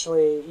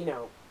actually, you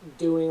know,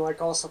 doing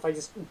like all stuff like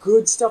this,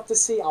 good stuff to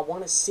see. I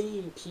want to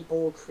see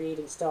people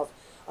creating stuff.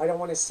 I don't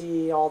want to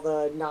see all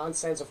the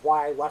nonsense of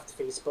why I left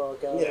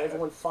Facebook,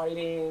 everyone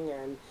fighting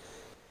and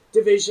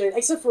division,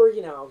 except for,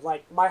 you know,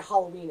 like my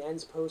Halloween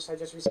Ends post I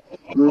just recently.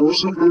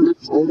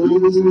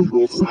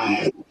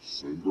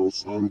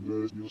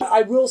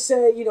 I will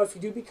say, you know, if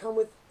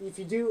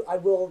you do, I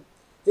will.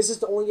 This is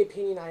the only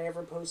opinion I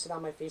ever posted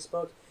on my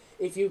Facebook.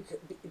 If you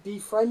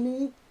befriend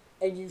me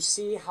and you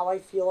see how I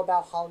feel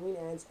about Halloween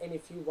Ends, and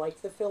if you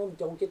like the film,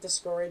 don't get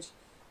discouraged.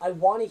 I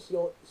want to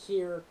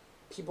hear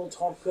people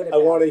talk good about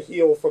it. I want to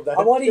heal from that.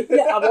 I want to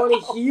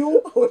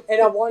heal,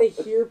 and I want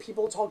to hear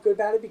people talk good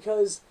about it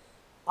because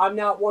I'm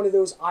not one of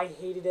those I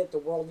hated it, the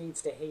world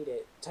needs to hate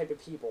it type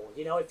of people.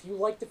 You know, if you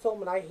like the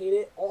film and I hate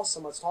it,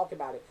 awesome, let's talk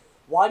about it.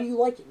 Why do you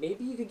like it?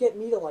 Maybe you could get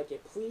me to like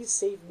it. Please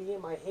save me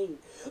and my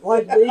hate.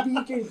 Like, maybe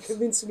you can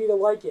convince me to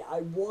like it.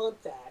 I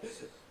want that.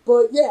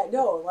 But yeah,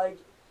 no, like,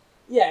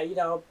 yeah, you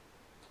know,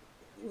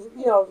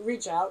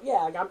 reach out.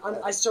 Yeah, like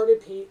I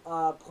started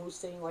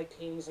posting like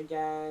paintings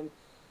again.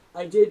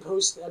 I did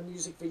post a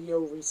music video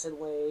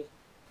recently.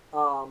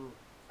 I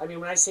mean,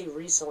 when I say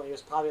recently, it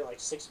was probably like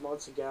 6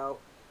 months ago.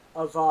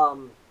 Of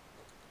one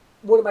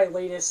of my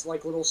latest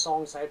like little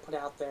songs I put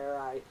out there.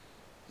 I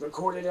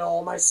recorded it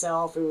all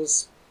myself.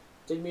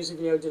 Did a music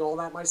video, did all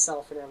that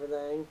myself and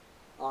everything.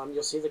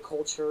 You'll see the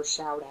culture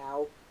shout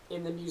out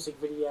in the music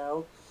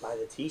video. Buy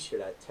the T-shirt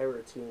at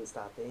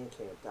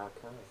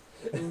terrortunes.bandcamp.com.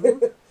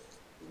 Mm-hmm.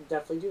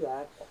 Definitely do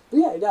that. But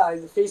yeah, no,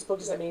 Facebook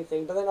is the main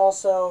thing. But then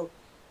also,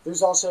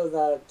 there's also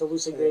the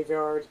Lucid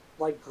Graveyard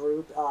like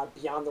group,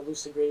 Beyond the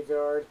Lucid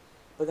Graveyard.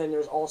 But then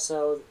there's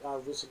also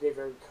Lucid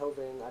Graveyard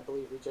Coven. I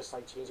believe we just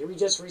like changed it. We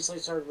just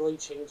recently started really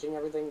changing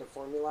everything to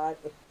formulate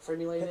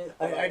it.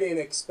 I didn't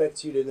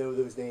expect you to know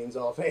those names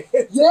offhand.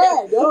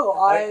 Yeah, no,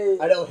 I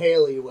know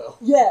Haley will.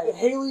 Yeah,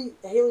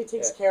 Haley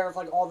takes care of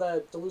like all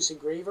the Lucid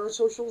Graveyard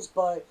socials.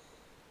 But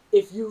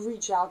if you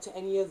reach out to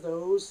any of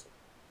those,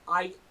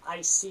 I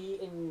see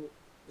and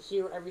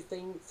hear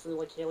everything through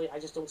like Haley. I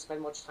just don't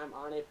spend much time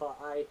on it, but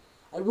I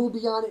will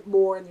be on it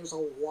more, and there's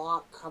a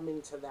lot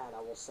coming to that.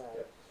 I will say.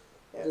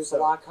 Yeah, there's a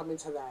lot coming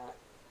to that.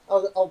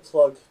 I'll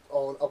plug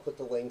on. I'll put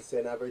the links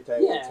in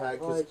everything. Yeah,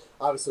 because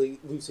obviously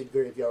Lucid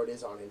Graveyard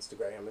is on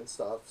Instagram and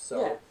stuff.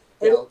 So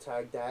yeah, I'll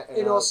tag that.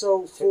 And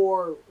also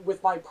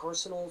with my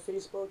personal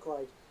Facebook,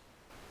 like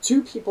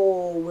 2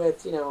 people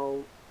with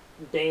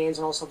bands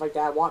and all stuff like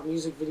that want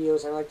music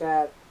videos and like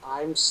that.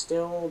 I'm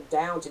still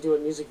down to do a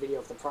music video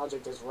if the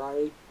project is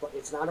right, but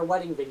it's not a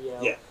wedding video.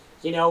 Yeah.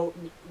 You know,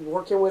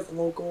 working with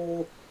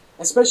local,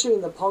 especially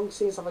in the punk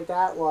scene and stuff like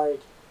that,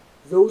 like.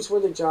 Those were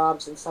the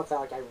jobs and stuff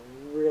that like I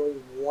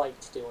really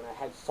liked doing. I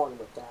had fun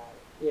with that,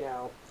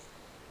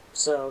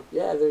 So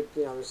yeah,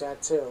 there's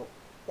that too.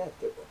 Yeah,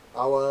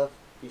 I'll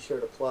be sure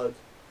to plug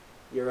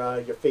your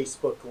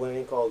Facebook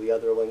link, all the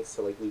other links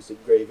to like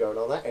Lucid Graveyard and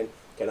all that, and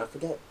cannot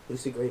forget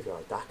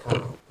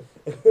lucidgraveyard.com.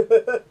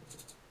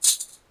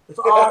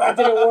 Oh, it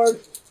didn't work.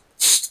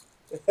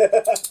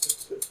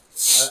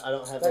 I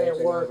don't have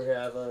anything over here.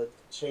 I have a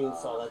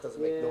chainsaw that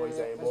doesn't make noise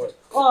anymore.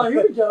 Oh,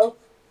 here we go.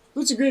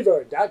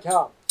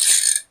 lucidgraveyard.com.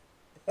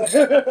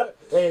 There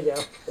you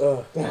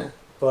go.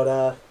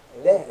 But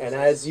yeah, and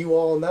as you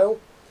all know,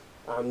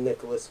 I'm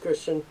Nicholas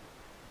Christian.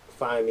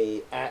 Find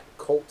me at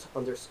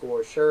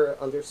cult_sure_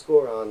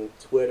 on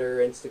Twitter,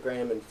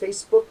 Instagram, and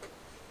Facebook.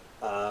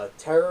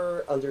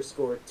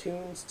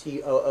 Terror_tunes,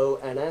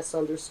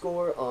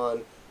 TOONS_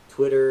 on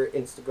Twitter,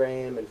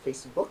 Instagram, and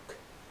Facebook.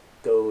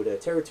 Go to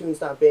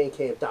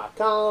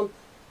terrortunes.bandcamp.com.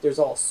 There's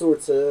all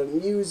sorts of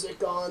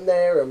music on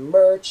there and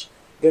merch.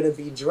 Gonna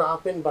be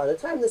dropping by the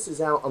time this is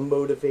out. I'm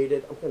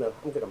motivated. I'm gonna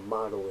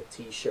model a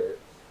T-shirt.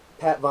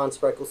 Pat Von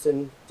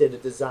Sprekelson did a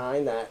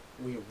design that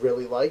we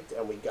really liked,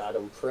 and we got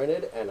him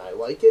printed, and I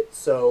like it.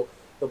 So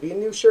there'll be a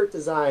new shirt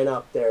design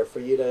up there for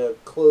you to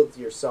clothe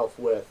yourself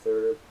with,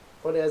 or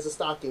put it as a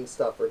stocking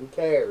stuffer. Who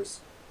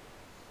cares?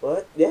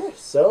 But yeah,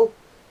 so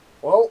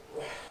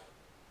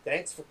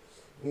thanks for.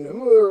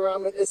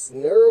 It's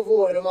nerve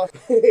void. I'm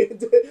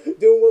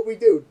doing what we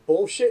do,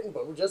 bullshitting,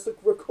 but we're just a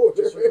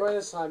recorder. Just recording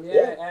this time,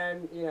 yeah.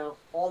 And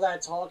all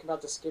that talk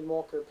about the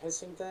Skinwalker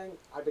pissing thing.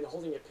 I've been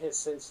holding a piss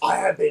since. I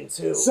have been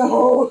too.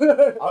 So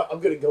I'm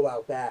gonna go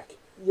out back.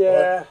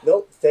 Yeah. But,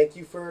 nope. Thank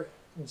you for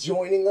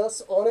joining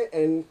us on it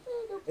and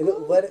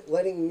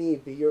letting me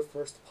be your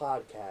first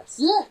podcast.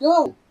 Yeah.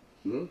 No.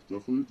 Yeah,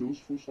 definitely. That was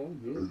the first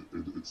time, yeah.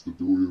 And it's the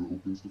door that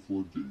opens the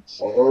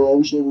floodgates. I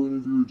was never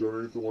interviewed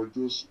or anything like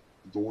this.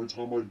 The only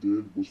time I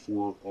did was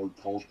for a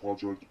college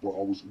project, but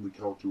I was in the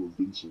character of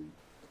Vincent.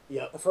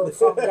 Yep.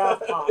 From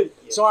Goth Pop. Yeah.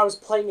 So I was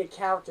playing a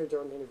character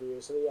during the interview,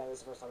 so yeah, this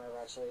is the first time I ever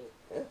actually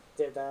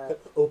did that.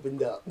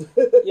 Opened up.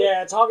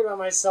 Yeah, talking about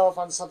myself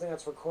on something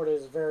that's recorded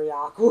is very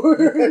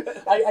awkward.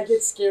 I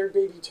get scared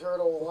baby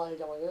turtle,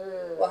 like, I'm like,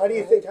 ugh. Well, how do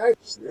you think I...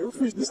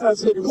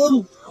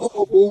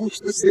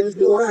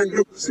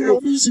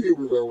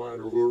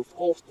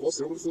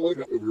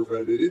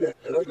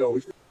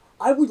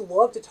 I would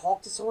love to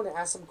talk to someone and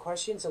ask some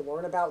questions and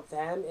learn about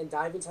them and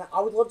dive into that.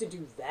 I would love to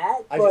do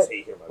that. I just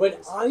hate hearing my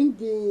voice.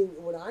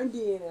 When I'm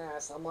being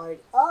asked, I'm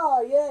like,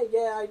 oh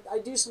yeah, I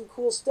do some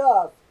cool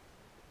stuff.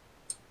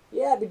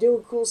 Yeah, I've been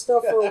doing cool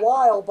stuff for a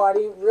while, but I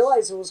didn't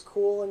realize it was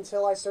cool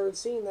until I started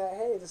seeing that,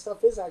 hey, this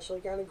stuff is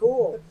actually kind of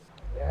cool.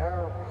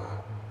 Yeah.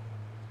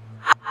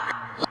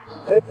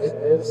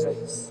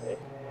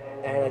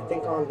 And I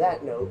think on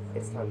that note,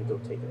 it's time to go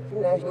take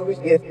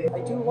it. I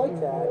do like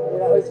that.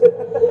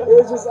 It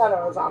was just, I don't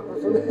know, it's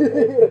awkward for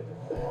me.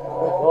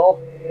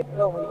 Well,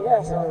 Oh,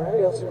 yes,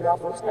 alright, I'll see you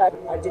first.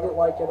 I didn't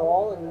like it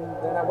all, and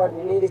then I went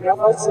and needed to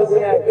go. So,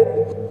 yeah.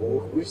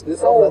 wish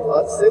this all that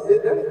hot sit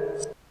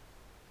it.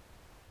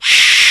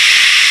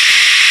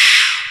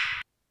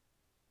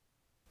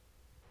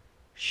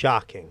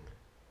 Shocking.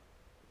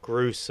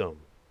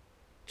 Gruesome.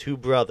 Two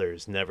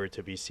brothers never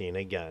to be seen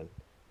again.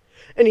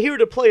 And here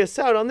to play us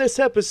out on this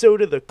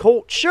episode of the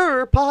Colt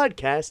Sure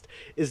podcast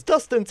is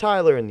Dustin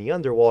Tyler and the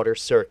Underwater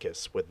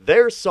Circus with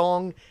their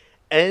song,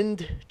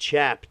 End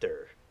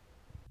Chapter.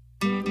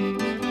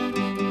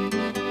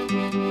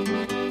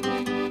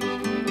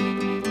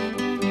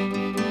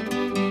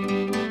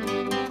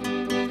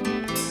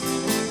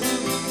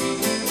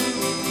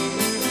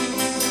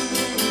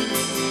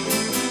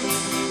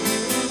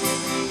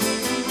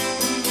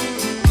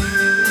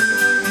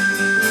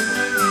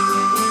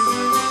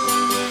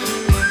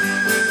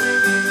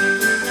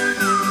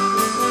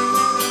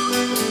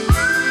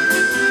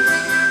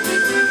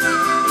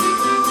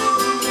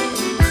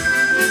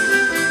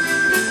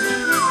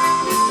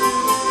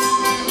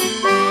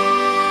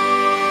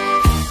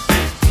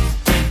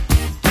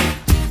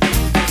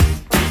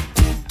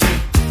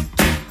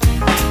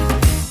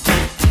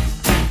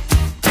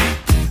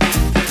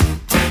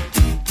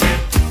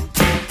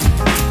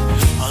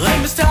 Let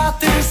me start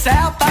this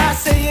out by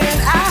saying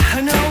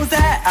I know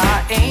that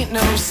I ain't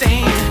no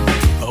saint.